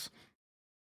esports,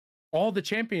 all the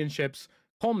championships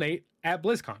culminate at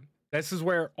BlizzCon. This is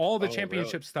where all the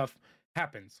championship stuff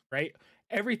happens, right?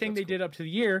 Everything they did up to the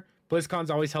year, BlizzCon's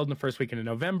always held in the first weekend of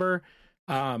November.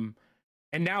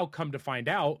 And now come to find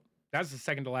out, that's the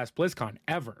second to last BlizzCon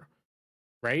ever,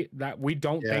 right? That we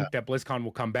don't think that BlizzCon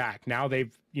will come back. Now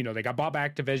they've, they got bought by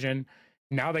Activision.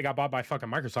 Now they got bought by fucking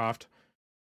Microsoft.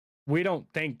 We don't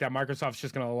think that Microsoft's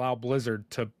just going to allow Blizzard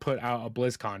to put out a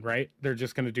BlizzCon, right? They're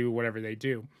just going to do whatever they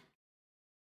do.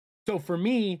 So for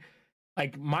me,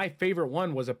 like my favorite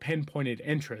one was a pinpointed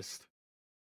interest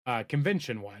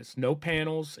convention-wise. No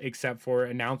panels except for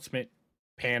announcement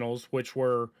panels, which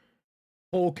were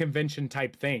whole convention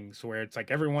type things where it's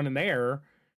like everyone in there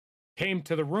came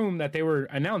to the room that they were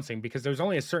announcing, because there's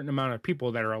only a certain amount of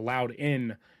people that are allowed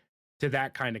in to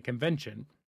that kind of convention.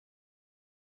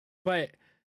 But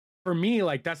for me,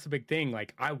 like, that's the big thing.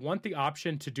 Like, I want the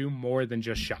option to do more than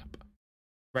just shop,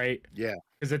 right? Yeah.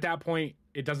 Because at that point,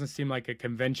 it doesn't seem like a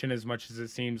convention as much as it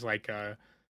seems like a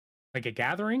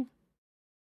gathering.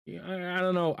 Yeah, I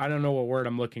don't know. I don't know what word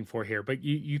I'm looking for here, but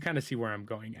you kind of see where I'm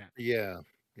going at. Yeah.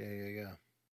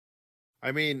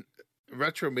 I mean,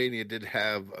 Retromania did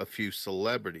have a few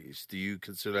celebrities. Do you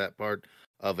consider that part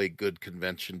of a good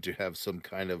convention to have some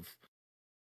kind of,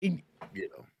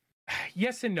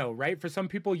 Yes and no, right? For some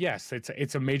people, yes,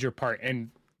 it's a major part, and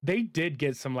they did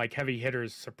get some like heavy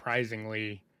hitters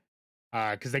surprisingly,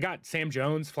 because they got Sam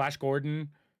Jones, Flash Gordon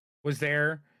was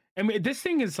there. I mean, this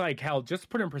thing is like held. Just to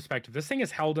put it in perspective, this thing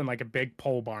is held in like a big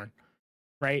pole barn,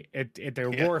 right? At the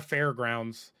Aurora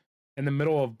Fairgrounds in the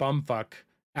middle of bumfuck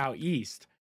out east.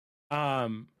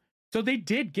 So they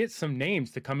did get some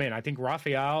names to come in. I think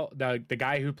Raphael, the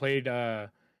guy who played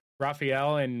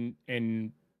Raphael in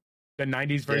the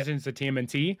 90s versions of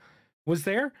TMNT, was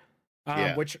there.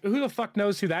 Which, who the fuck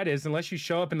knows who that is unless you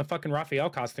show up in the fucking Raphael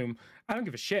costume. I don't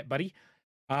give a shit, buddy.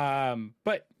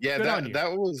 But yeah,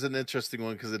 that was an interesting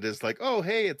one, because it is like, oh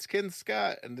hey, it's Ken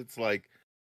Scott, and it's like,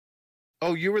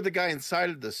 oh, you were the guy inside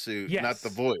of the suit, not the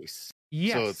voice.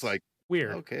 Yes. So it's like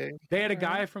weird. Okay. They had a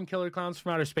guy from Killer Clowns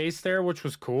from Outer Space there, which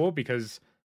was cool, because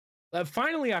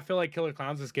finally I feel like Killer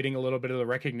Clowns is getting a little bit of the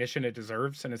recognition it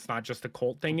deserves, and it's not just a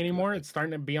cult thing anymore. It's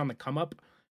starting to be on the come up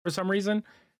for some reason,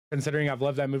 considering I've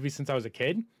loved that movie since I was a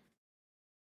kid.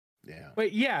 Yeah.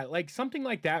 But yeah, like something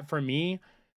like that for me,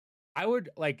 I would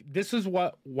like, this is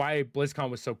why BlizzCon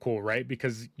was so cool, right?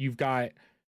 Because you've got,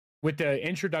 with the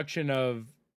introduction of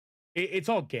it's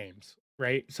all games,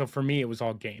 right? So for me, it was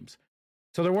all games.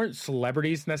 So there weren't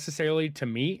celebrities necessarily to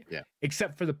meet,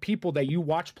 except for the people that you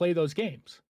watch play those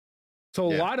games. So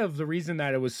a lot of the reason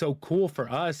that it was so cool for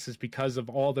us is because of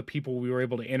all the people we were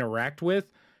able to interact with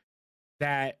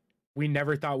that we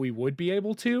never thought we would be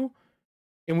able to.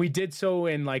 And we did so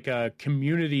in like a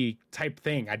community type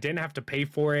thing. I didn't have to pay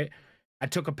for it. I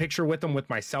took a picture with them with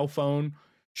my cell phone,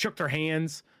 shook their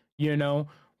hands,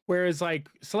 Whereas like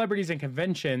celebrities and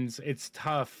conventions, it's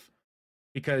tough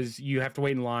because you have to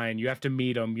wait in line. You have to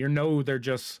meet them. They're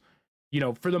just,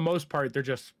 for the most part, they're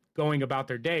just going about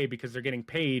their day because they're getting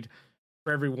paid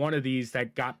for every one of these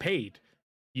that got paid,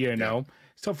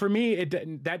 So for me,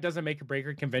 that doesn't make a break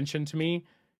a convention to me,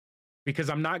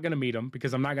 because I'm not going to meet them,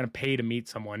 because I'm not going to pay to meet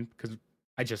someone, because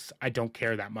I don't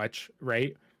care that much,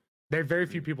 right? There are very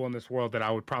few people in this world that I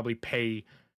would probably pay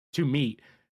to meet.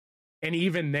 And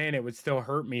even then it would still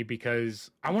hurt me,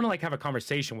 because I want to like have a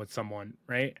conversation with someone,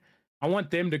 right? I want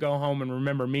them to go home and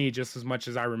remember me just as much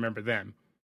as I remember them.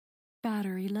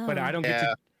 Battery low. But I don't get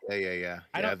to. Yeah.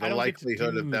 The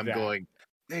likelihood of them going,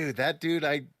 dude, that dude,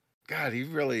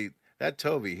 that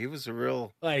Toby, he was a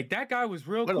real, like, that guy was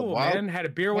real cool, man. Had a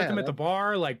beer with him at the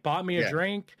bar, like bought me a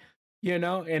drink, and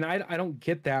I don't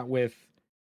get that with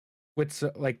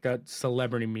like the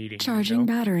celebrity meeting. Charging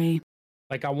battery.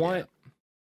 Like I want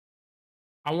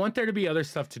there to be other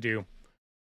stuff to do.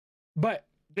 But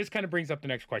this kind of brings up the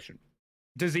next question.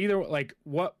 Does either, like,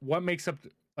 what makes up,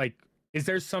 like, is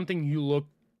there something you look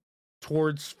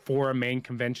towards for a main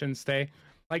convention stay?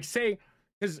 Like, say,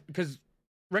 because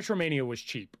Retromania was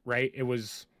cheap, right? It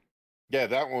was,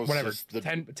 that one was whatever, just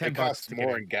 $10 it costs to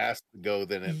more in gas to go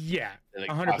than it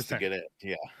 100% costs to get it.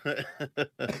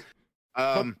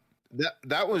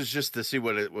 That was just to see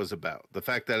what it was about. The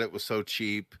fact that it was so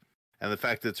cheap, and the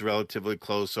fact that it's relatively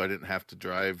close, so I didn't have to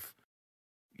drive,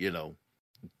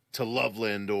 to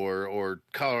Loveland or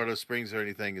Colorado Springs or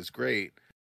anything, is great.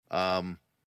 That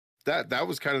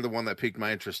was kind of the one that piqued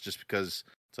my interest, just because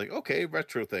it's like, okay,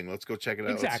 retro thing, let's go check it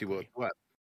out. Exactly. Let's see what.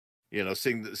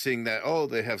 Seeing that, oh,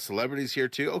 they have celebrities here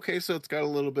too. Okay, so it's got a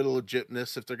little bit of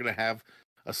legitness if they're going to have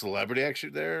a celebrity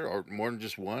actually there, or more than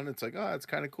just one. It's like, oh, it's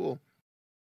kind of cool.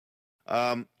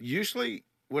 Usually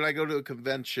when I go to a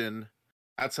convention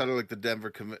outside of like the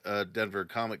Denver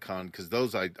Comic Con, because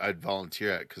those I'd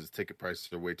volunteer at, because ticket prices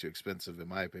are way too expensive in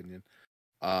my opinion.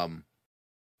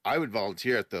 I would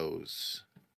volunteer at those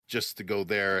just to go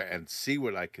there and see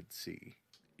what I could see.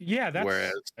 Yeah, that's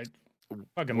a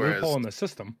fucking loophole in the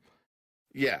system.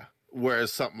 Yeah,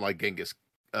 whereas something like Genghis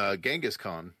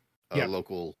Con,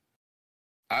 local,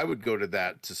 I would go to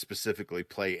that to specifically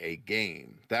play a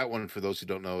game. That one, for those who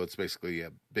don't know, it's basically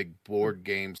a big board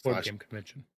game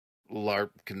convention.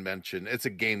 LARP convention. It's a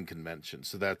game convention,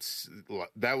 so that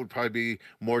would probably be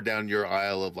more down your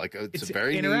aisle of like it's a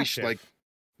very niche, like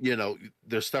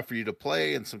there's stuff for you to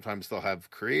play, and sometimes they'll have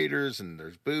creators and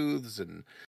there's booths, and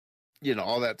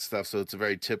all that stuff. So it's a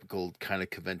very typical kind of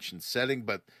convention setting.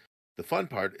 But the fun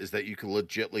part is that you can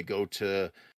legitimately go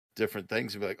to different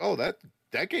things and be like, oh, that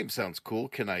game sounds cool.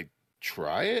 Can I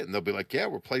try it? And they'll be like, yeah,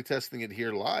 we're playtesting it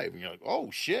here live. And you're like, oh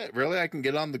shit, really? I can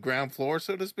get on the ground floor,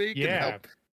 so to speak, and help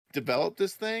develop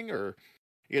this thing? Or,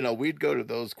 we'd go to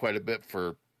those quite a bit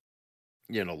for,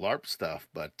 LARP stuff.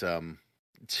 But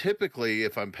typically,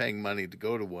 if I'm paying money to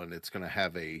go to one, it's going to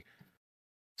have a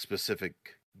specific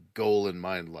goal in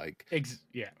mind, like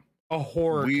a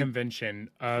horror convention,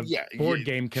 board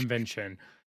game convention.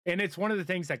 And it's one of the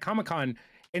things that Comic-Con,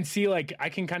 and see, like, I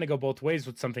can kind of go both ways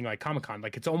with something like Comic-Con.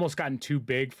 Like, it's almost gotten too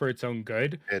big for its own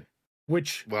good,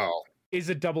 which is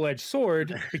a double-edged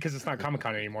sword because it's not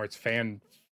Comic-Con anymore. It's Fun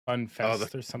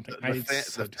Fest or something. The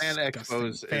Fan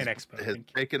Expos has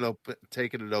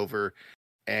taken it over.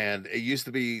 And it used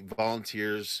to be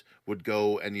volunteers would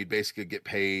go and you'd basically get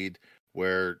paid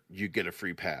where you get a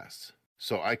free pass.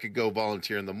 So I could go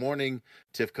volunteer in the morning.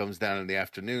 Tiff comes down in the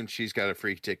afternoon. She's got a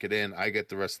free ticket in. I get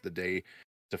the rest of the day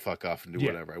to fuck off and do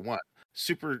whatever I want.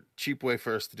 Super cheap way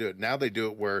for us to do it. Now they do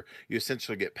it where you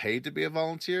essentially get paid to be a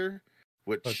volunteer,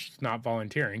 which it's not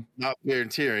volunteering. Not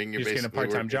volunteering. You're just getting a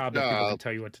part-time job that people can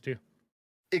tell you what to do.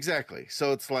 Exactly.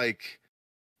 So it's like,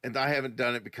 and I haven't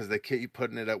done it because they keep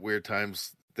putting it at weird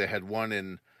times. They had one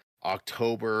in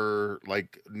October,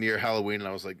 like near Halloween, and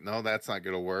I was like, no, that's not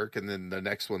going to work. And then the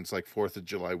next one's like 4th of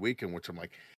July weekend, which I'm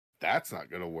like, that's not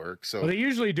going to work. So they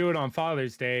usually do it on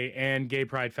Father's Day and Gay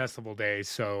Pride Festival Day.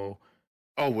 So,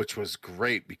 which was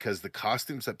great because the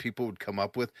costumes that people would come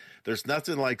up with, there's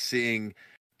nothing like seeing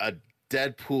a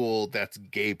Deadpool that's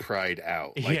Gay Pride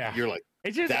out. Like, you're like,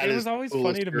 it was always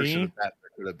funny to me. That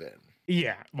could have been.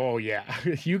 Yeah. Well, yeah.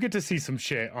 You get to see some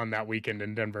shit on that weekend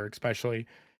in Denver, especially.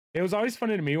 It was always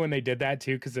funny to me when they did that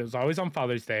too, because it was always on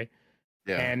Father's Day.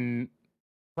 Yeah. And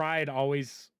Pride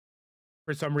always,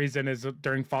 for some reason, is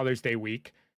during Father's Day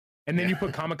week. And then you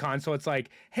put Comic-Con, so it's like,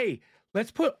 hey,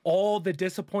 let's put all the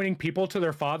disappointing people to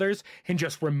their fathers and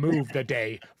just remove the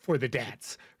day for the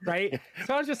dads, right?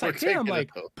 So I was just like, damn, like,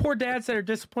 poor dads that are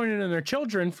disappointed in their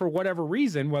children for whatever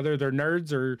reason, whether they're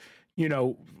nerds or,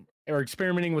 or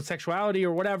experimenting with sexuality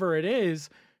or whatever it is,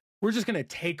 we're just going to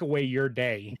take away your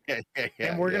day.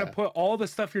 And we're going to put all the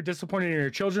stuff you're disappointed in your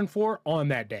children for on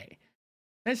that day.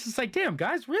 And it's just like, damn,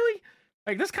 guys, really?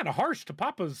 Like, that's kind of harsh to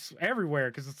papas everywhere,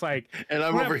 because it's like... And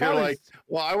I'm over here like,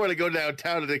 well, I want to go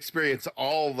downtown and experience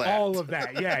all that. All of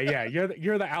that, yeah.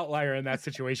 You're the outlier in that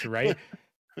situation, right?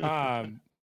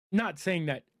 Not saying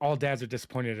that all dads are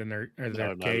disappointed in their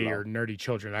gay or nerdy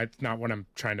children. That's not what I'm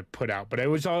trying to put out. But it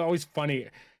was always funny.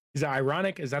 Is it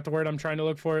ironic? Is that the word I'm trying to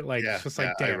look for? Like, it's just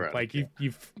like, damn, ironic, like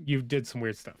you did some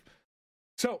weird stuff.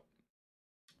 So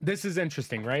this is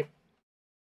interesting, right?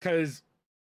 Because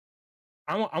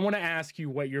I want to ask you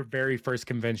what your very first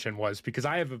convention was, because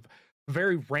I have a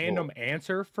very random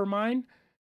answer for mine.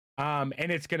 And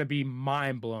it's going to be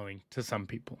mind blowing to some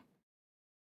people.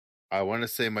 I want to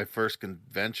say my first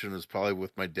convention was probably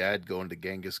with my dad going to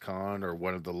Genghis Khan or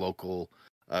one of the local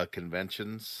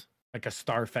conventions. Like a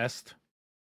Starfest?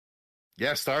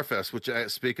 Yeah, Starfest, which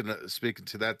speaking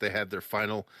to that, they had their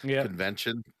final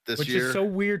convention this year. Which is so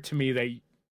weird to me that,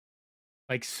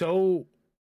 like,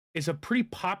 it's a pretty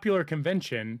popular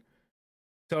convention.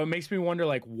 So it makes me wonder,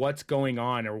 like, what's going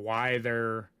on or why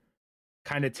they're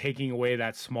kind of taking away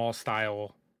that small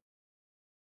style.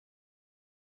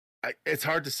 It's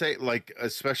hard to say, like,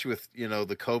 especially with,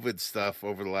 the COVID stuff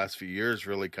over the last few years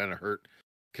really kind of hurt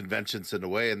conventions in a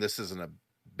way. And this isn't a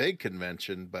big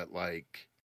convention, but, like,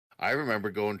 I remember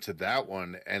going to that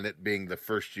one and it being the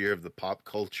first year of the pop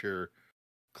culture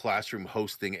classroom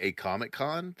hosting a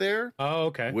Comic-Con there. Oh,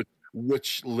 okay.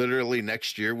 Which literally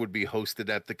next year would be hosted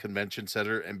at the convention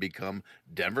center and become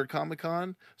Denver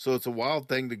Comic-Con. So it's a wild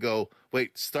thing to go,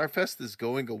 wait, Starfest is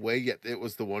going away, yet it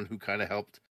was the one who kind of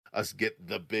helped us get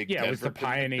the big Denver. It was the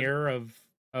pioneer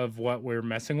of what we're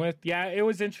messing with. Yeah, it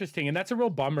was interesting. And that's a real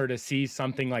bummer to see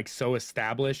something like so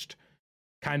established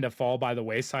kind of fall by the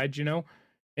wayside, And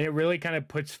it really kind of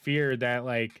puts fear that,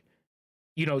 like,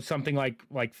 something like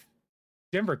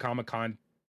Denver Comic-Con,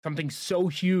 something so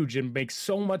huge and makes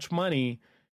so much money,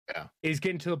 is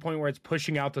getting to the point where it's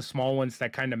pushing out the small ones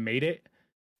that kind of made it.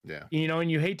 Yeah. And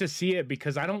you hate to see it,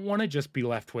 because I don't want to just be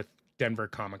left with Denver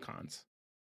Comic-Cons.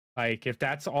 Like, if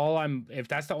that's the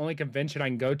only convention I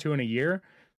can go to in a year,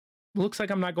 it looks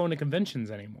like I'm not going to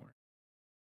conventions anymore.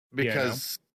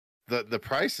 Because the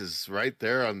price is right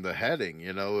there on the heading,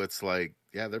 it's like,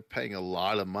 they're paying a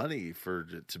lot of money for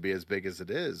it to be as big as it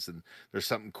is. And there's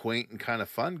something quaint and kind of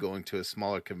fun going to a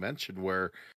smaller convention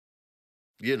where,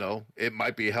 it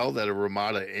might be held at a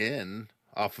Ramada Inn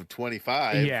off of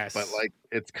 25. Yes. But like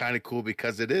it's kind of cool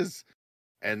because it is.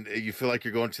 And you feel like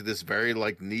you're going to this very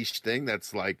like niche thing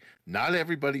that's like not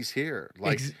everybody's here.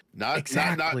 Like not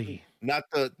exactly. not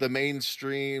the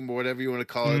mainstream or whatever you want to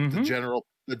call it, the general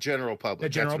public. The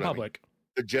general public.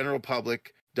 The general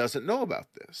public doesn't know about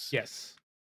this. Yes.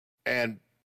 And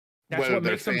that's what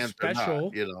makes them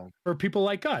special, not, for people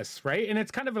like us, right? And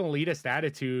it's kind of an elitist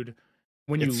attitude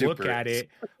when you look at it,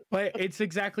 but it's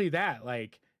exactly that.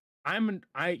 Like I'm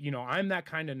that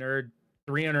kind of nerd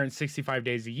 365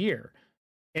 days a year.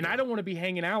 And I don't want to be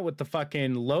hanging out with the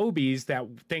fucking lobies that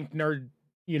think nerd,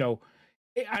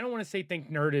 I don't want to say think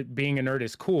being a nerd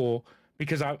is cool,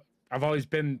 because I've always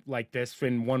been like this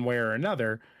in one way or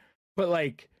another. But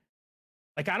like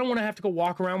I don't want to have to go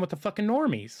walk around with the fucking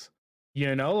normies.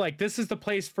 Like this is the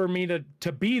place for me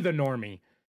to be the normie.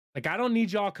 Like I don't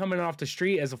need y'all coming off the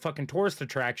street as a fucking tourist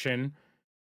attraction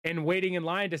and waiting in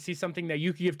line to see something that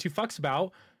you could give two fucks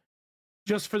about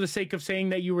just for the sake of saying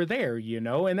that you were there,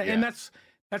 and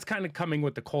that's kind of coming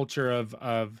with the culture of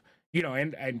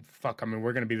and fuck, I mean,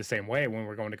 we're going to be the same way when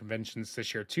we're going to conventions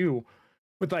this year too,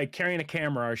 with like carrying a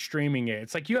camera or streaming it.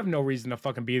 It's like you have no reason to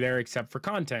fucking be there except for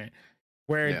content,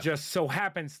 where it just so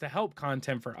happens to help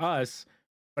content for us,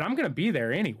 but I'm going to be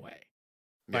there anyway.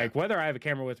 Like whether I have a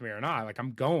camera with me or not, like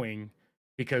I'm going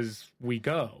because we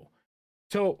go.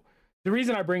 So the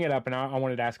reason I bring it up, and I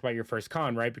wanted to ask about your first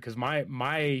con, right? Because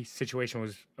my situation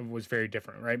was very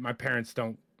different, right? My parents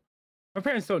don't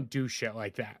do shit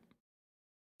like that.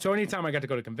 So anytime I got to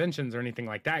go to conventions or anything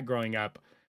like that growing up,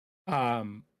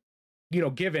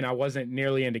 given I wasn't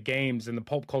nearly into games and the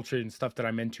pulp culture and stuff that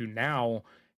I'm into now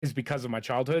is because of my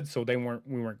childhood. So we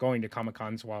weren't going to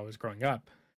Comic-Cons while I was growing up.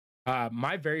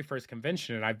 My very first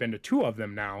convention, and I've been to two of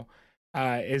them now,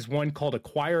 is one called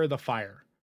Acquire the Fire.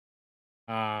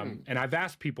 And I've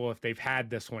asked people if they've had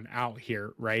this one out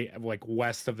here, right? Like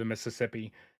west of the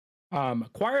Mississippi.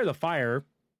 Acquire the Fire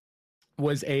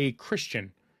was a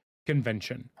Christian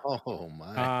convention. Oh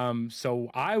my. So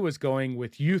I was going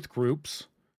with youth groups.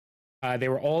 They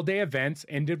were all day events,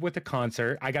 ended with a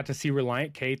concert. I got to see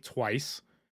Relient K twice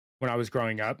when I was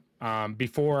growing up.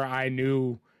 Before I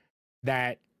knew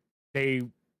that they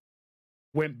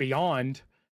went beyond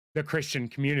the Christian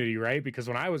community, right? Because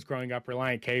when I was growing up,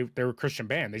 Relient K, they were a Christian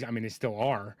band. They still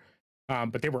are.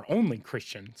 But they were only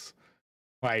Christians.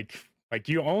 Like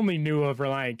you only knew of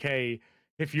Relient K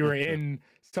if you were in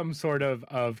some sort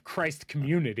of Christ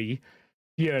community,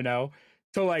 So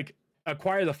like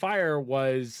Acquire the Fire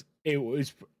was, for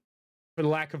the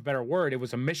lack of a better word, it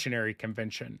was a missionary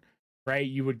convention, right?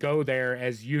 You would go there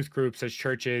as youth groups, as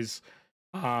churches,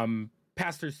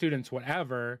 pastors, students,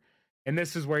 whatever. And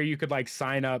this is where you could like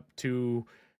sign up to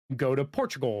go to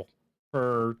Portugal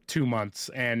for 2 months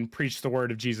and preach the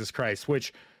word of Jesus Christ,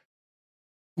 which,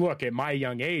 look, at my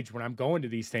young age, when I'm going to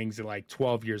these things at like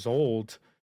 12 years old,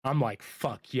 I'm like,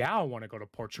 fuck yeah, I want to go to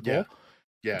Portugal.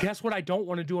 Yeah. Guess what I don't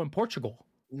want to do in Portugal?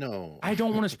 No. I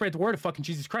don't want to spread the word of fucking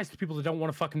Jesus Christ to people that don't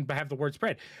want to fucking have the word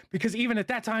spread. Because even at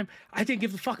that time, I didn't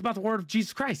give a fuck about the word of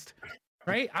Jesus Christ,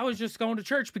 right? I was just going to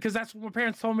church because that's what my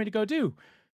parents told me to go do.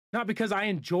 Not because I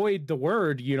enjoyed the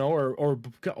word, or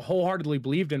wholeheartedly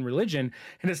believed in religion.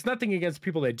 And it's nothing against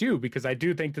people that do, because I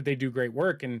do think that they do great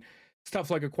work, and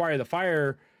stuff like Acquire the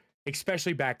Fire,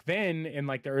 especially back then in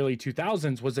like the early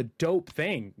 2000s, was a dope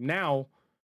thing. Now,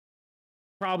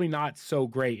 probably not so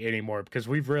great anymore, because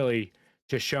we've really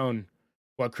just shown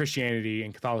what Christianity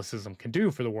and Catholicism can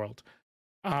do for the world.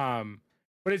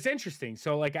 But it's interesting.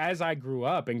 So like, as I grew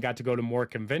up and got to go to more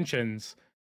conventions,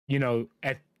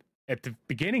 at the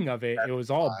beginning of it, it was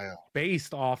all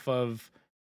based off of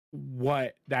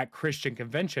what that Christian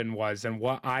convention was and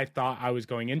what I thought I was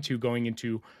going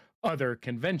into other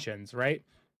conventions, right?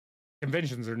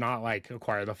 Conventions are not like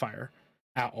Acquire the Fire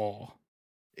at all.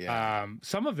 Yeah.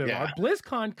 Some of them are.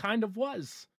 BlizzCon kind of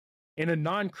was, in a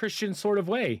non-Christian sort of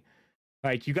way.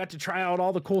 Like, you got to try out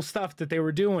all the cool stuff that they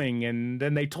were doing, and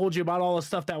then they told you about all the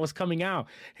stuff that was coming out,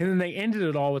 and then they ended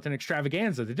it all with an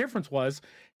extravaganza. The difference was,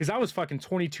 is I was fucking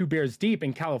 22 beers deep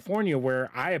in California,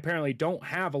 where I apparently don't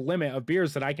have a limit of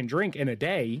beers that I can drink in a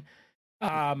day.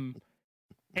 And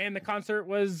the concert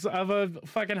was of a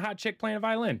fucking hot chick playing a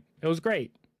violin. It was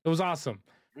great. It was awesome.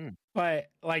 But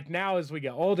like, now as we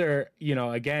get older,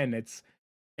 again, it's,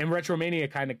 and Retromania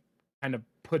kind of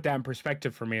put that in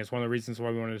perspective for me. It's one of the reasons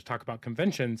why we wanted to talk about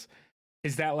conventions,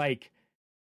 is that like,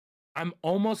 I'm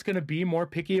almost going to be more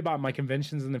picky about my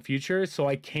conventions in the future, so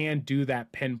I can do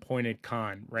that pinpointed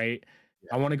con, right?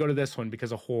 I want to go to this one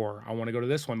because of horror. I want to go to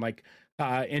this one. Like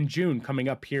in June, coming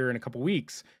up here in a couple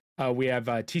weeks, we have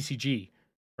TCG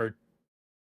or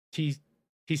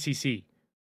TCC.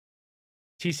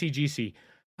 TCGC.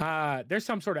 There's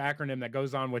some sort of acronym that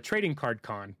goes on with Trading Card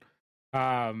Con,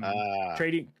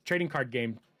 trading card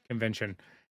game convention.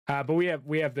 But we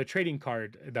have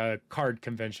the card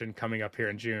convention coming up here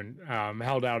in June,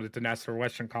 held out at the Nassau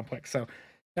Western Complex. So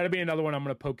that'll be another one I'm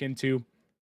going to poke into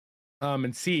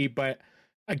and see. But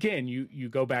again, you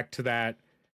go back to that.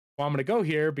 Well, I'm going to go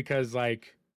here because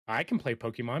like I can play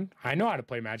Pokemon. I know how to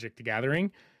play Magic the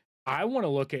Gathering. I want to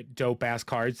look at dope ass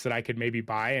cards that I could maybe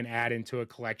buy and add into a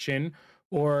collection,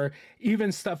 or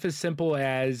even stuff as simple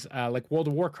as like World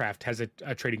of Warcraft has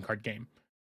a trading card game.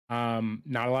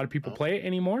 Not a lot of people play it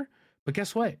anymore, but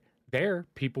guess what? There,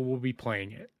 people will be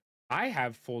playing it. I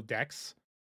have full decks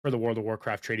for the World of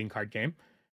Warcraft trading card game,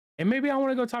 and maybe I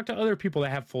want to go talk to other people that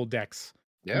have full decks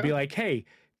and be like, hey,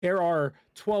 there are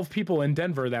 12 people in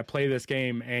Denver that play this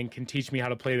game and can teach me how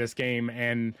to play this game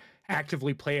and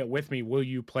actively play it with me. Will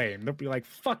you play? And they'll be like,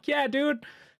 fuck yeah, dude.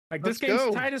 Like, this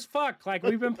game's tight as fuck. Like,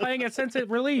 we've been playing it since it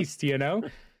released, you know?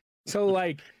 So,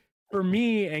 like, for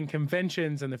me and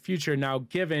conventions in the future, now,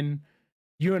 given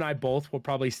you and I both will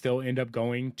probably still end up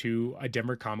going to a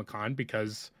Denver Comic-Con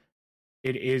because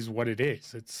it is what it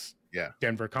is. It's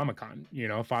Denver Comic-Con. You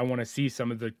know, if I want to see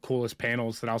some of the coolest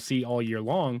panels that I'll see all year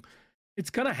long, it's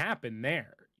going to happen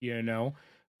there, you know?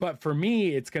 But for me,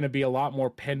 it's going to be a lot more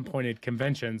pinpointed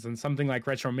conventions, and something like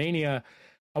Retromania,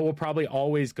 I will probably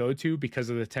always go to because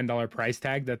of the $10 price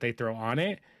tag that they throw on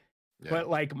it. Yeah. But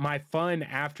like my fun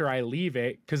after I leave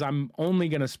it, because I'm only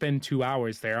going to spend 2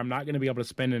 hours there, I'm not going to be able to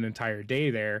spend an entire day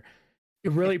there.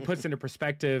 It really puts into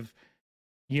perspective,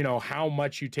 you know, how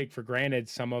much you take for granted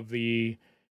some of the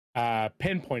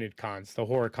pinpointed cons, the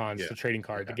horror cons, the trading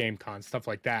card, the game cons, stuff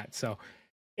like that. So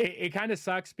it kind of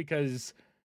sucks because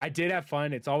I did have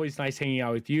fun. It's always nice hanging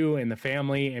out with you and the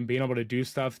family and being able to do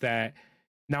stuff that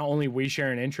not only we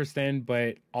share an interest in,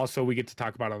 but also we get to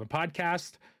talk about on the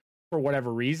podcast for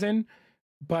whatever reason.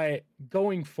 But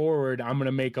going forward, I'm going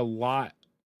to make a lot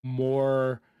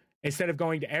more, instead of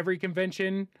going to every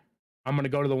convention, I'm going to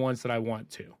go to the ones that I want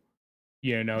to,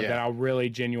 you know, that I'll really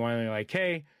genuinely like,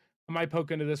 hey, I might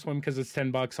poke into this one because it's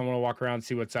 $10. I want to walk around and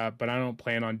see what's up, but I don't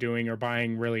plan on doing or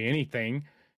buying really anything.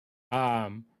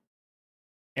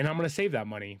 And I'm going to save that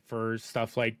money for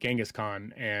stuff like Genghis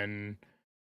Khan and,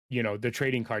 you know, the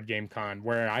trading card game con,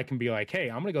 where I can be like, hey,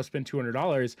 I'm going to go spend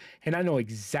 $200 and I know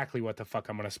exactly what the fuck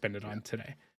I'm going to spend it on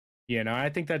today. You know, I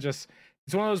think that just,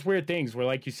 it's one of those weird things where,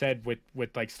 like you said, with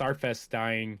like Starfest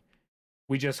dying,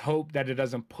 we just hope that it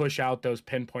doesn't push out those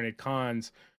pinpointed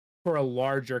cons for a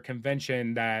larger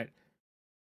convention that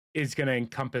is going to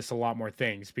encompass a lot more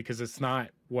things, because it's not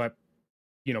what,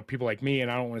 you know, people like me, and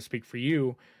I don't want to speak for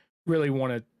you, really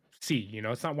want to see. You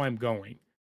know, it's not why I'm going.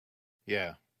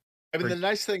 Yeah. I mean, the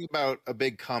nice thing about a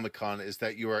big Comic-Con is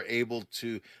that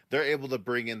they're able to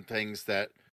bring in things that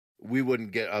we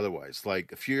wouldn't get otherwise.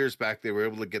 Like a few years back, they were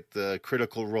able to get the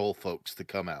Critical Role folks to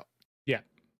come out. Yeah.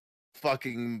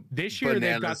 Fucking this year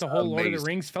they've got the whole Lord of the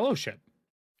Rings fellowship.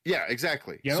 Yeah,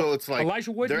 exactly. You know, so it's like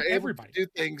Elijah Wood, they're able everybody to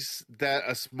do things that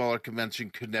a smaller convention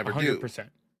could never 100%. do.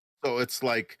 So it's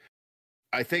like,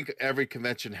 I think every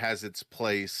convention has its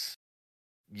place.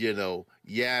 You know,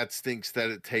 it stinks that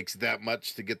it takes that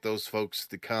much to get those folks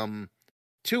to come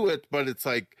to it, but it's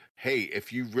like, hey,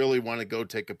 if you really want to go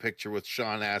take a picture with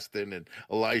Sean Astin and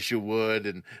Elijah Wood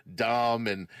and Dom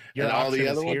and all the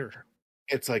other ones,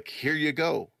 it's like, here you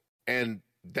go. And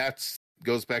that's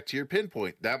goes back to your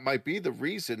pinpoint. That might be the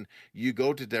reason you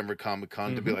go to Denver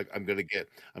Comic-Con to be like, I'm going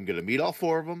to meet all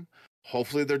four of them.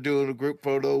 Hopefully they're doing a group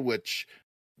photo, which,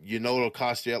 you know, it'll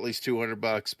cost you at least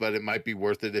 $200, but it might be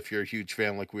worth it if you're a huge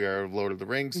fan like we are of Lord of the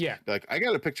Rings. Yeah. Like, I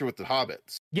got a picture with the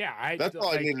Hobbits. Yeah. That's all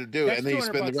I needed to do. And then you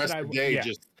spend the rest of the day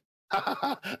just...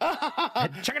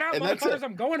 Check it out, motherfuckers.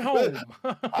 I'm going home.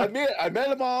 I met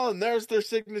them all, and there's their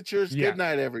signatures. Good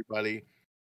night, everybody.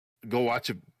 Go watch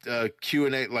a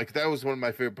Q&A. Like, that was one of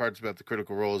my favorite parts about the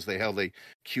Critical Role, is they held a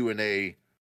Q&A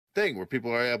thing where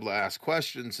people are able to ask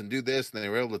questions and do this, and they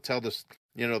were able to tell this,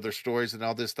 you know, their stories and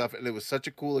all this stuff. And it was such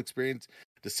a cool experience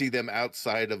to see them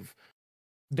outside of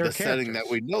the setting that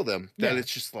we know them, that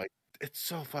it's just like, it's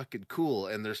so fucking cool.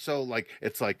 And they're so like,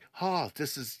 it's like,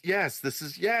 this is yes.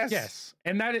 Yes.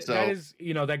 And that is,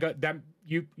 you know, that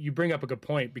you bring up a good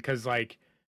point, because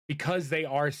they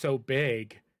are so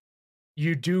big,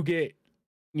 you do get,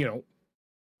 you know,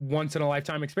 once in a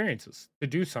lifetime experiences to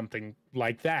do something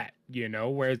like that, you know,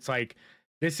 where it's like,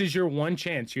 this is your one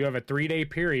chance. You have a 3-day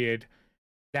period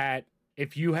that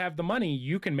if you have the money,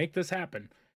 you can make this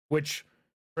happen, which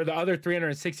for the other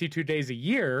 362 days a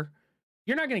year,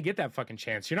 you're not going to get that fucking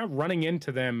chance. You're not running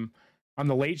into them on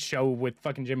the Late Show with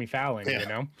fucking Jimmy Fallon, you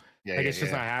know? It's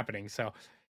just not happening. So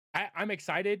I'm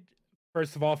excited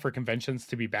first of all, for conventions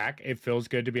to be back. It feels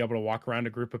good to be able to walk around a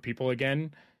group of people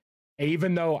again.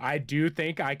 Even though I do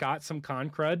think I got some con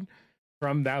crud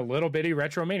from that little bitty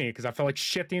Retromania because I felt like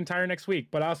shit the entire next week.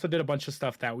 But I also did a bunch of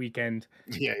stuff that weekend.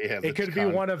 Yeah. It could be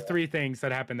one of three things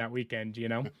that happened that weekend, you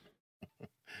know?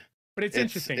 But it's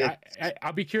interesting.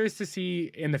 I'll be curious to see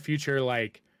in the future,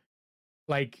 like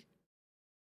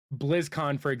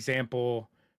BlizzCon, for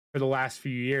example, for the last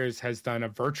few years has done a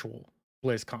virtual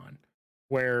BlizzCon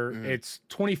where it's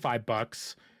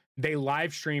 $25. They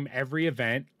live stream every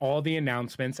event, all the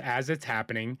announcements as it's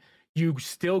happening. You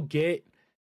still get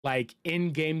like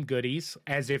in-game goodies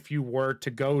as if you were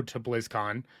to go to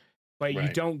BlizzCon, but you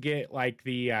don't get like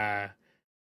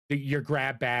your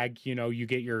grab bag. You know, you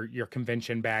get your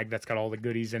convention bag that's got all the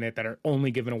goodies in it that are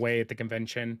only given away at the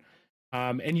convention.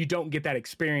 And you don't get that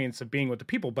experience of being with the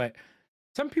people, but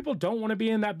some people don't want to be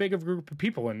in that big of a group of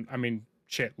people. And I mean,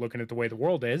 shit, looking at the way the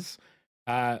world is,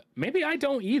 maybe I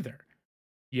don't either.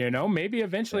 You know, maybe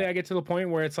eventually I get to the point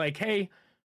where it's like, hey,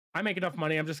 I make enough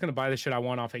money. I'm just going to buy the shit I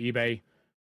want off of eBay.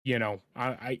 You know,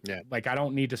 I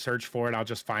don't need to search for it. I'll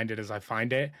just find it as I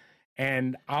find it.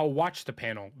 And I'll watch the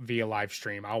panel via live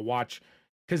stream. I'll watch,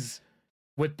 because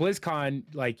with BlizzCon,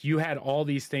 like you had all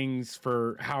these things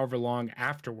for however long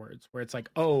afterwards, where it's like,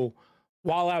 oh,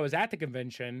 while I was at the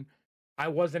convention, I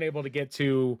wasn't able to get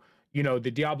to, you know,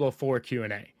 the Diablo 4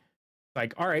 Q&A.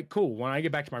 Like, all right, cool. When I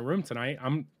get back to my room tonight,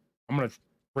 I'm going to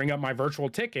bring up my virtual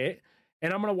ticket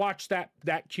and I'm going to watch that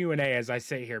Q&A as I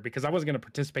sit here, because I wasn't going to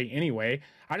participate anyway.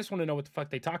 I just want to know what the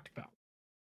fuck they talked about.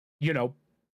 You know,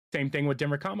 same thing with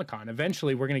Denver Comic Con.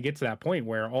 Eventually, we're going to get to that point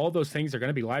where all those things are going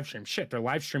to be live streamed. Shit, they're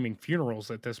live streaming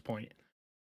funerals at this point.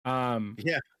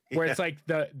 Where it's like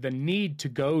the need to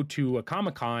go to a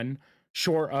Comic Con,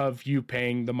 short of you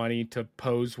paying the money to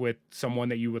pose with someone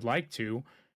that you would like to,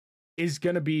 is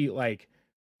going to be like,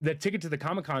 the ticket to the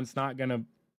Comic Con's not going to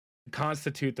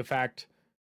constitute the fact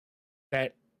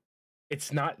that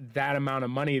it's not that amount of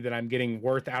money that I'm getting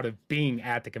worth out of being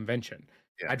at the convention.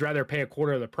 Yeah. I'd rather pay a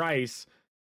quarter of the price,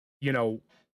 you know,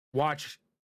 watch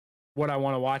what I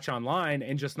want to watch online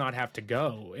and just not have to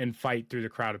go and fight through the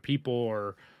crowd of people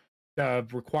or the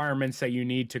requirements that you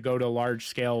need to go to large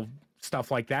scale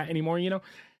stuff like that anymore, you know?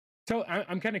 So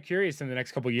I'm kind of curious in the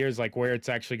next couple of years, like where it's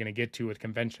actually going to get to with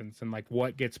conventions and like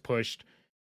what gets pushed.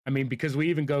 I mean, because we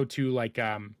even go to like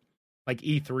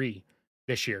E3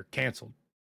 this year, canceled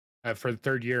for the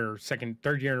third year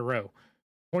in a row.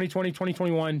 2020,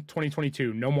 2021,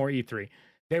 2022, no more E3.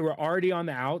 They were already on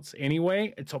the outs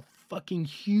anyway. It's a fucking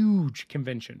huge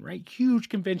convention, right? Huge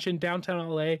convention, downtown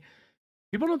LA.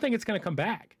 People don't think it's going to come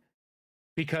back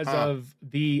because of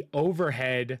the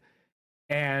overhead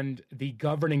and the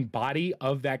governing body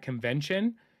of that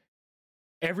convention.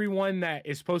 Everyone that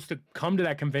is supposed to come to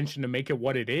that convention to make it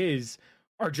what it is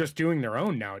are just doing their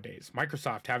own nowadays.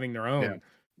 Microsoft having their own,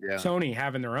 Sony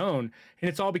having their own. And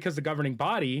it's all because the governing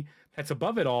body that's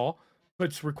above it all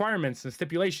puts requirements and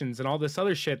stipulations and all this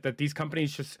other shit that these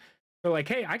companies just, they're like,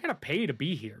 hey, I got to pay to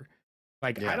be here.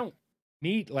 Like, I don't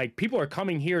need, like, people are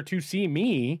coming here to see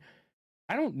me.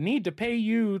 I don't need to pay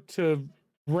you to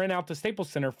rent out the Staples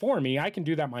Center for me. I can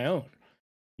do that my own,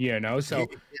 you know? So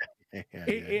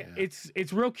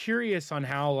it's real curious on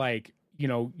how, like, you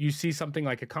know, you see something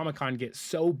like a Comic-Con get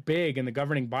so big and the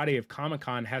governing body of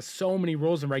Comic-Con has so many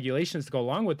rules and regulations to go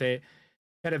along with it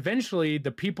that eventually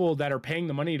the people that are paying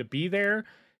the money to be there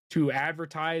to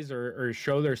advertise or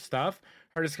show their stuff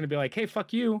are just going to be like, hey,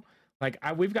 fuck you. Like,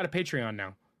 we've got a Patreon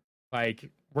now.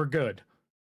 Like, we're good.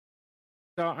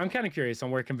 So I'm kind of curious on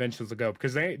where conventions will go,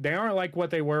 because they aren't like what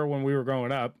they were when we were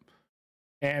growing up.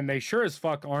 And they sure as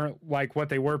fuck aren't like what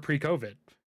they were pre-COVID.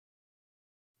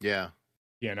 Yeah.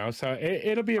 You know, so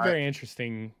it'll be a very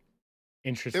interesting.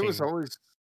 It was always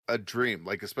a dream,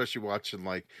 like, especially watching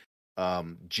like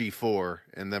G4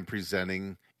 and then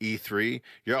presenting E3.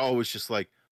 You're always just like,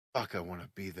 fuck, I want to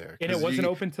be there. And it wasn't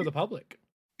open to the public.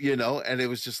 You know, and it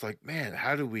was just like, man,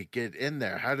 how do we get in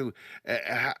there? How do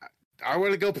I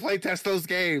want to go play test those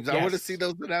games? Yes. I want to see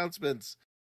those announcements.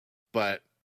 But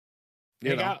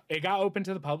it got open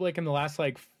to the public in the last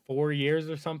like 4 years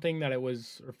or something, that it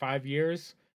was, or 5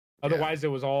 years. Otherwise, it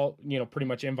was all, you know, pretty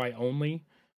much invite only.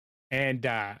 And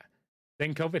then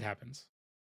COVID happens.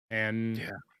 And,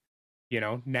 you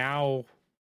know, now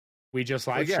we just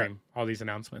live stream all these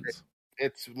announcements.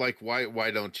 It's like, why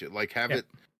don't you? Like, have it.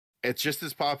 It's just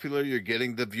as popular. You're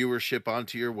getting the viewership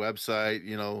onto your website,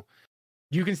 you know.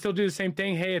 You can still do the same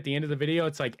thing. Hey, at the end of the video,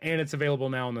 it's like, and it's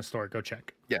available now in the store. Go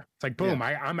check. Yeah. It's like, boom,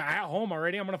 I'm at home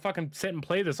already. I'm going to fucking sit and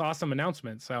play this awesome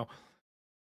announcement. So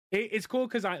it's cool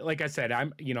because like I said,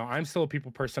 I'm still a people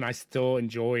person. I still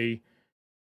enjoy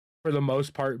for the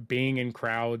most part, being in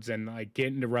crowds and like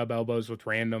getting to rub elbows with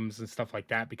randoms and stuff like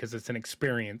that because it's an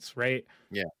experience, right?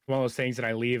 Yeah. One of those things that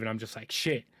I leave and I'm just like,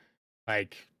 shit,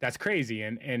 like that's crazy.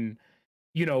 And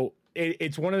you know,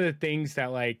 it's one of the things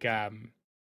that like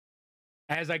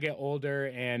as I get older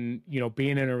and you know,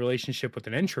 being in a relationship with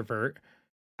an introvert,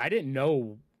 I didn't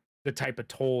know the type of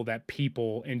toll that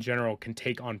people in general can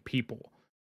take on people.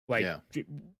 Like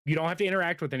you don't have to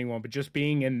interact with anyone, but just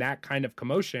being in that kind of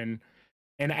commotion.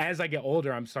 And as I get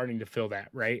older, I'm starting to feel that,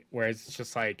 right? Whereas it's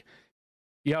just like,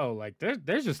 yo, like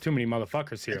there's just too many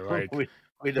motherfuckers here. Like we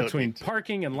don't between need to.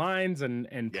 parking and lines and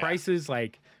Yeah. prices,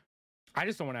 like I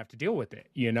just don't want to have to deal with it,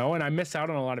 you know? And I miss out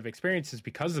on a lot of experiences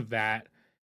because of that.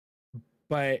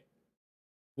 But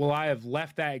will I have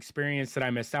left that experience that I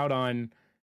missed out on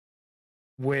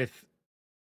with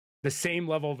the same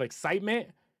level of excitement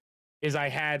as I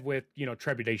had with, you know,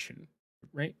 trepidation,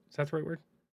 right? Is that the right word?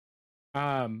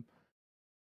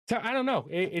 So I don't know.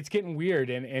 It's getting weird,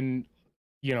 and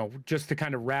you know, just to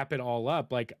kind of wrap it all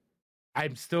up, like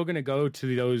I'm still gonna go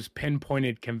to those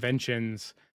pinpointed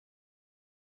conventions,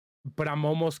 but I'm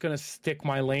almost gonna stick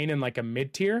my lane in like a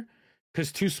mid tier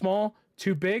because too small,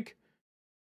 too big,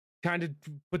 kind of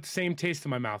put the same taste in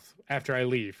my mouth after I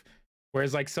leave.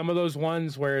 Whereas like some of those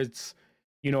ones where it's,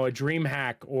 you know, a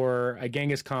DreamHack or a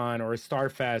Genghis Khan or a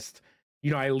Starfest,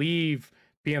 you know, I leave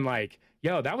being like,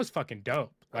 yo, that was fucking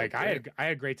dope. Like I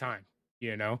had a great time,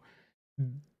 you know.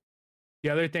 The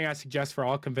other thing I suggest for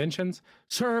all conventions,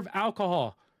 serve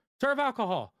alcohol. Serve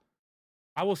alcohol.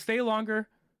 I will stay longer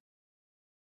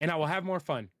and I will have more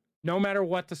fun, no matter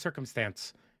what the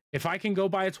circumstance. If I can go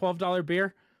buy a $12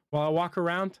 beer while I walk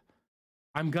around,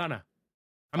 I'm gonna.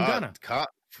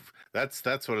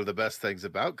 That's one of the best things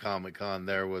about Comic-Con.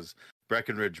 There was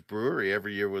Breckenridge Brewery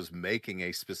every year was making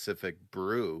a specific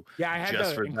brew. Yeah, I had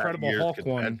just the for that Incredible year's Hulk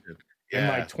one convention. in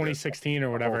like 2016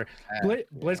 or whatever.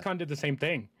 BlizzCon did the same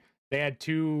thing. They had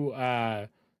two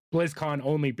BlizzCon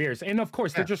only beers, and of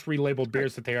course they're just relabeled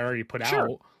beers that they already put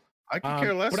out. I could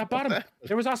care less. But I bought them. that.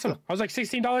 It was awesome. I was like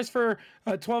 $16 for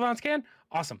a 12-ounce can.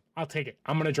 Awesome. I'll take it.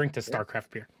 I'm gonna drink this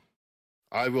StarCraft beer.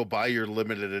 I will buy your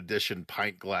limited edition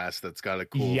pint glass that's got a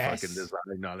cool fucking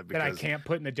design on it. That I can't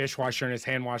put in the dishwasher and it's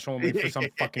hand wash only for some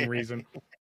fucking reason.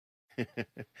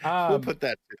 We'll put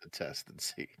that to the test and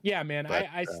see. Yeah, man. But,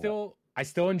 I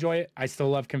still enjoy it. I still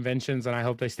love conventions and I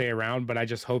hope they stay around, but I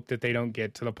just hope that they don't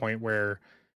get to the point where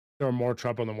they're more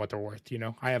trouble than what they're worth. You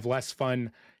know, I have less fun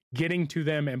getting to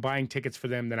them and buying tickets for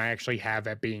them than I actually have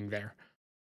at being there.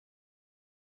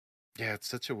 Yeah, it's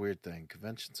such a weird thing.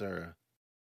 Conventions are.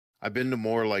 I've been to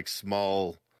more like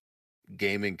small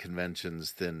gaming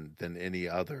conventions than any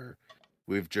other.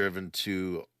 We've driven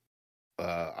to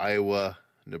Iowa,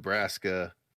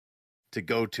 Nebraska to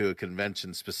go to a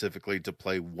convention specifically to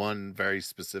play one very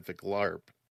specific LARP,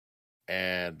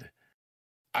 and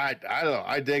I don't know.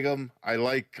 I dig them. I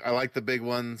like the big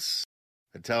ones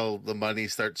until the money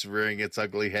starts rearing its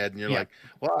ugly head, and you're like,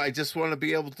 well, I just want to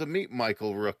be able to meet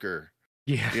Michael Rooker.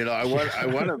 Yeah, you know, I want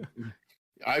to.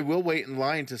 I will wait in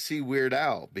line to see Weird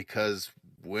Al because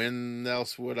when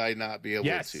else would I not be able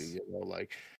to? You know,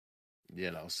 like, you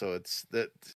know, so it's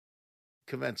that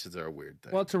conventions are a weird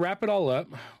thing. Well, to wrap it all up,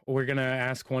 we're going to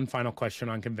ask one final question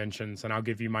on conventions, and I'll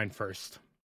give you mine first.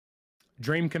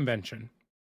 Dream convention.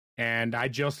 And I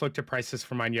just looked at prices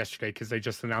for mine yesterday because they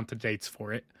just announced the dates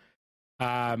for it.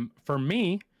 For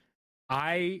me,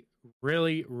 I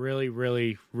really,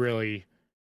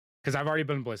 because I've already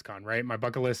been to BlizzCon, right? My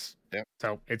bucket list. Yep.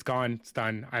 So it's gone. It's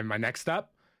done. My next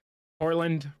up,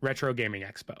 Portland Retro Gaming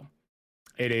Expo.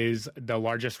 It is the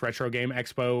largest retro game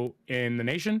expo in the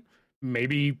nation,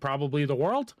 maybe probably the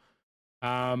world.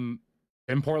 In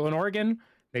Portland, Oregon.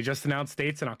 They just announced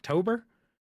dates in October.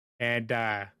 And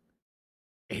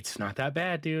it's not that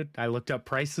bad, dude. I looked up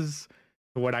prices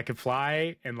for what I could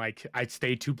fly, and like I'd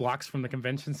stay 2 blocks from the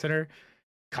convention center.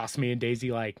 Cost me and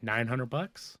Daisy like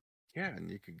 $900. Yeah, and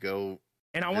you could go.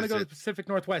 And I want to go to the Pacific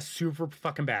Northwest super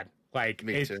fucking bad. Like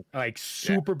me too. Like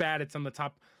super bad. It's on the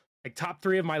top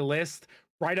 3 of my list,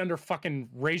 right under fucking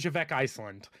Reykjavik,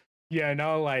 Iceland. Yeah,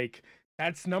 no, like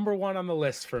that's number 1 on the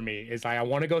list for me. Is I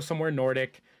want to go somewhere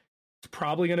Nordic. It's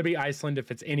probably going to be Iceland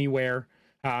if it's anywhere.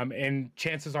 And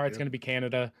chances are it's going to be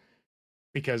Canada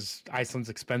because Iceland's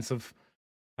expensive.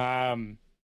 But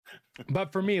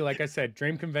for me, like I said,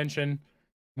 dream convention.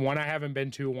 One I haven't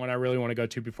been to, one I really want to go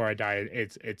to before I die.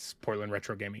 It's Portland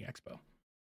Retro Gaming Expo.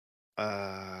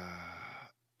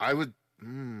 I would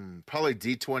probably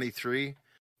D23,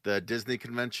 the Disney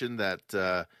convention that's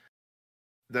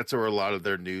where a lot of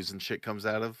their news and shit comes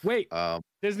out of. Wait,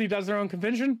 Disney does their own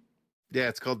convention? Yeah,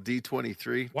 it's called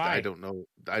D23. Why? I don't know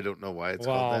why it's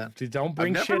called that. Don't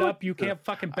bring never shit up looked you into it. can't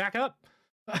fucking back up.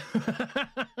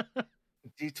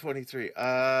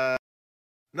 D23.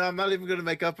 No, I'm not even going to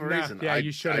make up a No, reason. yeah, I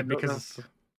you shouldn't, don't know. because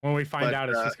when we find But, out,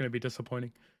 it's just going to be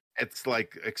disappointing. It's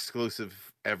like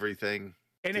exclusive everything.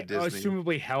 And to it Disney.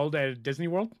 assumably held at Disney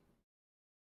World?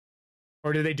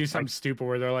 Or did they do something stupid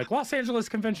where they're like, Los Angeles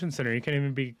Convention Center, you can't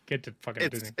even get to fucking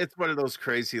Disney? It's one of those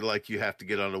crazy, like, you have to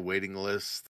get on a waiting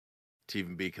list to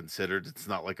even be considered. It's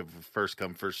not like a first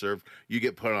come, first serve. You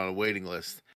get put on a waiting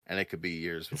list, and it could be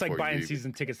years It's before like buying you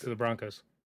season tickets to the Broncos.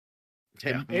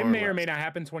 Yeah, It more may or less. may not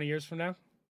happen 20 years from now.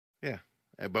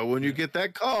 But when you get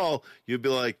that call, you'll be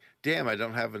like, damn, I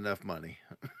don't have enough money.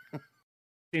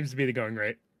 Seems to be the going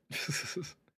rate.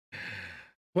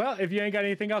 Well, if you ain't got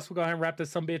anything else, we'll go ahead and wrap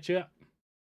this sumbitch up.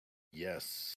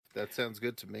 Yes, that sounds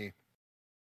good to me.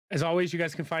 As always, you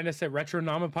guys can find us at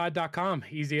retronomapod.com.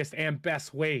 Easiest and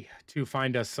best way to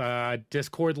find us.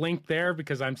 Discord link there,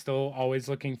 because I'm still always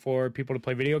looking for people to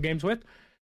play video games with.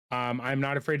 I'm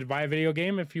not afraid to buy a video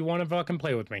game if you want to fucking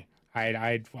play with me.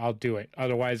 I'll do it.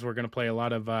 Otherwise, we're going to play a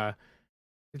lot of, I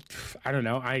don't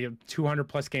know. I have 200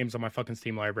 plus games on my fucking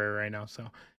Steam library right now. So,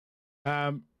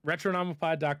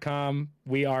 retronomapod.com.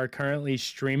 We are currently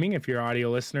streaming, if you're an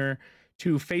audio listener,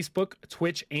 to Facebook,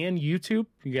 Twitch, and YouTube.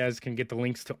 You guys can get the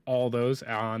links to all those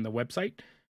on the website.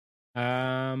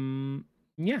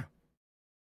 Yeah.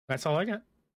 That's all I got.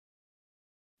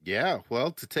 Yeah,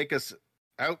 well, to take us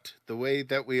out the way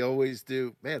that we always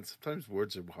do. Man, sometimes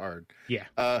words are hard. Yeah.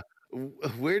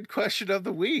 Weird question of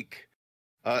the week.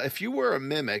 If you were a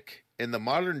mimic in the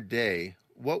modern day,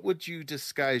 what would you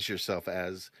disguise yourself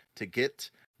as to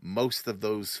get most of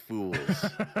those fools?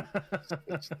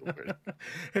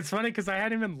 It's funny because I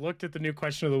hadn't even looked at the new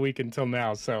question of the week until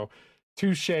now. So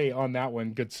touche on that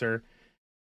one, good sir.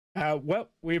 Well,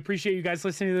 we appreciate you guys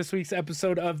listening to this week's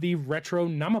episode of the Retro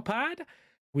Nomapod.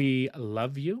 We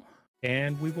love you,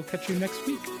 and we will catch you next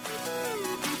week.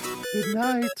 Good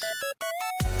night.